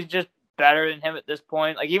 I think he's just better than him at this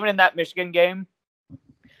point. Like, even in that Michigan game,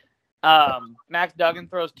 Max Duggan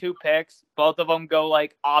throws 2 picks. Both of them go,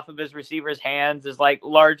 like, off of his receiver's hands. Is, like,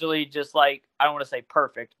 largely just, like, I don't want to say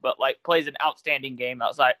perfect, but, like, plays an outstanding game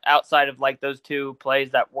outside of, like, those 2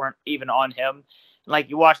 plays that weren't even on him. Like,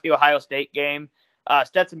 you watch the Ohio State game.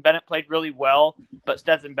 Stetson Bennett played really well, but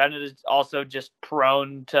Stetson Bennett is also just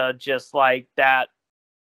prone to just like that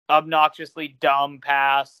obnoxiously dumb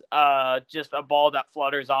pass, just a ball that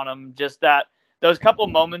flutters on him. Just those couple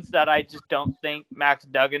moments that I just don't think Max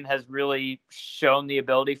Duggan has really shown the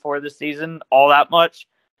ability for this season all that much.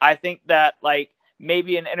 I think that like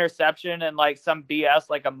maybe an interception and like some BS,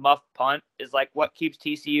 like a muff punt is like what keeps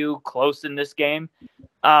TCU close in this game.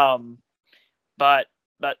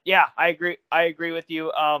 But yeah, I agree with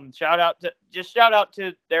you. Shout out to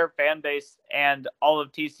their fan base and all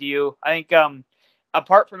of TCU. I think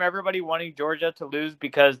apart from everybody wanting Georgia to lose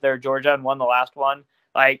because they're Georgia and won the last one,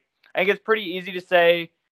 like I think it's pretty easy to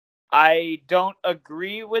say I don't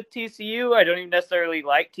agree with TCU. I don't even necessarily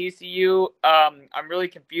like TCU. I'm really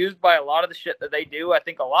confused by a lot of the shit that they do. I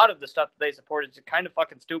think a lot of the stuff that they support is kind of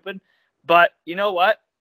fucking stupid. But you know what?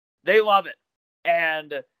 They love it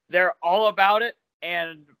and they're all about it.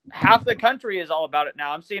 And half the country is all about it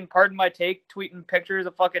now. I'm seeing Pardon My Take tweeting pictures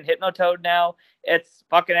of fucking Hypnotoad now. It's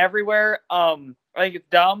fucking everywhere. I think it's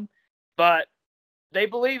dumb, but they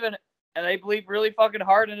believe in it, and they believe really fucking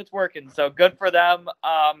hard, and it's working. So good for them.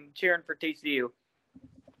 Cheering for TCU.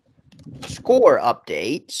 Score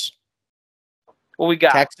updates. What we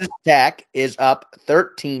got? Texas Tech is up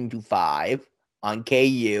 13-5 on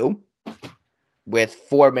KU with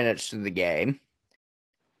 4 minutes to the game.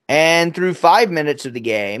 And through 5 minutes of the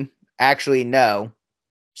game, actually, no,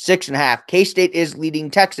 6.5, K-State is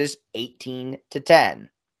leading Texas 18-10.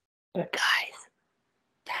 Guys,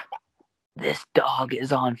 this dog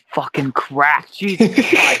is on fucking crack. Jesus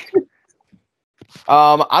Christ.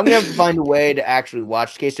 I'm going to have to find a way to actually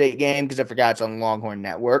watch the K-State game because I forgot it's on Longhorn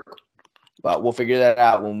Network. But we'll figure that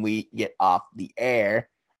out when we get off the air.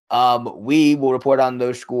 We will report on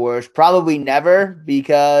those scores probably never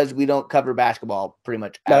because we don't cover basketball pretty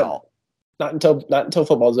much at all. Not until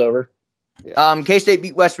football's over. Yeah. K-State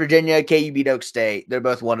beat West Virginia. KU beat Oak State. They're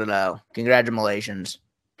both 1-0. Congratulations.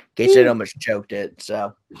 K-State almost choked it.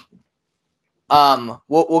 So,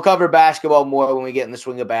 we'll cover basketball more when we get in the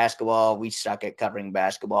swing of basketball. We suck at covering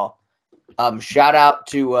basketball. Shout out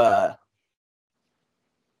to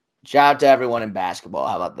everyone in basketball.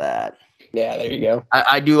 How about that? Yeah, there you go.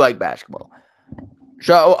 I do like basketball.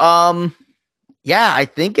 So, yeah, I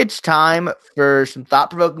think it's time for some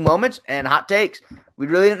thought-provoking moments and hot takes. We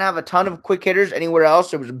really didn't have a ton of quick hitters anywhere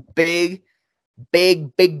else. It was a big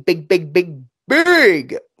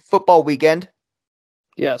football weekend.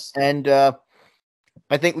 Yes. And I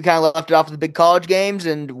think we kind of left it off with the big college games,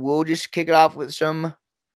 and we'll just kick it off with some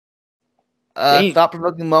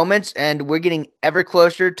thought-provoking moments. And we're getting ever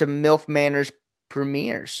closer to MILF Manor's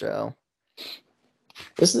premiere, so...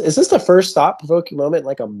 Is this the first thought-provoking moment in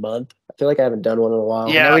like a month? I feel like I haven't done one in a while.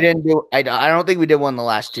 Yeah. No, we didn't do. I don't think we did one the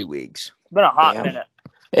last 2 weeks. It's been a hot minute.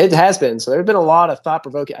 It has been. So there's been a lot of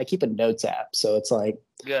thought-provoking. I keep a notes app, so it's like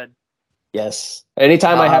good. Yes.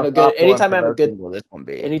 Anytime I have a good Will this one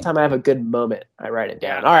be? anytime I have a good moment, I write it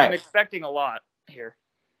down. Yeah, All right. I'm expecting a lot here.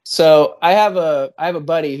 So I have a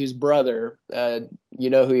buddy whose brother, you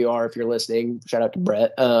know who you are if you're listening. Shout out to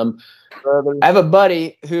Brett. I have a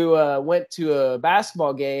buddy who went to a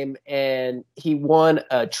basketball game and he won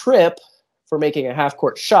a trip for making a half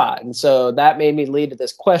court shot. And so that made me lead to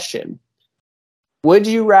this question. Would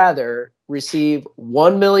you rather receive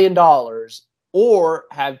 $1 million or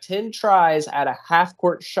have 10 tries at a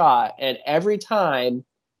half-court shot, and every time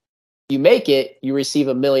you make it, you receive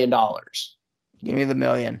 $1 million? Give me the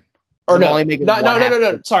million. Or I'm no, only making no.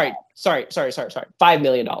 one Sorry. $5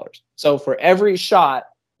 million. So for every shot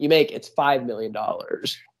you make, it's $5 million.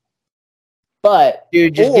 But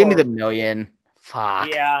dude, just give me the million. Fuck.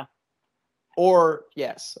 Yeah. Or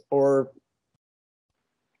yes, or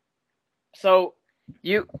So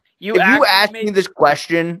if you asked me this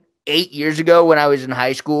question 8 years ago when I was in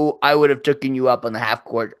high school, I would have taken you up on the half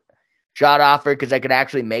court shot offer because I could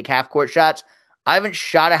actually make half court shots. I haven't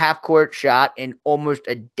shot a half court shot in almost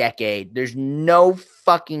a decade. There's no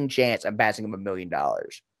fucking chance I'm passing him $1 million.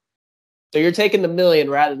 So you're taking the million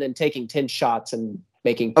rather than taking 10 shots and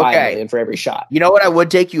making $5 million for every shot. You know what I would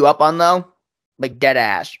take you up on though? Like dead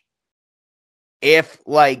ass. If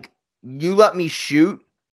like you let me shoot,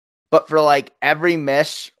 but for like every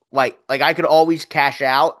miss, like I could always cash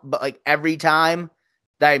out, but like every time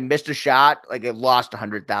that I missed a shot, like it lost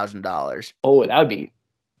 $100,000. Oh, that would be.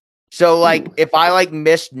 So like if I like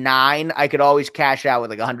missed 9, I could always cash out with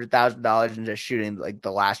like $100,000 and just shooting like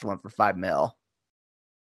the last one for $5 million.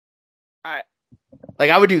 Like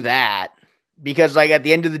I would do that because like at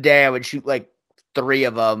the end of the day, I would shoot like 3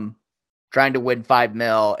 of them, trying to win $5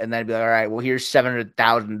 million, and then be like, all right, well here's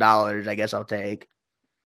 $700,000. I guess I'll take.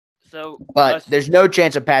 So, but there's no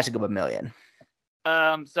chance of passing up $1 million.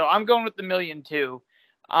 So I'm going with the million too.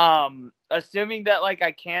 Assuming that like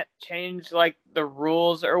I can't change like the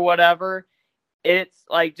rules or whatever, it's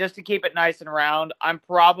like just to keep it nice and round. I'm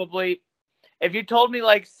probably, if you told me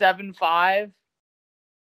like 7-5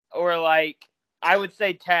 or like I would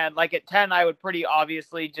say 10, like at 10 I would pretty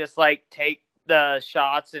obviously just like take the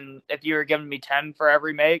shots, and if you were giving me 10 for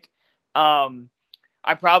every make, I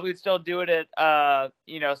probably would still do it at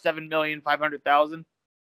 7,500,000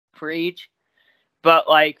 for each. But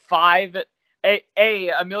like 5,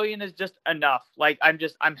 $1 million is just enough. Like I'm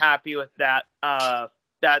happy with that.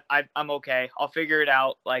 That I'm okay. I'll figure it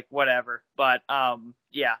out. Like whatever. But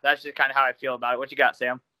yeah, that's just kind of how I feel about it. What you got,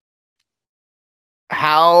 Sam?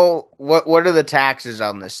 What are the taxes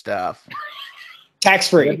on this stuff? Tax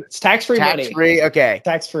free. It's tax free money. Tax free. Okay.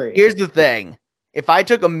 Tax free. Here's the thing: if I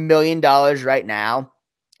took $1 million right now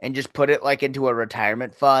and just put it like into a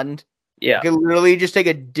retirement fund. Yeah. I could literally just take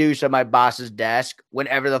a deuce on my boss's desk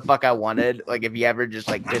whenever the fuck I wanted. Like if he ever just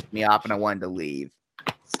like pissed me off and I wanted to leave.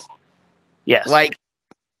 Yes. Like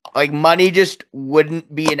money just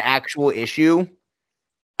wouldn't be an actual issue.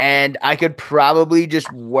 And I could probably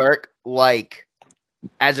just work like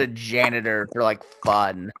as a janitor for like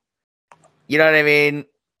fun. You know what I mean?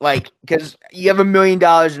 Like, cause you have $1 million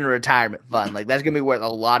in a retirement fund. Like that's going to be worth a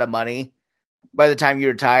lot of money by the time you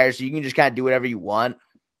retire. So you can just kind of do whatever you want.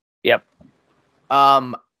 Yep.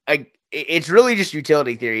 It's really just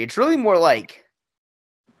utility theory. It's really more like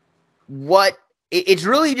it's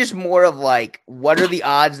really just more of like, what are the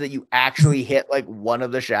odds that you actually hit like one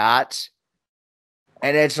of the shots?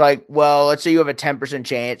 And it's like, well, let's say you have a 10%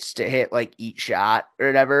 chance to hit like each shot or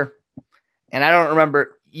whatever. And I don't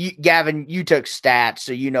remember, Gavin, you took stats,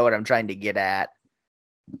 so you know what I'm trying to get at.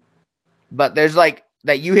 But there's like,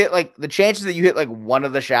 that you hit like the chances that you hit like one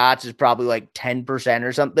of the shots is probably like 10%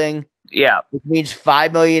 or something. Yeah. Which means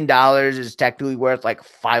 $5 million is technically worth like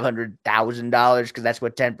 $500,000 because that's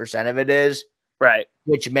what 10% of it is. Right.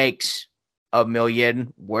 Which makes $1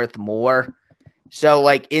 million worth more. So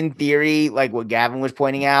like in theory, like what Gavin was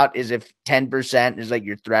pointing out is if 10% is like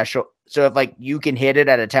your threshold. So if like you can hit it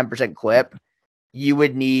at a 10% clip, you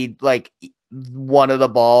would need like one of the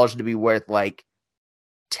balls to be worth like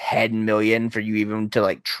 10 million for you even to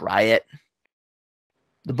like try it.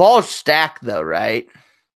 The ball's stacked though, right?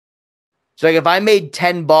 So like if I made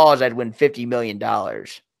 10 balls, I'd win $50 million.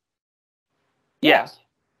 Yes.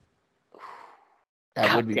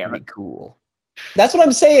 That would be pretty cool. That's what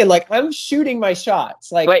I'm saying. Like I'm shooting my shots.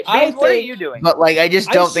 Like wait, what are you doing? But like I just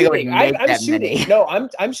don't think I would make I'm that shooting. many. No,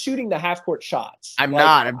 I'm shooting the half court shots. I'm like,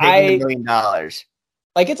 not. I'm taking $1 million.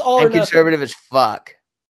 Like it's all I'm or nothing. conservative as fuck.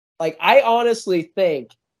 Like I honestly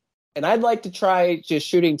think, and I'd like to try just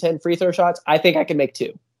shooting 10 free throw shots. I think I can make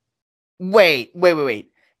 2. Wait.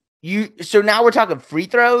 So now we're talking free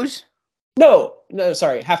throws? No,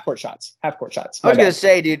 sorry. Half court shots. I was gonna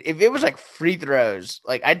say, dude, if it was like free throws,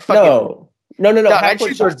 like I'd fucking no. I'd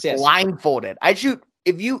shoot those blindfolded. I'd shoot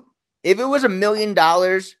if it was $1 million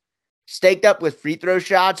staked up with free throw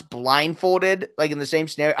shots, blindfolded, like in the same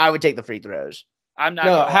scenario, I would take the free throws. I'm not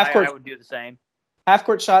gonna half court. I would do the same. Half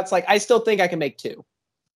court shots, like I still think I can make 2.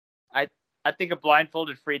 I think a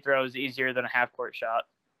blindfolded free throw is easier than a half court shot.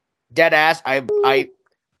 Dead ass.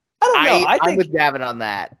 I don't know. I I'm think with Gavin on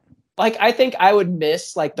that. like I think I would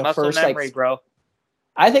miss like the Muscle first memory, like bro.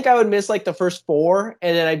 I think I would miss like the first 4,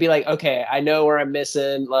 and then I'd be like, okay, I know where I'm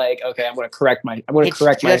missing. Like, okay, I'm gonna correct my. It's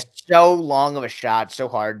just so long of a shot, so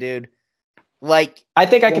hard, dude. Like, I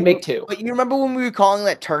think I can make 2. But you remember when we were calling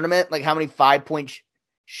that tournament, like how many 5-point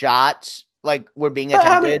shots like were being But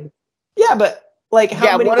attempted? Yeah, but like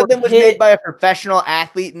how many? One were of them was hit? made by a professional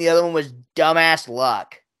athlete, and the other one was dumbass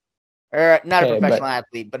luck, or not a professional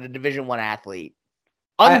athlete, but a Division I athlete,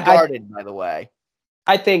 unguarded, by the way.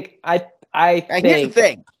 I think. And here's the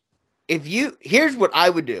thing: here's what I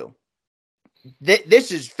would do.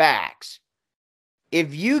 This is facts.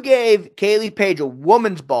 If you gave Kaylee Page a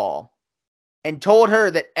woman's ball and told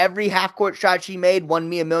her that every half-court shot she made won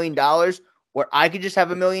me $1 million, or I could just have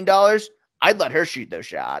 $1 million, I'd let her shoot those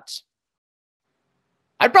shots.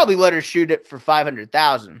 I'd probably let her shoot it for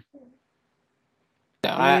 500,000.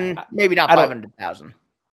 No, maybe not 500,000.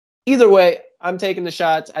 Either way, I'm taking the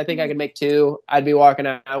shots. I think I can make 2. I'd be walking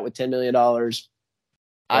out with $10 million.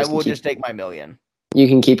 I will just take my $1 million. You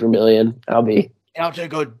can keep your $1 million. I'll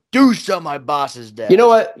take go do some my boss's desk. You know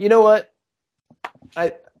what? You know what?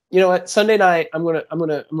 Sunday night, I'm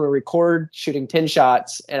gonna record shooting 10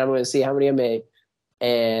 shots, and I'm gonna see how many I make.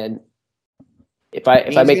 And if I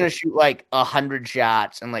make, gonna shoot like 100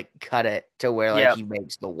 shots and like cut it to where like he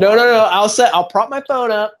makes the one. No. I'll prop my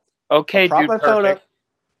phone up. Okay, I'll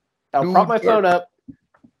prop my phone up.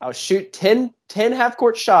 I'll shoot 10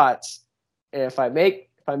 half-court shots, and if I make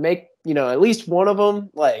at least one of them,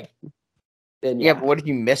 like, then but what if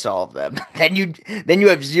you miss all of them? then you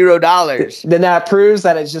have $0. Then that proves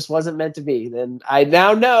that it just wasn't meant to be. Then I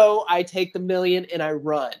now know I take the $1 million and I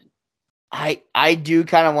run. I do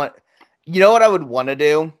kind of want. You know what I would want to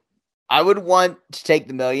do? I would want to take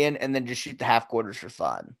the $1 million and then just shoot the half quarters for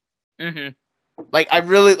fun. Mm-hmm. Like I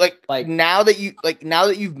really like now that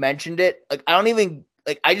you've mentioned it, like I don't even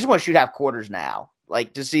like I just want to shoot half quarters now.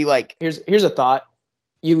 Like to see like here's a thought.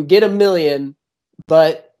 You get $1 million,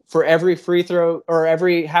 but for every free throw or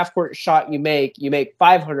every half court shot you make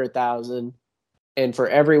 500,000, and for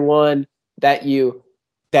every one that you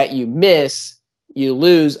miss, you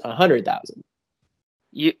lose 100,000.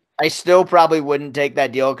 I still probably wouldn't take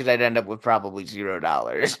that deal because I'd end up with probably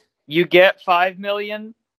 $0. You get 5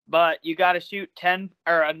 million, but you got to shoot 10.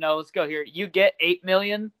 Or no, let's go here. You get 8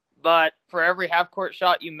 million, but for every half court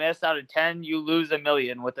shot you miss out of 10, you lose $1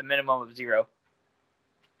 million with a minimum of 0.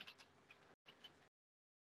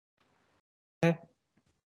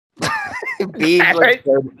 Beans right?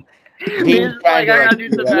 Beans like, I gotta do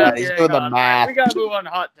some math. He's doing the math. We gotta move on to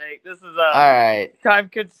hot take. This is a all right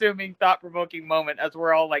time-consuming, thought-provoking moment as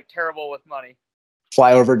we're all like terrible with money.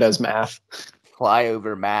 Flyover does math.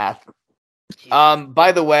 Flyover math.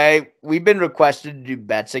 By the way, we've been requested to do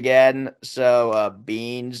bets again. So,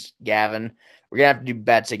 Beans, Gavin, we're gonna have to do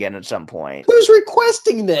bets again at some point. Who's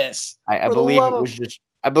requesting this? I believe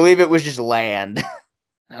it was just land.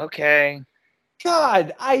 Okay.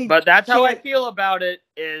 God, But that's how I feel about it.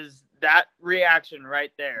 Is that reaction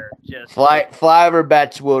right there? Just flyover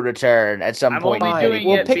bets will return at some point. I'm only doing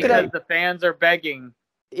it because the fans are begging.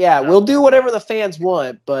 Yeah, we'll do whatever the fans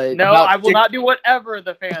want, but no, I will not do whatever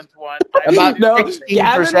the fans want. About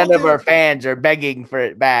 16% of our fans are begging for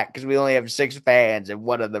it back because we only have 6 fans and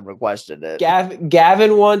one of them requested it.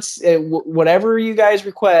 Gavin wants whatever you guys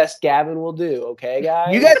request. Gavin will do. Okay,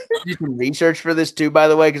 guys. You guys do some research for this too, by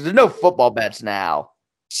the way, because there's no football bets now.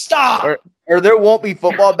 Stop. Or there won't be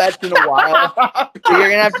football bets in a while. So you're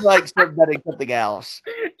gonna have to like start betting something else.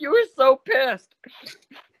 You were so pissed.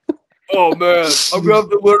 Oh man, I'm gonna have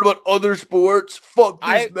to learn about other sports. Fuck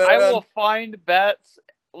this, man. I will find bets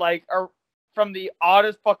like from the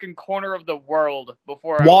oddest fucking corner of the world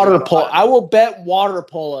before water polo. I will bet water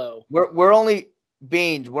polo. We're only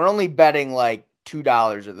betting like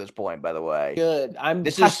 $2 at this point. By the way, good. I'm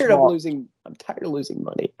tired of losing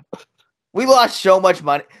money. We lost so much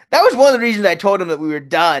money. That was one of the reasons I told him that we were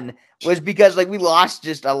done. Was because like we lost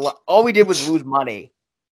just a lot. All we did was lose money.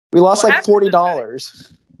 We lost like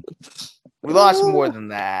 $40. We lost more than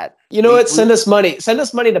that. You know what? Send us money. Send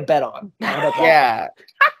us money to bet on. Yeah.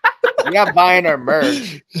 We're not buying our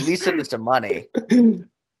merch. At least send us some money. Do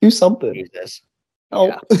something. Jesus. Oh.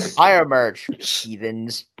 Yeah. Buy our merch,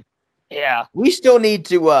 heathens. Yeah. We still need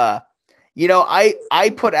to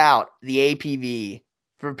I put out the APV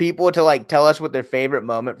for people to like tell us what their favorite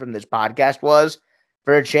moment from this podcast was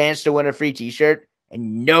for a chance to win a free t-shirt,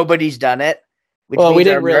 and nobody's done it. Well, we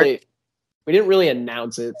didn't really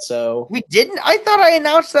announce it, so we didn't. I thought I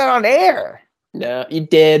announced that on air. No, you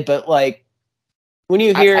did, but like when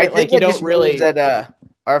you hear it, like you don't really that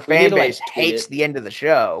our fan base hates the end of the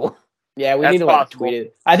show. Yeah, we That's need to like possible. tweet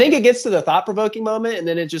it. I think it gets to the thought-provoking moment, and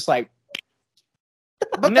then it's just like,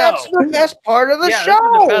 But No. that's the best part of the Yeah, show.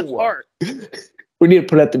 this is the best part. we need to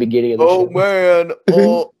put it at the beginning of the show. Man,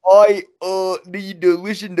 I need to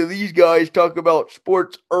listen to these guys talk about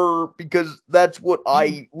sports because that's what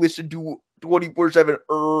I listen to 24/7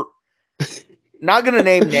 Not gonna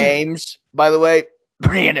name names, by the way.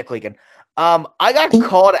 Brianna Clegan. I got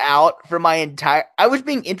called out for I was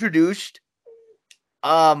being introduced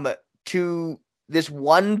to this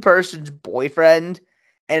one person's boyfriend,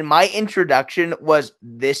 and my introduction was,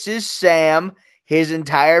 this is Sam. His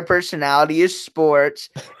entire personality is sports.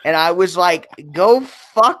 And I was like, go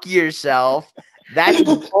fuck yourself. That's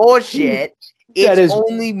bullshit. It's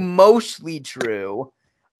only mostly true.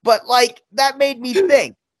 But like, that made me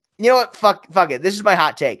think. You know what? Fuck it. This is my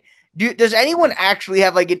hot take. Does anyone actually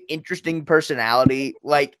have like an interesting personality?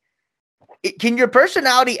 Like, can your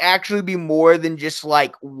personality actually be more than just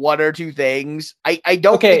like one or two things? I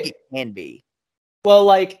don't think it can be. Well,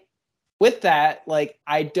 like with that, like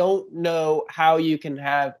I don't know how you can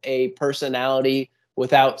have a personality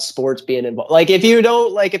without sports being involved. Like if you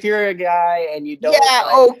don't, like if you're a guy and you don't,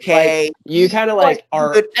 okay, like, you kind of like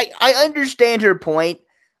are. I understand her point.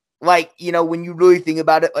 Like, you know, when you really think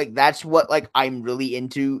about it, like that's what like I'm really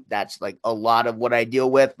into. That's like a lot of what I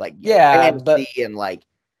deal with, like fantasy and like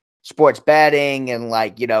sports betting and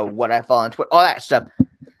like, you know, what I follow on Twitter, all that stuff.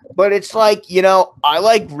 But it's like, you know, I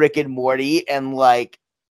like Rick and Morty and like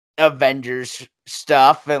Avengers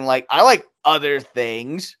stuff and like I like other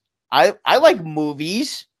things. I like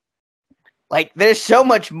movies. Like there's so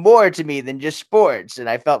much more to me than just sports, and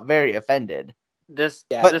I felt very offended. This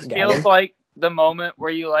feels like the moment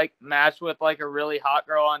where you like match with like a really hot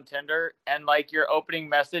girl on Tinder and like your opening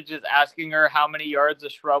message is asking her how many yards a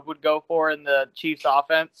shrub would go for in the Chiefs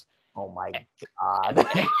offense. Oh my God.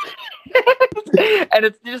 And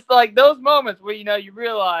it's just like those moments where, you know, you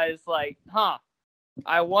realize like,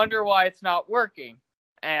 I wonder why it's not working.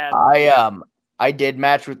 And I did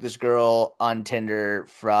match with this girl on Tinder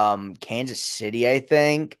from Kansas City, I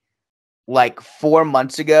think, like 4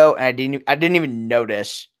 months ago, and I didn't even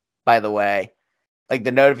notice, by the way. Like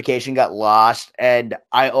the notification got lost, and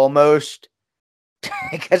I almost,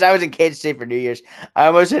 because I was in Kansas City for New Year's, I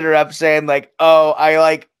almost hit her up saying like, "Oh, I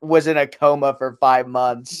like was in a coma for 5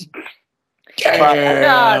 months." But,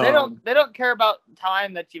 nah, they don't care about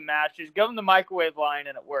time that you match. Just give them the microwave line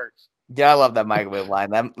and it works. Yeah, I love that microwave line.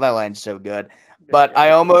 That line's so good. But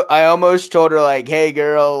I almost told her like, "Hey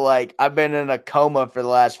girl, like I've been in a coma for the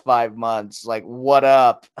last 5 months. Like, what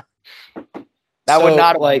up?" That would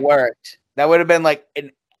not have worked. That would have been like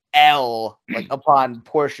an L, like upon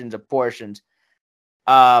portions of portions.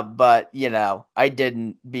 But you know, I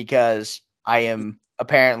didn't because I am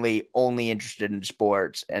apparently only interested in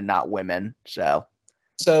sports and not women. So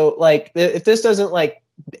like if this doesn't like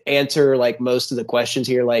answer like most of the questions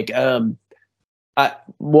here, like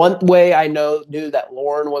one way I knew that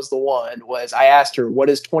Lauren was the one was I asked her, what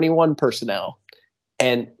is 21 personnel?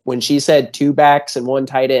 And when she said 2 backs and 1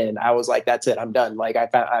 tight end, I was like, that's it. I'm done. Like I'm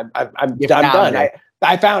done.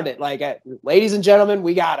 I found it. Like, ladies and gentlemen,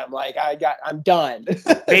 we got him. Like I'm done.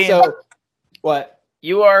 So what?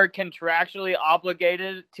 You are contractually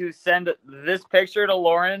obligated to send this picture to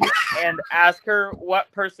Lauren and ask her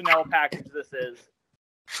what personnel package this is.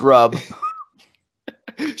 Shrub.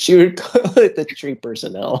 She would call it the tree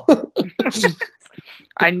personnel.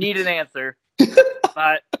 I need an answer.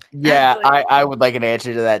 But yeah, I would like an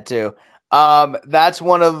answer to that too. That's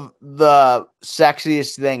one of the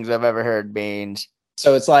sexiest things I've ever heard, Beans.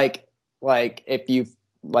 So it's like if you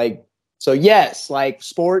like, so yes, like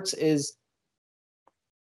sports is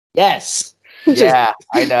yes. Yeah,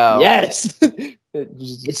 I know. Yes.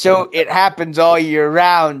 So it happens all year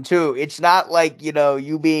round too. It's not like, you know,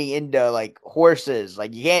 you being into like horses.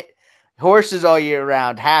 Like you can't horses all year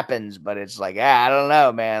round happens, but it's like, I don't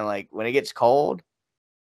know, man. Like when it gets cold.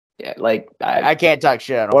 Yeah, like I can't talk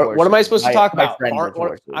shit on a horse. What am I supposed to talk about?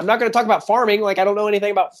 I'm not going to talk about farming. Like I don't know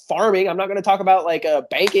anything about farming. I'm not going to talk about like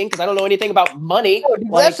banking because I don't know anything about money.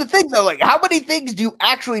 That's the thing though. Like how many things do you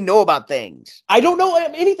actually know about things? I don't know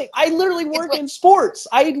anything. I literally work in sports.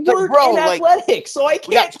 I work in athletics, so I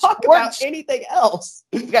can't talk about anything else.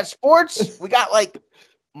 We got sports. We got like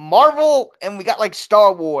Marvel, and we got like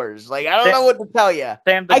Star Wars. Like I don't know what to tell you.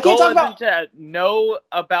 Sam, the goal isn't to know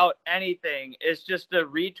about anything. It's just to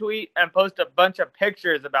retweet and post a bunch of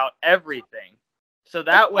pictures about everything, so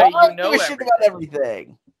that way you know shit about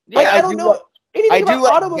everything. Yeah, I don't know anything about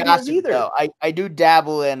automobiles either. Though. I do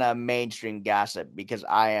dabble in a mainstream gossip because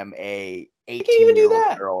I am a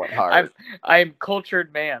 18-year-old girl at heart. I'm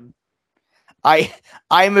cultured man.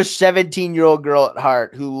 I'm a 17-year-old girl at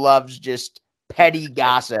heart who loves just petty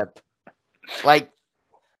gossip. Like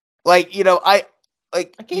you know, I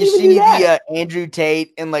can't you even see do that. the Andrew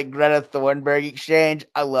Tate and like Greta Thunberg exchange.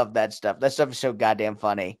 I love that stuff. That stuff is so goddamn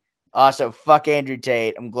funny. Also, fuck Andrew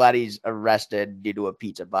Tate. I'm glad he's arrested due to a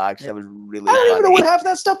pizza box. That was really I don't funny. even know what half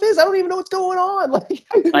that stuff is. I don't even know what's going on.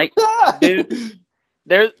 Like, dude,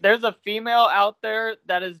 there's a female out there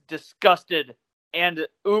that is disgusted and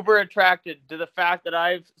uber attracted to the fact that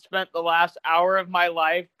I've spent the last hour of my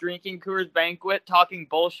life drinking Coors Banquet, talking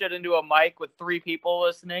bullshit into a mic with 3 people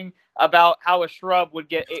listening about how a shrub would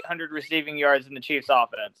get 800 receiving yards in the Chiefs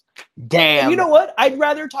offense. Damn. And you know what? I'd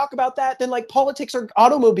rather talk about that than like politics or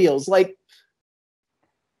automobiles. Like,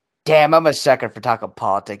 damn, I'm a sucker for talking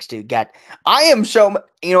politics, dude. God, I am so,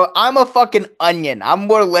 I'm a fucking onion. I'm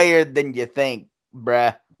more layered than you think,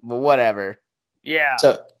 bruh. But whatever. Yeah.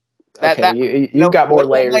 so That- okay, that- you've got more what-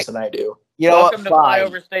 layers than I do. You know Welcome what? to Fine.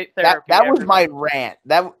 Flyover State Therapy. That was everyone. my rant.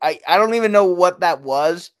 That I don't even know what that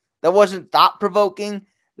was. That wasn't thought provoking.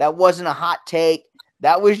 That wasn't a hot take.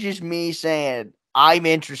 That was just me saying I'm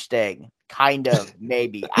interesting, kind of,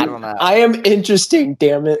 maybe. I don't know. I am interesting,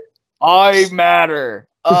 damn it. I matter.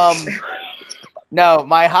 No,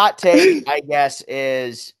 my hot take, I guess,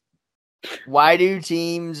 is why do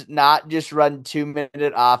teams not just run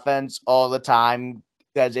 2-minute offense all the time?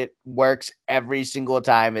 Because it works every single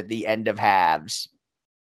time at the end of halves.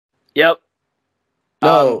 Yep.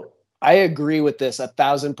 No, I agree with this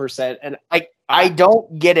 1,000%. And I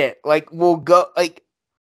don't get it. Like, we'll go, like,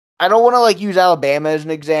 I don't want to, like, use Alabama as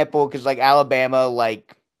an example because, like, Alabama,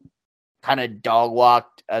 like, kind of dog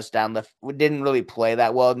walked us down we didn't really play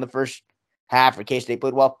that well in the first half, in case they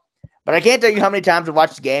played well. But I can't tell you how many times I've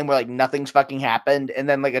watched the game where, like, nothing's fucking happened, and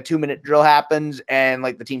then, like, a 2-minute drill happens, and,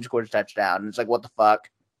 like, the team scores a touchdown. And it's like, what the fuck?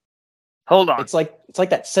 Hold on. it's like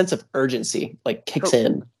that sense of urgency like kicks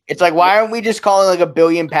in. It's like, why aren't we just calling, like, a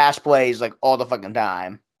billion pass plays, like, all the fucking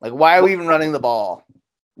time? Like, why are we even running the ball?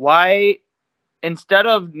 Why, instead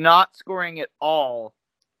of not scoring at all,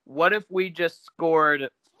 what if we just scored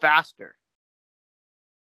faster?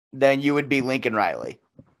 Then you would be Lincoln Riley.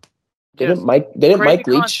 Didn't Crazy Mike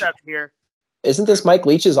Leach? concept here. Isn't this Mike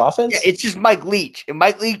Leach's offense? Yeah, it's just Mike Leach. And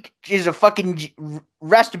Mike Leach is a fucking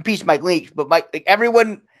rest in peace, Mike Leach. But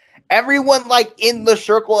everyone like in the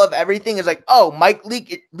circle of everything is like, oh, Mike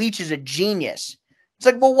Leach is a genius. It's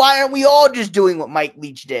like, well, why aren't we all just doing what Mike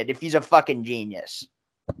Leach did if he's a fucking genius?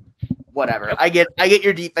 Whatever. I get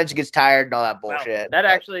your defense gets tired and all that bullshit. That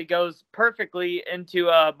actually goes perfectly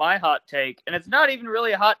into my hot take. And it's not even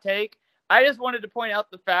really a hot take. I just wanted to point out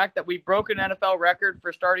the fact that we broke an NFL record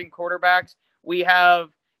for starting quarterbacks. We have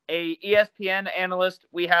a ESPN analyst.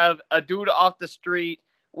 We have a dude off the street.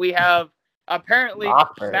 We have apparently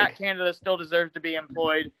Matt Canada still deserves to be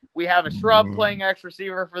employed. We have a shrub playing X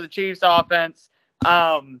receiver for the Chiefs offense.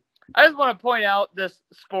 I just want to point out this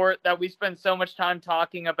sport that we spend so much time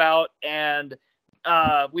talking about and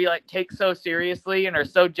we like take so seriously and are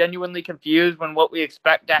so genuinely confused when what we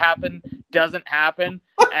expect to happen doesn't happen.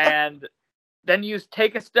 And then you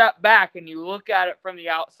take a step back and you look at it from the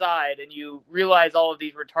outside and you realize all of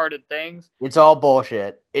these retarded things. It's all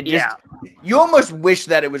bullshit. You almost wish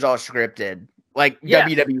that it was all scripted, like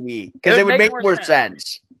WWE, because it would make more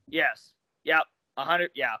sense. Yes. Yep.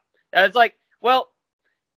 100. Yeah. It's like, well,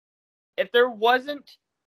 if there wasn't,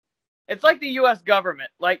 it's like the U.S.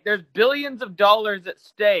 government. Like, there's billions of dollars at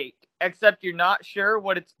stake, except you're not sure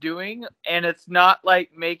what it's doing, and it's not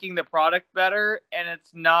like making the product better, and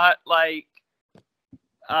it's not like,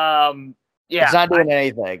 it's not doing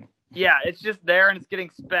anything. Yeah, it's just there and it's getting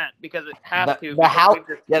spent because it has to.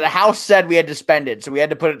 The House said we had to spend it, so we had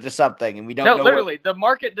to put it to something, and we don't know. No, literally, the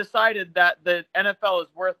market decided that the NFL is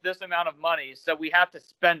worth this amount of money, so we have to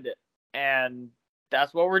spend it, and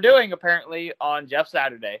that's what we're doing apparently on Jeff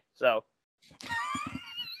Saturday. So,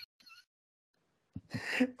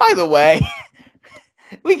 by the way,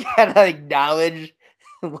 we gotta acknowledge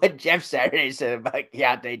what Jeff Saturday said about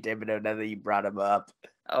Keontae Thibodeau. Now that you brought him up.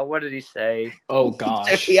 Oh, what did he say? Oh gosh,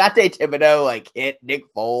 so Keontae Thibodeau like hit Nick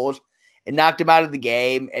Foles and knocked him out of the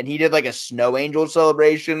game, and he did like a snow angel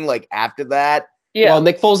celebration like after that. Yeah, well,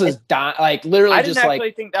 Nick Foles is dying, like literally I just didn't like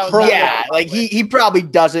actually think that was like he probably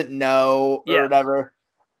doesn't know or whatever.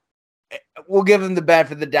 We'll give him the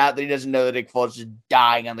benefit of the doubt that he doesn't know that Nick Foles is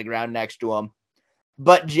dying on the ground next to him.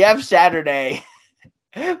 But Jeff Saturday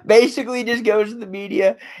basically just goes to the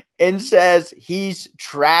media and says he's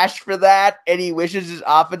trash for that, and he wishes his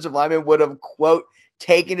offensive lineman would have, quote,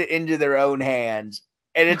 taken it into their own hands.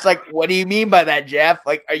 And it's like, what do you mean by that, Jeff?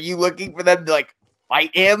 Like, are you looking for them to, like,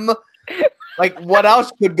 fight him? Like, what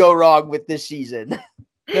else could go wrong with this season?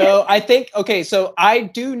 No, I think okay. So I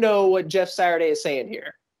do know what Jeff Saturday is saying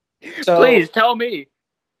here. So Please tell me.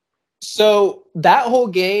 So that whole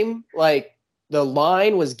game, like the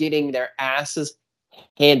line was getting their asses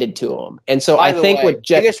handed to them, and so I think with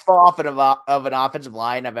Jeff, biggest fall off of an offensive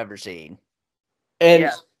line I've ever seen.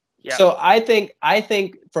 and Yeah. so I think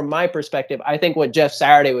from my perspective, I think what Jeff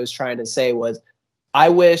Saturday was trying to say was, I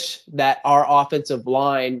wish that our offensive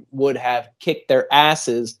line would have kicked their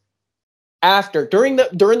asses during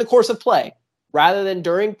the course of play, rather than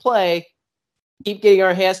during play, keep getting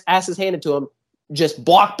our asses handed to them, just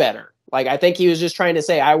block better. Like, I think he was just trying to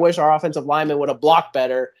say, I wish our offensive linemen would have blocked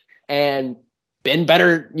better and been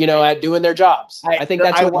better, at doing their jobs. I think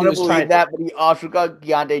that's what he was trying to. That, but he also called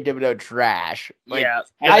Deontay Thibodeau trash.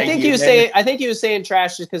 I think he was saying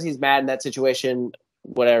trash just because he's mad in that situation.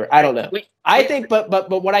 Whatever. I don't know. I think what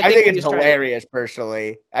I think it's hilarious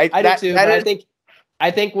personally. I do too. But I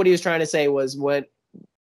think what he was trying to say was, when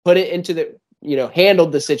put it into the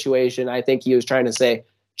handled the situation. I think he was trying to say,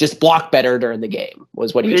 just block better during the game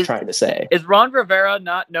was what he was trying to say. Is Ron Rivera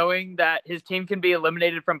not knowing that his team can be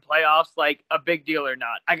eliminated from playoffs like a big deal or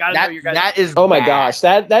not? I gotta know you guys. That is oh my gosh,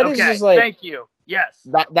 that is just like, thank you. Yes,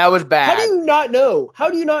 that was bad. How do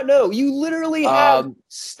you not know? You literally have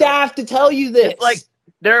staff to tell you this. It's like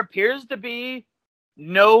there appears to be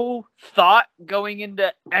no thought going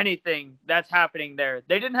into anything that's happening there.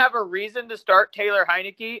 They didn't have a reason to start Taylor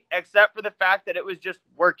Heineke except for the fact that it was just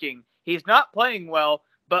working. He's not playing well,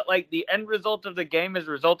 but like the end result of the game is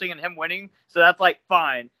resulting in him winning. So that's like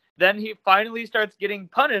fine. Then he finally starts getting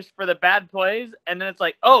punished for the bad plays. And then it's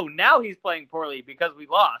like, oh, now he's playing poorly because we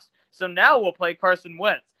lost. So now we'll play Carson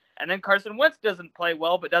Wentz. And then Carson Wentz doesn't play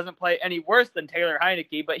well, but doesn't play any worse than Taylor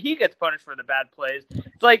Heineke, but he gets punished for the bad plays.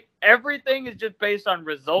 It's like everything is just based on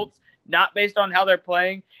results, not based on how they're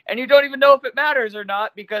playing. And you don't even know if it matters or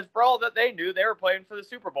not, because for all that they knew, they were playing for the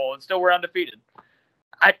Super Bowl and still were undefeated.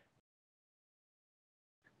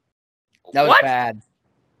 That was bad.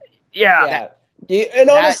 Yeah. And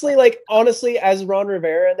honestly, as Ron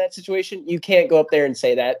Rivera in that situation, you can't go up there and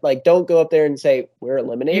say that. Like, don't go up there and say we're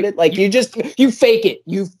eliminated. You fake it.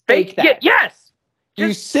 You fake that. Yes.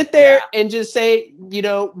 You sit there and just say,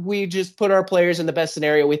 we just put our players in the best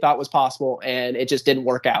scenario we thought was possible, and it just didn't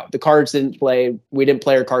work out. The cards didn't play. We didn't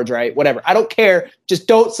play our cards right. Whatever. I don't care. Just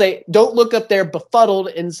don't look up there befuddled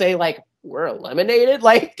and say, like, we're eliminated.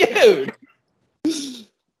 Like, dude.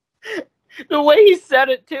 The way he said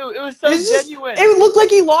it too, it was so genuine. It looked like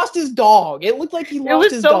he lost his dog. It looked like he lost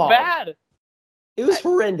his dog. It was so bad. It was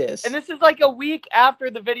horrendous. And this is like a week after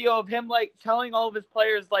the video of him like telling all of his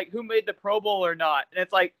players like who made the Pro Bowl or not. And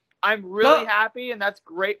it's like, I'm really happy and that's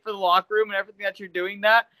great for the locker room and everything that you're doing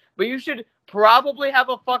that. But you should probably have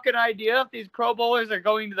a fucking idea if these Pro Bowlers are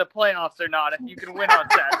going to the playoffs or not, if you can win on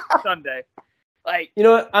Sunday. Like,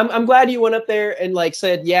 I'm glad you went up there and like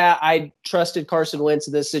said, yeah, I trusted Carson Wentz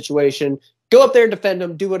in this situation. Go up there and defend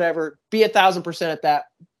him, do whatever, be 1,000% at that.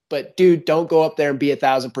 But dude, don't go up there and be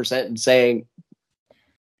 1,000% and saying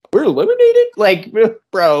we're eliminated. Like,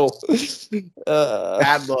 bro,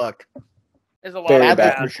 bad look. There's a lot of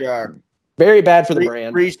bad for sure. Very bad for the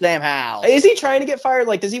brand. Free Sam Howell. Is he trying to get fired?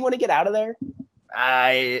 Like, does he want to get out of there?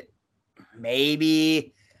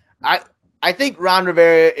 Maybe. I think Ron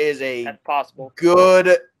Rivera is a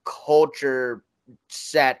good culture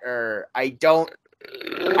setter. I don't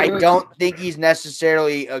think he's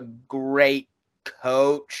necessarily a great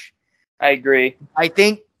coach. I agree. I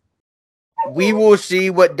think we will see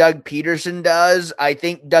what Doug Peterson does. I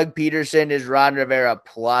think Doug Peterson is Ron Rivera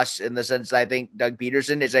plus, in the sense that I think Doug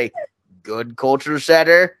Peterson is a good culture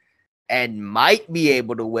setter and might be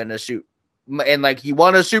able to win and like he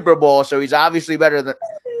won a Super Bowl, so he's obviously better than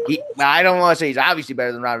I don't want to say he's obviously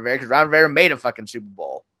better than Ron Rivera, because Ron Rivera made a fucking Super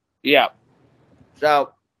Bowl. Yeah.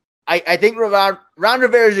 So I think Ron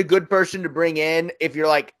Rivera is a good person to bring in if you're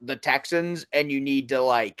like the Texans and you need to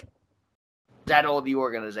like settle the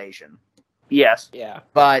organization. Yes. Yeah.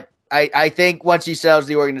 But I think once he sells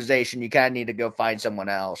the organization, you kind of need to go find someone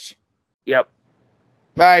else. Yep.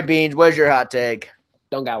 All right, Beans, where's your hot take?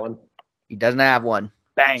 Don't got one. He doesn't have one.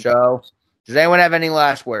 Bang. So, does anyone have any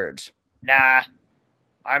last words? Nah.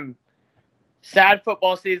 I'm sad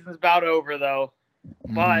football season's about over, though.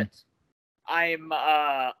 But I'm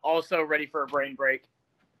also ready for a brain break.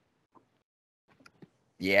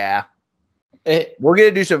 Yeah. We're going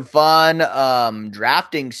to do some fun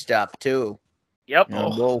drafting stuff, too. Yep.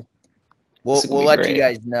 We'll let you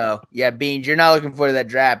guys know. Yeah, Beans, you're not looking forward to that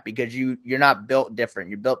draft because you're not built different.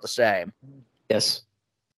 You're built the same. Yes.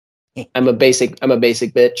 I'm a basic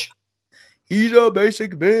bitch. He's a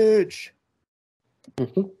basic bitch.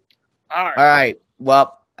 Mm-hmm. All right.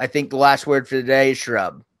 Well, I think the last word for today is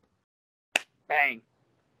Shrub. Bang.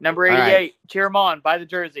 Number 88. right. Cheer him on. Buy the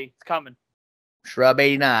jersey. It's coming. Shrub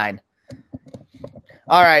 89.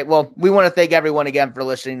 All right. Well, we want to thank everyone again for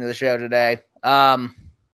listening to the show today.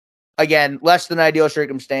 Again, less than ideal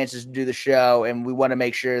circumstances to do the show, and we want to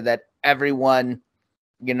make sure that everyone,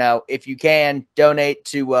 if you can, donate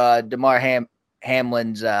to Damar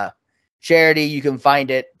Hamlin's charity. You can find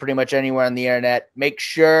it pretty much anywhere on the internet. Make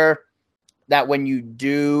sure that when you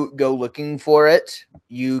do go looking for it,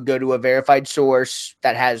 you go to a verified source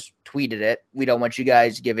that has tweeted it. We don't want you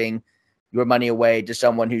guys giving your money away to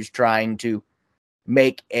someone who's trying to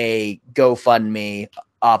make a GoFundMe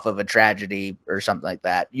off of a tragedy or something like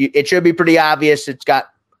that. It should be pretty obvious. It's got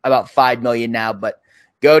about 5 million now, but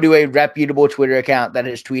go to a reputable Twitter account that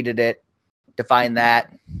has tweeted it to find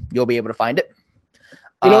that. You'll be able to find it.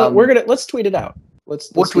 You know what? Let's tweet it out. We'll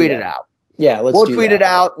tweet it out. Yeah, we'll tweet it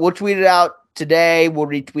out. We'll tweet it out today. We'll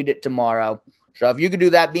retweet it tomorrow. So if you could do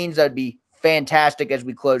that, Beans, that'd be fantastic as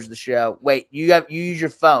we close the show. Wait, you use your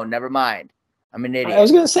phone. Never mind. I'm an idiot. I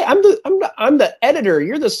was gonna say I'm the editor.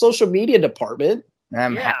 You're the social media department.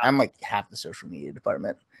 I'm like half the social media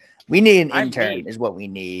department. We need an intern, is what we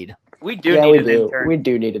need. We do need an intern. We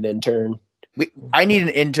do need an intern. I need an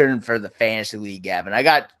intern for the fantasy league, Gavin. I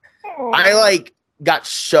got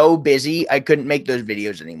so busy I couldn't make those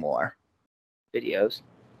videos anymore. Videos.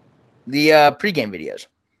 The pregame videos.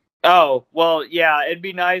 Oh, well, yeah, it'd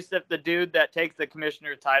be nice if the dude that takes the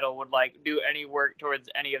commissioner title would do any work towards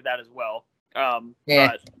any of that as well.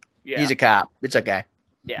 Yeah. He's a cop. It's okay.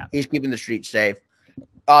 Yeah. He's keeping the streets safe.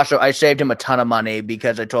 Also, I saved him a ton of money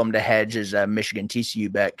because I told him to hedge his Michigan TCU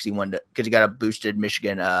bet because he got a boosted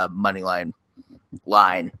Michigan money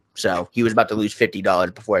line. So he was about to lose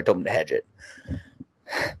 $50 before I told him to hedge it.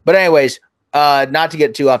 But anyways, not to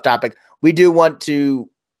get too off topic, we do want to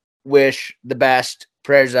wish the best,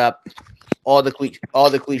 prayers up, all the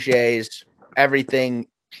cliches, everything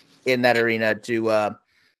in that arena to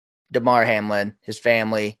Damar Hamlin, his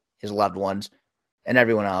family, his loved ones, and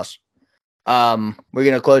everyone else. We're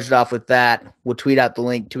going to close it off with that. We'll tweet out the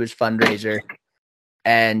link to his fundraiser.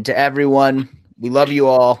 And to everyone, we love you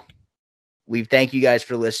all. We thank you guys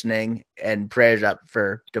for listening, and prayers up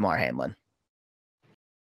for Damar Hamlin.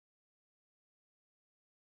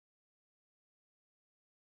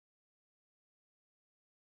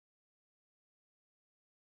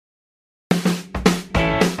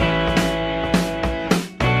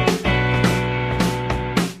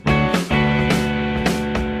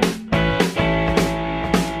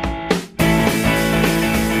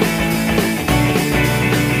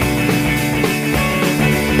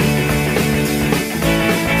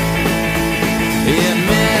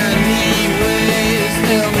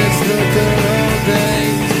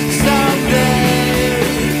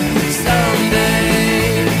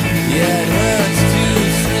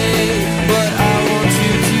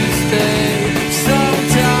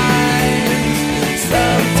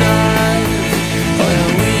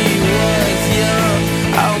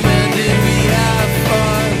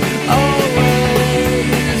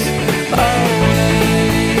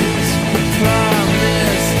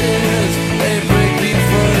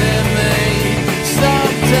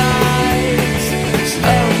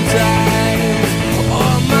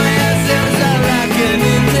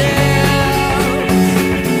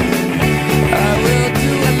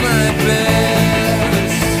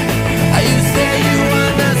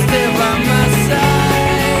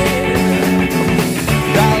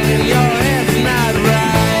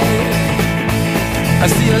 I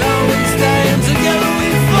see a long